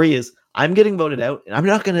Missy's story is, I'm getting voted out and I'm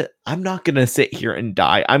not gonna sit here and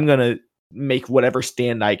die. I'm gonna make whatever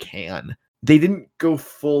stand I can. They didn't go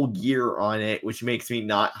full gear on it, which makes me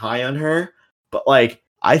not high on her, but like,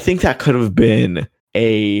 I think that could have been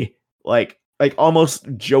a like almost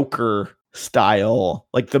Joker style,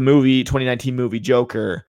 like the movie 2019 movie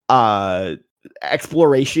Joker,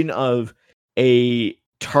 exploration of a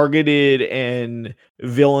targeted and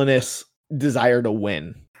villainous desire to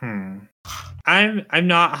win. I'm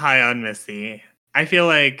not high on Missy. I feel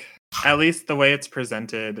like, at least the way it's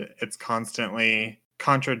presented, it's constantly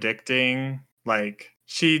contradicting. Like,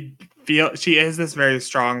 she is this very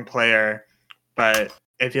strong player, but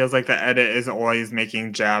it feels like the edit is always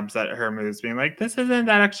making jabs at her moves, being like, this isn't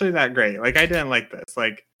actually that great. Like, I didn't like this.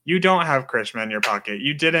 Like, you don't have Krishma in your pocket.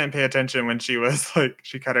 You didn't pay attention when she was like,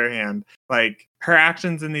 she cut her hand. Like, her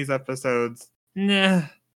actions in these episodes,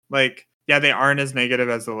 like, yeah, they aren't as negative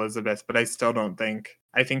as Elizabeth, but I still don't think.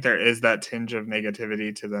 I think there is that tinge of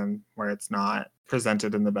negativity to them where it's not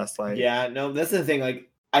presented in the best light. Yeah, no, that's the thing. Like,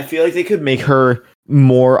 I feel like they could make her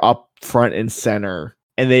more up front and center,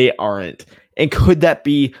 and they aren't. And could that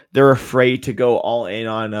be they're afraid to go all in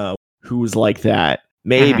on who's like that?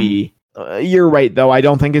 Maybe. You're right, though. I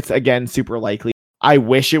don't think it's, again, super likely. I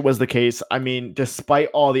wish it was the case. I mean, despite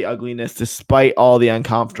all the ugliness, despite all the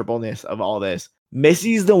uncomfortableness of all this,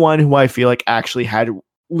 Missy's the one who I feel like actually had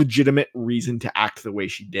legitimate reason to act the way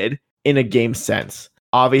she did in a game sense.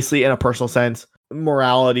 Obviously, in a personal sense,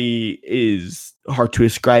 morality is hard to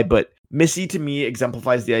ascribe, but Missy to me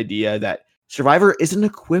exemplifies the idea that Survivor isn't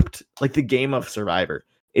equipped, like the game of Survivor,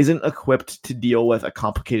 isn't equipped to deal with a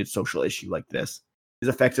complicated social issue like this, is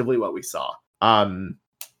effectively what we saw.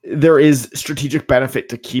 There is strategic benefit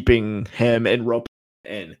to keeping him and Rope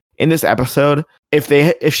in this episode. If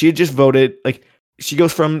she had just voted, like, she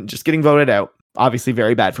goes from just getting voted out, obviously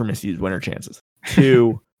very bad for Missy's winner chances,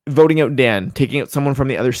 to voting out Dan, taking out someone from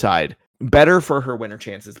the other side, better for her winner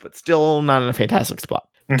chances, but still not in a fantastic spot,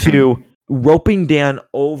 to roping Dan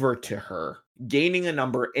over to her, gaining a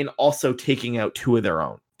number, and also taking out two of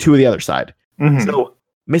the other side. So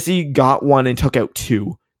Missy got one and took out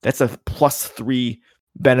two. That's a +3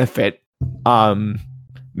 benefit.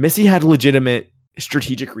 Missy had legitimate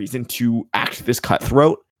strategic reason to act this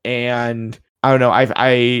cutthroat, and I don't know.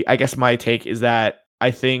 I guess my take is that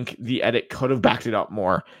I think the edit could have backed it up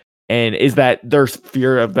more. And is that there's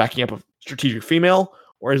fear of backing up a strategic female,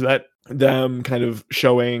 or is that them kind of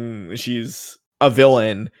showing she's a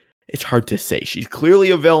villain? It's hard to say. She's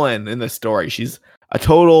clearly a villain in this story. She's a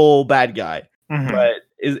total bad guy. But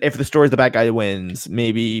if the story's the bad guy wins,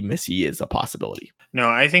 maybe Missy is a possibility. No,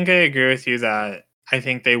 I think I agree with you that I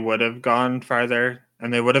think they would have gone farther,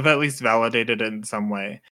 and they would have at least validated it in some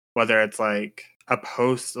way. Whether it's like a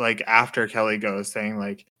post like after Kelly goes saying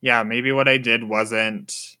like, yeah, maybe what I did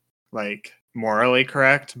wasn't like morally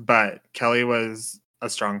correct, but Kelly was a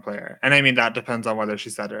strong player. And I mean, that depends on whether she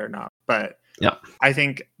said it or not. But yeah, I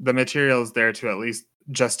think the material is there to at least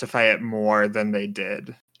justify it more than they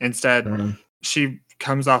did. Instead, she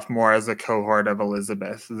comes off more as a cohort of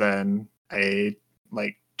Elizabeth than a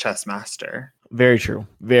like chess master. Very true.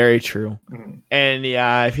 Very true. And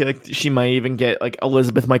yeah, I feel like she might even get, like,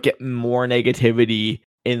 Elizabeth might get more negativity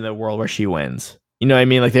in the world where she wins. You know what I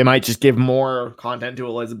mean? Like, they might just give more content to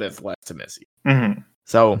Elizabeth, less to Missy.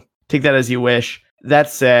 So take that as you wish. That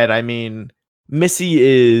said, I mean, Missy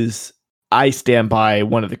is, I stand by,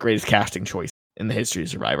 one of the greatest casting choices in the history of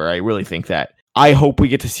Survivor. I really think that. I hope we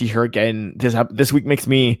get to see her again. This week makes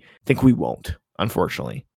me think we won't,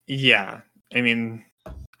 unfortunately. Yeah. I mean,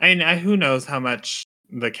 who knows how much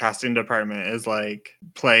the casting department is like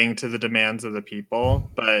playing to the demands of the people,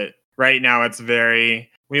 but right now it's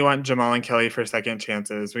we want Jamal and Kelly for second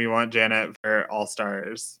chances. We want Janet for all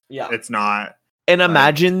stars. Yeah. It's not. And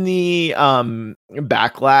imagine the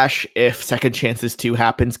backlash if Second Chances 2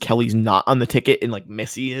 happens, Kelly's not on the ticket and like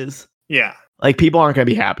Missy is. Yeah. Like people aren't going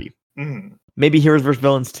to be happy. Mm-hmm. Maybe Heroes vs.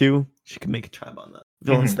 Villains 2. She could make a tribe on that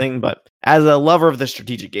Villains thing. But as a lover of the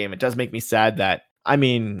strategic game, it does make me sad that, I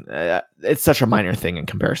mean, it's such a minor thing in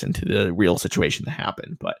comparison to the real situation that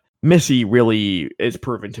happened. But Missy really is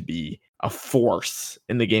proven to be a force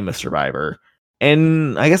in the game of Survivor.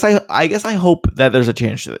 And I guess I hope that there's a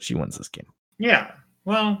chance that she wins this game. Yeah.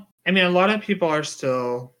 Well, I mean, a lot of people are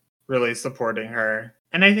still really supporting her.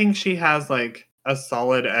 And I think she has like a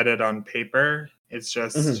solid edit on paper. It's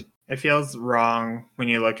just, it feels wrong when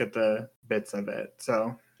you look at the bits of it.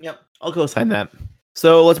 So, yep, I'll go sign that.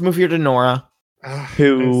 So let's move here to Nora,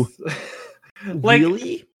 who like,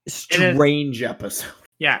 really strange episode.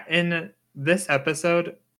 Yeah. In this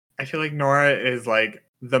episode, I feel like Nora is like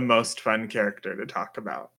the most fun character to talk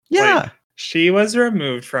about. Yeah. Like, she was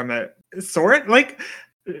removed from it.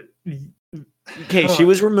 Okay, she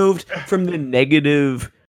was removed from the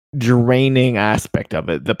negative, draining aspect of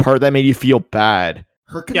it. The part that made you feel bad.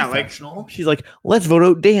 Her confessional. She's like, let's vote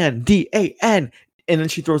out Dan, Dan. And then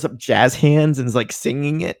she throws up jazz hands and is like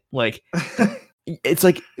singing it. Like, it's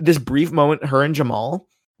like this brief moment, her and Jamal,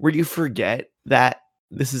 where you forget that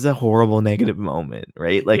this is a horrible negative moment,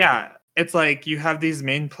 right? Like, yeah, it's like you have these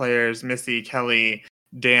main players, Missy, Kelly,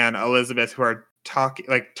 Dan, Elizabeth, who are talking,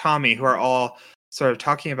 like Tommy, who are all sort of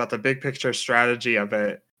talking about the big picture strategy of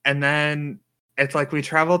it. And then it's like we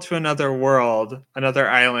travel to another world, another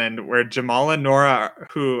island, where Jamal and Nora,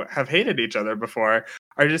 who have hated each other before,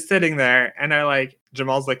 are just sitting there and are like,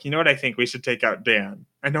 Jamal's like, you know what, I think we should take out Dan.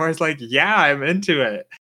 And Nora's like, yeah, I'm into it.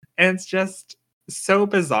 And it's just so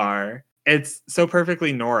bizarre. It's so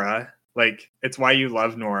perfectly Nora. Like, it's why you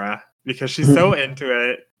love Nora, because she's so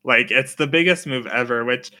into it. Like, it's the biggest move ever,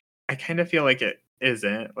 which I kind of feel like it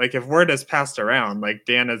isn't. Like, if word is passed around, like,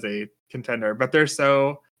 Dan is a contender, but they're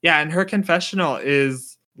so, yeah, and her confessional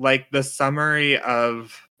is like the summary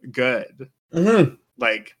of good.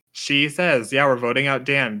 Like, she says, yeah, we're voting out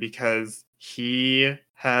Dan because she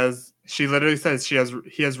literally says he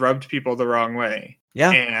has rubbed people the wrong way.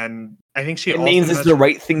 Yeah. And I think it means it's the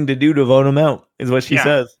right thing to do to vote him out, is what she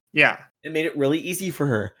says. Yeah. It made it really easy for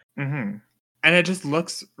her. And it just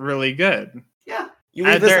looks really good. Yeah. You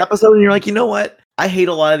read this episode and you're like, you know what? I hate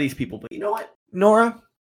a lot of these people, but you know what? Nora,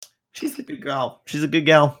 she's a good girl. She's a good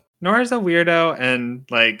gal. Nora's a weirdo and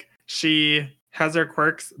like she has her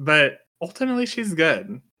quirks, but ultimately she's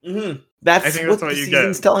good. That's what the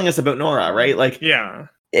season's telling us about Nora, right? Like, yeah.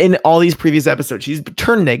 In all these previous episodes, she's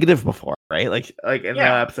turned negative before, right? Like in the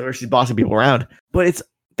episode where she's bossing people around. But it's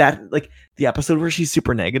that, like, the episode where she's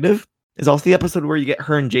super negative is also the episode where you get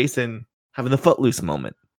her and Jason having the footloose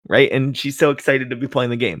moment, right? And she's so excited to be playing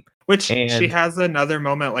the game. Which she has another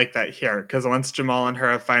moment like that here, because once Jamal and her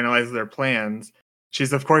have finalized their plans,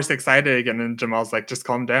 she's of course excited again, and Jamal's like, just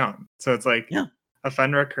calm down. So it's like a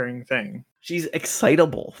fun recurring thing. She's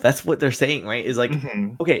excitable. That's what they're saying, right? Is like,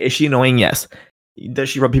 okay, is she annoying? Yes. Does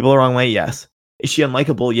she rub people the wrong way? Yes. Is she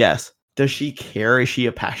unlikable? Yes. Does she care? Is she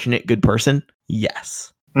a passionate, good person?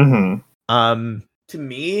 Yes. To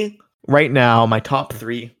me, right now, my top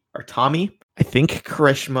 3 are Tommy, I think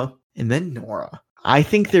Karishma, and then Nora. I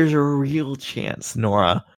think there's a real chance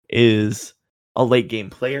Nora is a late game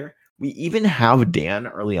player. We even have Dan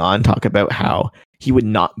early on talk about how he would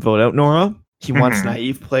not vote out Nora. He wants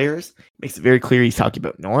naive players. Makes it very clear he's talking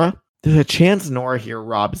about Nora. There's a chance Nora here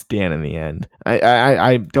robs Dan in the end.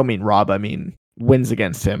 I don't mean rob, I mean wins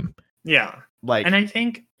against him. Yeah. Like, and I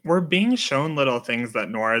think we're being shown little things that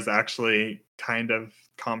Nora's actually kind of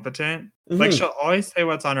competent. Like, she'll always say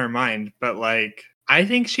what's on her mind, but like, I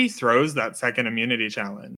think she throws that second immunity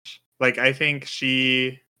challenge. Like, I think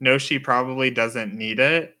she knows she probably doesn't need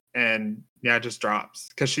it and just drops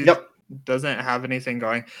because she doesn't have anything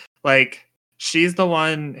going. Like, she's the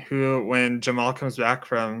one who, when Jamal comes back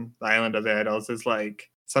from the Island of the Idols, is like,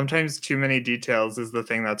 sometimes too many details is the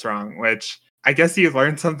thing that's wrong, which I guess you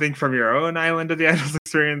learned something from your own Island of the Idols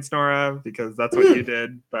experience, Nora, because that's what you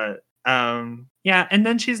did. But and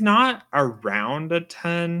then she's not around a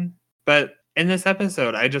ton, but in this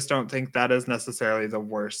episode, I just don't think that is necessarily the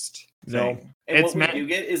worst thing. No. And what we do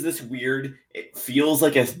get is this weird, it feels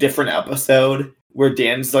like a different episode where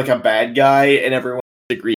Dan's like a bad guy and everyone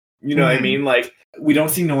agrees. You know what I mean? Like, we don't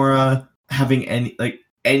see Nora having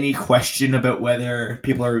any question about whether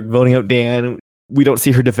people are voting out Dan. We don't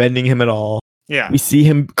see her defending him at all. Yeah. We see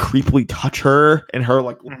him creepily touch her and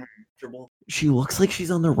her she looks like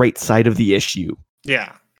she's on the right side of the issue.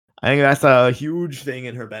 Yeah. I think that's a huge thing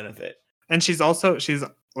in her benefit. And she's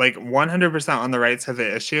like 100% on the right side of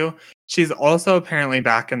the issue. She's also apparently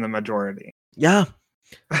back in the majority. Yeah.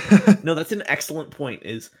 No, that's an excellent point.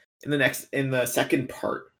 Is in the second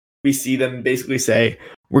part, we see them basically say,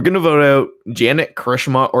 we're going to vote out Janet,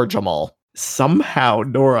 Karishma, or Jamal. Somehow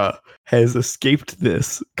Nora has escaped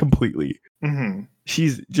this completely. Mm-hmm.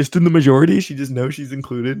 She's just in the majority. She just knows she's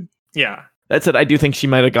included. Yeah. That said, I do think she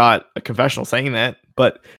might have got a confessional saying that,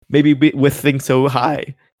 but maybe with things so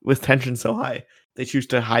high, with tension so high, they choose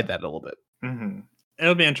to hide that a little bit. Mm-hmm.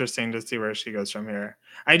 It'll be interesting to see where she goes from here.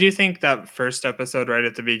 I do think that first episode right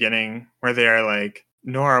at the beginning where they are like,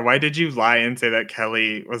 Nora, why did you lie and say that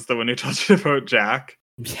Kelly was the one who told you to vote Jack?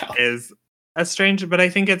 Yeah. Is a strange, but I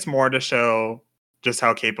think it's more to show just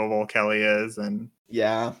how capable Kelly is and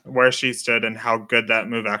where she stood and how good that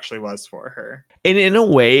move actually was for her. And in a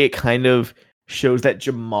way, it kind of shows that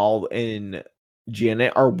Jamal and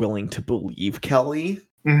Janet are willing to believe Kelly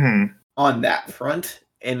on that front.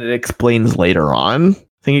 And it explains later on.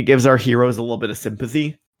 I think it gives our heroes a little bit of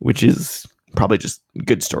sympathy, which is probably just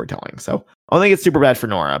good storytelling. So I don't think it's super bad for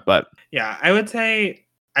Nora, but yeah, I would say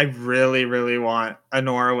I really, really want a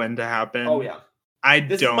Nora win to happen. Oh yeah,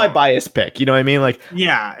 this is my bias pick. You know what I mean? Like,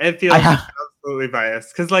 yeah, it feels absolutely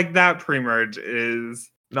biased because like that pre-merge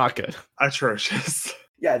is not good, atrocious.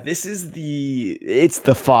 Yeah, this is it's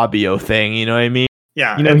the Fabio thing. You know what I mean?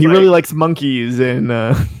 Yeah, you know he really likes monkeys, and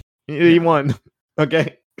he won.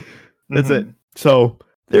 Okay, that's it. So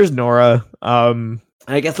there's Nora.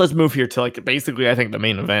 I guess let's move here to like basically I think the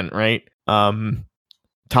main event, right?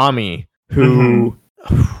 Tommy, who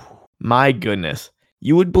my goodness,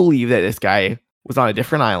 you would believe that this guy was on a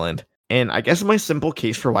different island. And I guess my simple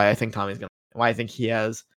case for why I think why I think he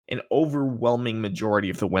has an overwhelming majority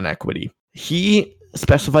of the win equity. He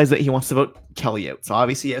specifies that he wants to vote Kelly out. So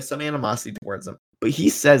obviously he has some animosity towards him, but he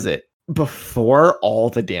says it before all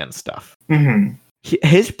the Dan stuff.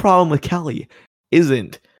 His problem with Kelly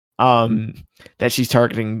isn't that she's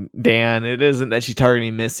targeting Dan. It isn't that she's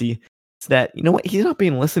targeting Missy. It's that, you know what, he's not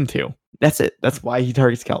being listened to. That's it. That's why he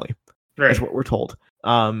targets Kelly. Right. That's what we're told.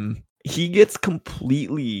 He gets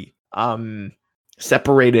completely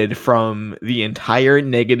separated from the entire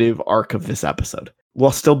negative arc of this episode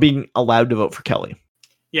while still being allowed to vote for Kelly.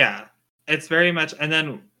 Yeah, it's very much. And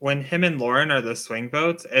then when him and Lauren are the swing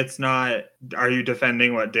votes, it's not, are you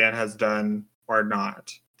defending what Dan has done or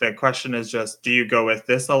not? The question is just, do you go with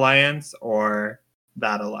this alliance or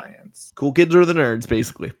that alliance? Cool kids are the nerds,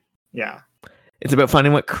 basically. Yeah. It's about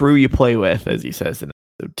finding what crew you play with, as he says in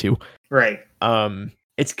episode 2. Right.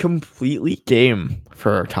 It's completely game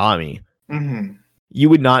for Tommy. Mm-hmm. You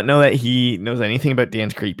would not know that he knows anything about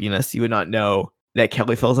Dan's creepiness. You would not know that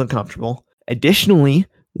Kelly feels uncomfortable. Additionally,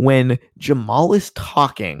 when Jamal is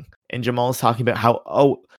talking, and Jamal is talking about how,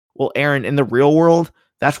 oh, well, Aaron, in the real world,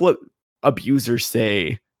 that's what abusers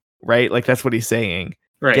say, right? Like, that's what he's saying.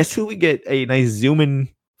 Right. Guess who we get a nice zoom in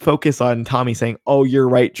focus on Tommy saying, oh, you're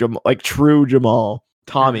right, Jamal, like true Jamal.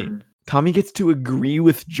 Tommy. Mm-hmm. Tommy gets to agree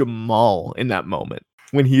with Jamal in that moment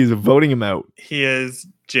when he is voting him out. He is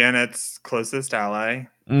Janet's closest ally.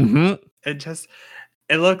 Mm-hmm.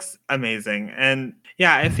 It looks amazing. And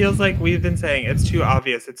yeah, it feels like we've been saying it's too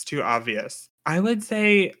obvious. It's too obvious. I would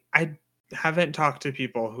say I haven't talked to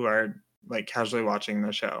people who are like casually watching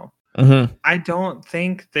the show. Mm-hmm. I don't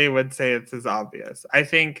think they would say it's as obvious. I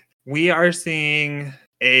think we are seeing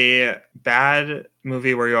a bad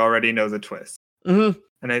movie where you already know the twist. Mm-hmm.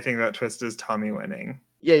 And I think that twist is Tommy winning.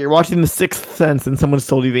 Yeah, you're watching The Sixth Sense and someone's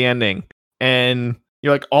told you the ending. And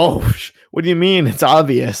you're like, oh, what do you mean? It's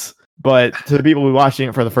obvious. But to the people who are watching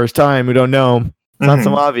it for the first time who don't know, it's not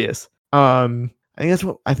so obvious. I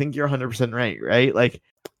think you're 100% right? Like,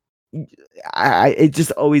 it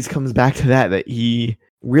just always comes back to that he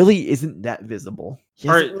really isn't that visible. He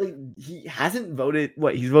hasn't voted.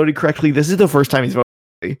 He's voted correctly. This is the first time he's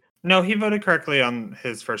voted. No, he voted correctly on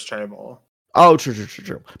his first tribal. Oh, true.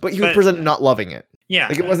 But he was presented not loving it. Yeah.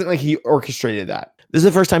 Like, it wasn't like he orchestrated that. This is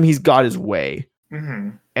the first time he's got his way.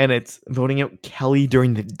 Mm-hmm. And it's voting out Kelly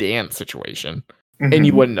during the dance situation. Mm-hmm. And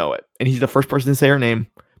you wouldn't know it. And he's the first person to say her name,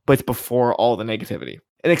 but it's before all the negativity.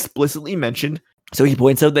 And explicitly mentioned. So he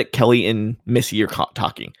points out that Kelly and Missy are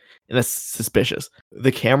talking. And that's suspicious.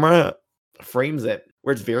 The camera frames it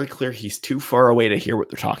where it's very clear he's too far away to hear what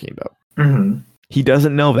they're talking about. Mm-hmm. He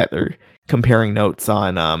doesn't know that they're comparing notes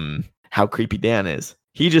on how creepy Dan is.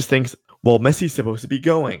 He just thinks, well, Missy's supposed to be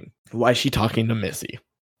going. Why is she talking to Missy?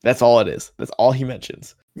 That's all it is. That's all he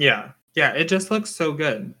mentions. Yeah. Yeah, it just looks so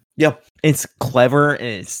good. Yep. It's clever and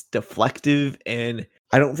it's deflective, and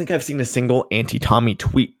I don't think I've seen a single anti-Tommy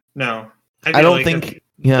tweet. No. I feel don't like think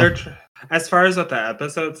yeah. As far as what the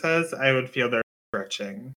episode says, I would feel they're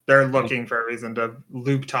stretching. They're looking for a reason to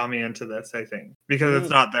loop Tommy into this, I think, because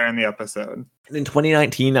it's not there in the episode. In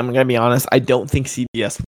 2019, I'm going to be honest, I don't think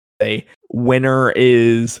CBS will say winner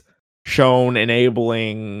is shown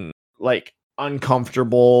enabling like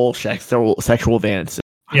uncomfortable sexual advances.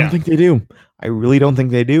 I don't think they do. I really don't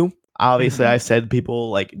think they do. Obviously, I've said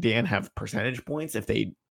people like Dan have percentage points if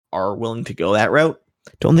they are willing to go that route.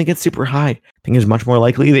 Don't think it's super high. I think it's much more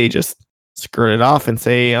likely they just skirt it off and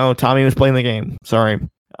say, "Oh, Tommy was playing the game." Sorry.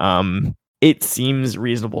 It seems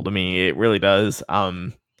reasonable to me. It really does.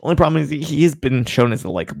 Only problem is he has been shown as a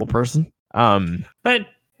likable person. But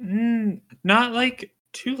not like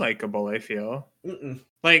too likable, I feel.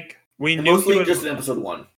 Like we knew mostly he was just in episode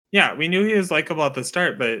 1. Yeah, we knew he was likable at the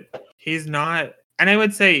start, but he's not. And I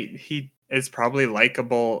would say he is probably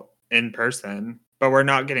likable in person, but we're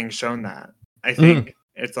not getting shown that. I think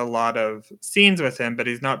it's a lot of scenes with him, but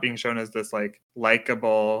he's not being shown as this like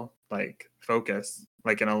likable, like focus,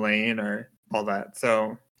 like in Elaine or all that.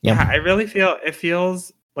 So yeah, I really feel it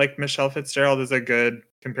feels like Michelle Fitzgerald is a good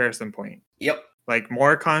comparison point. Yep. Like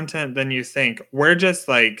more content than you think. We're just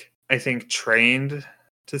like, I think, trained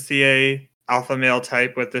to see a alpha male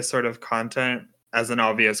type with this sort of content as an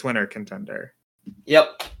obvious winner contender.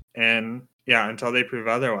 Yep. And yeah, until they prove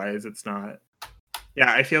otherwise, it's not.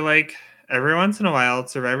 Yeah, I feel like every once in a while,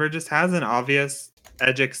 Survivor just has an obvious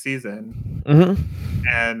Edgic season.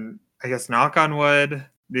 And I guess knock on wood,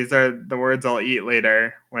 these are the words I'll eat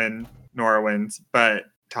later when Nora wins. But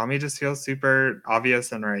Tommy just feels super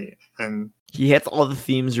obvious and right. And he hits all the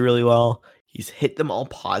themes really well. He's hit them all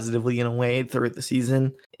positively in a way throughout the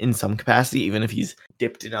season in some capacity, even if he's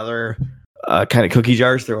dipped in other kind of cookie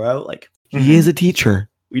jars throughout. Like, he is a teacher.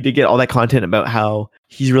 We did get all that content about how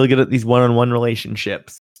he's really good at these one-on-one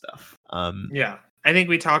relationships stuff. Yeah. I think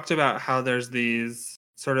we talked about how there's these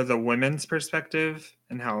sort of the women's perspective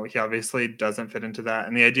and how he obviously doesn't fit into that.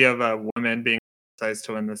 And the idea of a woman being sized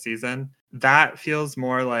to win the season, that feels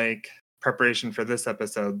more like preparation for this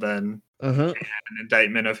episode than an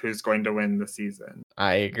indictment of who's going to win the season.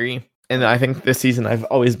 I agree. And I think this season I've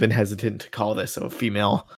always been hesitant to call this a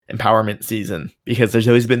female empowerment season because there's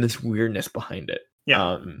always been this weirdness behind it.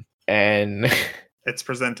 Yeah. And it's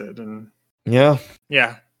presented and yeah,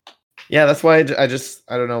 that's why I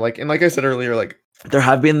don't know, like, and like I said earlier, like there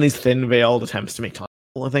have been these thin veiled attempts to make Tom,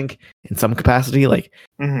 I think, in some capacity, like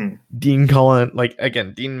Dean calling, like,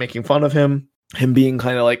 again, Dean making fun of him being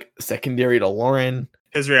kind of like secondary to Lauren,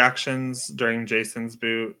 his reactions during Jason's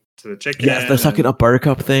boot to the chicken, the sucking up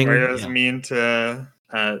buttercup thing, where he was mean to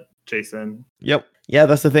Jason. Yep. Yeah,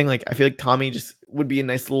 that's the thing. Like, I feel like Tommy just would be a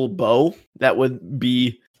nice little bow that would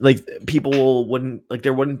be like, people wouldn't, like,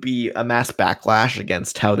 there wouldn't be a mass backlash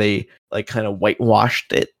against how they like kind of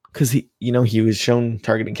whitewashed it because he was shown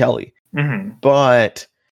targeting Kelly, but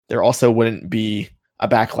there also wouldn't be a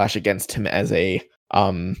backlash against him as a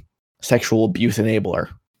sexual abuse enabler.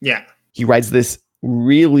 Yeah, he rides this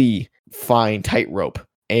really fine tightrope,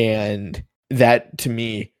 and that to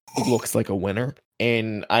me looks like a winner.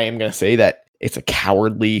 And I am gonna say that it's a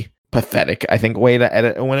cowardly, pathetic, I think, way to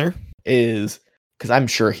edit a winner is because I'm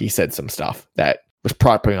sure he said some stuff that was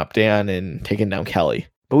propping up Dan and taking down Kelly,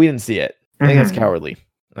 but we didn't see it. I think that's cowardly.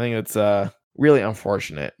 I think it's really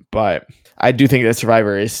unfortunate, but I do think that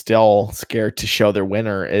Survivor is still scared to show their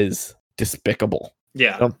winner is despicable.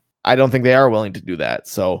 Yeah. I don't think they are willing to do that.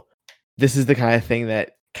 So this is the kind of thing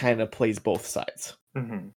that kind of plays both sides.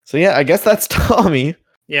 So yeah, I guess that's Tommy.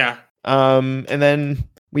 Yeah. And then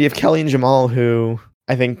we have Kelly and Jamal, who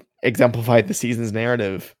I think exemplified the season's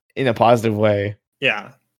narrative in a positive way.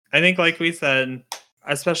 Yeah. I think, like we said,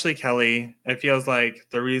 especially Kelly, it feels like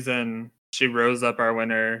the reason she rose up our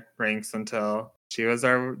winner ranks until she was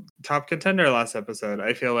our top contender last episode.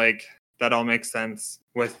 I feel like that all makes sense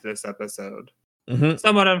with this episode.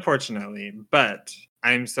 Somewhat unfortunately, but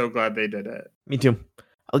I'm so glad they did it. Me too.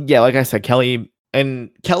 Yeah, like I said, Kelly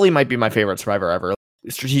might be my favorite Survivor ever.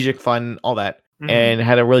 Strategic, fun, all that, and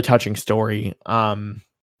had a really touching story.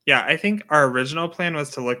 Yeah, I think our original plan was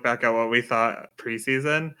to look back at what we thought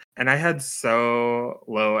preseason, and I had so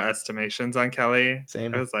low estimations on Kelly.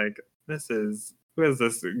 Same. I was like, who is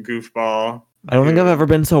this goofball? I don't think I've ever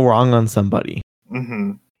been so wrong on somebody.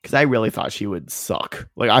 Because I really thought she would suck.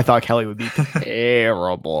 Like, I thought Kelly would be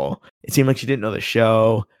terrible. It seemed like she didn't know the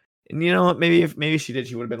show. And you know what? Maybe she did.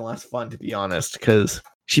 She would have been less fun, to be honest. Because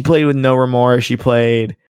she played with no remorse. She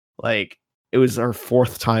played like it was her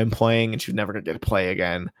 4th time playing, and she was never going to get to play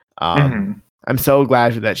again. I'm so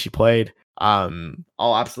glad that she played. I'll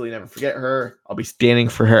absolutely never forget her. I'll be standing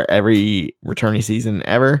for her every returning season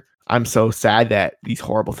ever. I'm so sad that these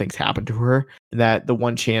horrible things happened to her, and that the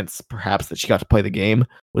one chance perhaps that she got to play the game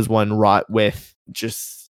was one wrought with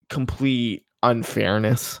just complete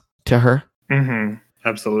unfairness to her.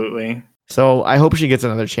 Absolutely. So I hope she gets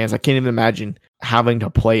another chance. I can't even imagine having to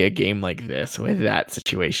play a game like this with that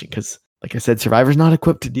situation, because like I said, Survivor's not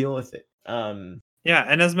equipped to deal with it. Yeah,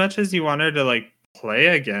 and as much as you want her to like play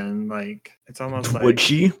again, like it's almost like, would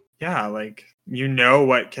she? Yeah, like you know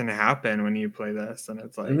what can happen when you play this, and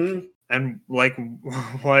it's like and like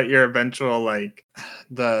what your eventual like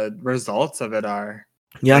the results of it are.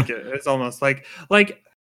 Yeah. Like it's almost like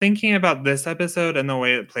thinking about this episode and the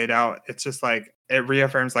way it played out, it's just like it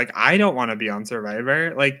reaffirms like I don't want to be on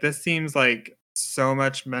Survivor. Like this seems like so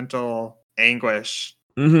much mental anguish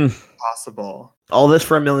possible. All this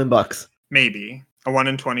for $1 million. Maybe a 1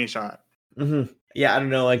 in 20 shot. Yeah, I don't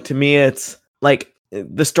know. Like to me, it's like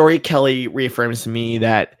the story Kelly reaffirms to me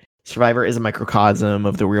that Survivor is a microcosm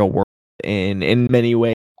of the real world, and in many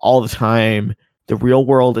ways, all the time, the real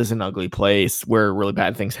world is an ugly place where really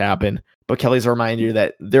bad things happen. But Kelly's a reminder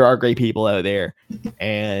that there are great people out there,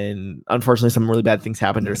 and unfortunately, some really bad things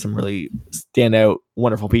happen to some really standout,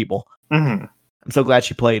 wonderful people. I'm so glad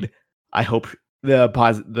she played. I hope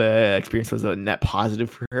the experience was a net positive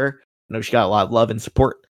for her. I know she got a lot of love and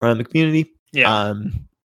support around the community. Yeah.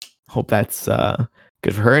 Hope that's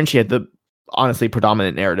good for her, and she had the honestly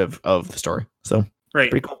predominant narrative of the story. So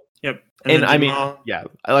pretty cool. Yep. And I mean, yeah,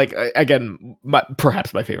 I like again,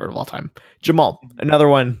 perhaps my favorite of all time, Jamal, another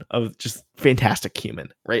one of just fantastic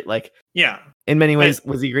human, right? Like, yeah, in many ways,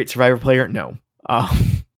 was he a great Survivor player? No.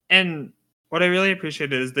 And what I really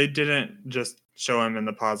appreciated is they didn't just show him in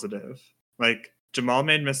the positive. Like Jamal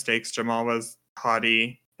made mistakes. Jamal was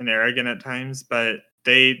haughty and arrogant at times, but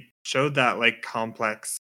they showed that like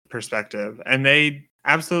complex perspective, and they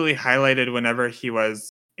absolutely highlighted whenever he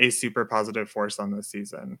was a super positive force on this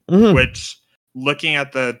season, which looking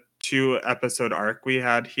at the 2-episode arc we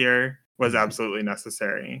had here was absolutely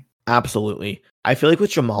necessary. Absolutely. I feel like with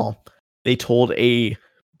Jamal, they told a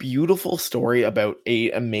beautiful story about a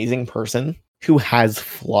amazing person who has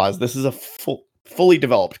flaws. This is a fully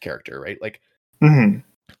developed character, right? Like, in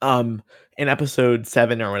episode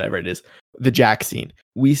 7 or whatever it is, the Jack scene,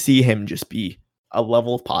 we see him just be a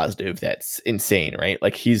level of positive that's insane, right?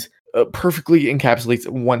 Like he's perfectly encapsulates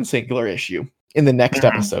one singular issue. In the next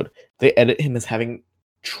episode, they edit him as having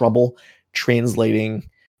trouble translating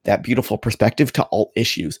that beautiful perspective to all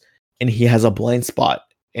issues, and he has a blind spot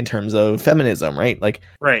in terms of feminism, right? Like,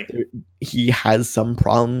 he has some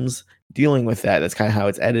problems dealing with that. That's kind of how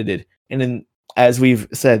it's edited. And then, as we've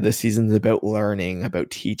said, this season's about learning, about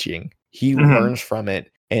teaching. He learns from it,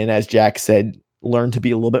 and as Jack said, learn to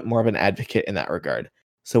be a little bit more of an advocate in that regard.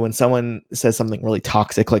 So when someone says something really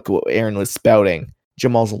toxic, like what Aaron was spouting,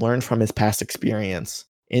 Jamal's learned from his past experience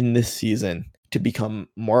in this season to become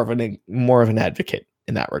more of an advocate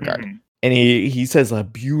in that regard. And he says a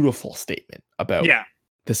beautiful statement about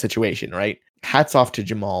the situation, right? Hats off to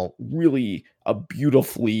Jamal. Really a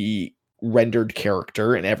beautifully rendered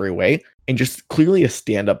character in every way, and just clearly a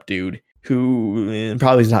stand-up dude who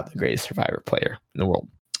probably is not the greatest Survivor player in the world.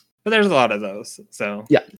 But there's a lot of those, so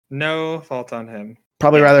yeah, no fault on him.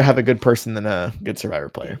 Probably rather have a good person than a good Survivor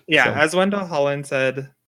player. Yeah, so. As Wendell Holland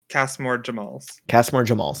said, cast more Jamals. Cast more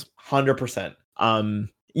Jamals, 100%.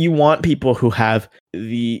 You want people who have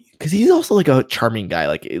because he's also like a charming guy,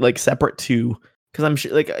 like separate to, because I'm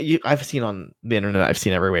sure, like I've seen on the internet, I've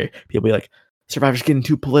seen everywhere, people be like, Survivor's getting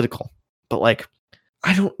too political. But like,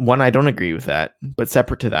 I don't agree with that. But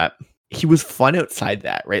separate to that, he was fun outside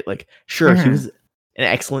that, right? Like, sure, he was an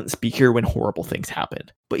excellent speaker when horrible things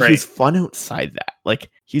happened, but he's fun outside that. Like,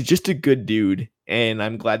 he's just a good dude, and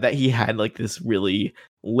I'm glad that he had like this really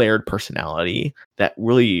layered personality that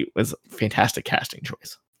really was a fantastic casting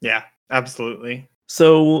choice. Yeah, absolutely.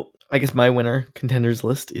 So I guess my winner contenders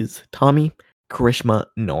list is Tommy, Karishma,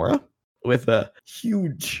 Nora, with a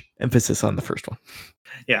huge emphasis on the first one.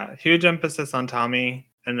 Yeah, huge emphasis on Tommy,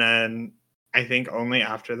 and then I think only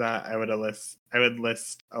after that I would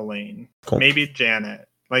list Elaine. Cool. Maybe Janet.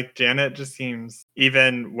 Like Janet just seems,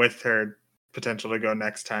 even with her potential to go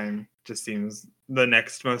next time, just seems the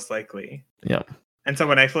next most likely. Yeah. And so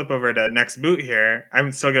when I flip over to next boot here,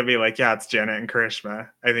 I'm still gonna be like, yeah, it's Janet and Karishma.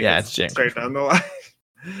 I think it's straight down the line.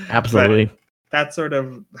 Absolutely. But that's sort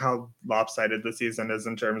of how lopsided the season is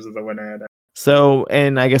in terms of the winner. So,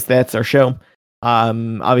 and I guess that's our show.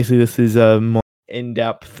 Obviously this is a more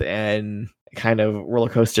in-depth and kind of roller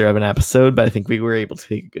coaster of an episode, but I think we were able to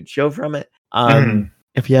take a good show from it.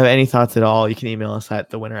 If you have any thoughts at all, you can email us at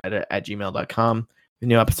thewinneredit@gmail.com. The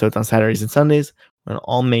new episodes on Saturdays and Sundays on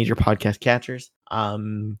all major podcast catchers.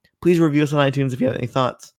 Please review us on iTunes if you have any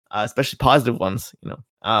thoughts, especially positive ones. You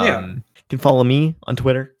can follow me on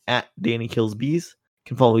Twitter at DannyKillsBees.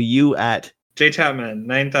 Can follow you at JChapman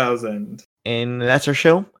 9000. And that's our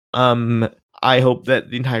show. I hope that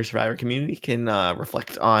the entire Survivor community can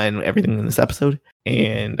reflect on everything in this episode.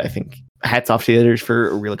 And I think hats off to the editors for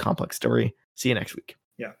a really complex story. See you next week.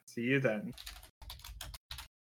 Yeah, see you then.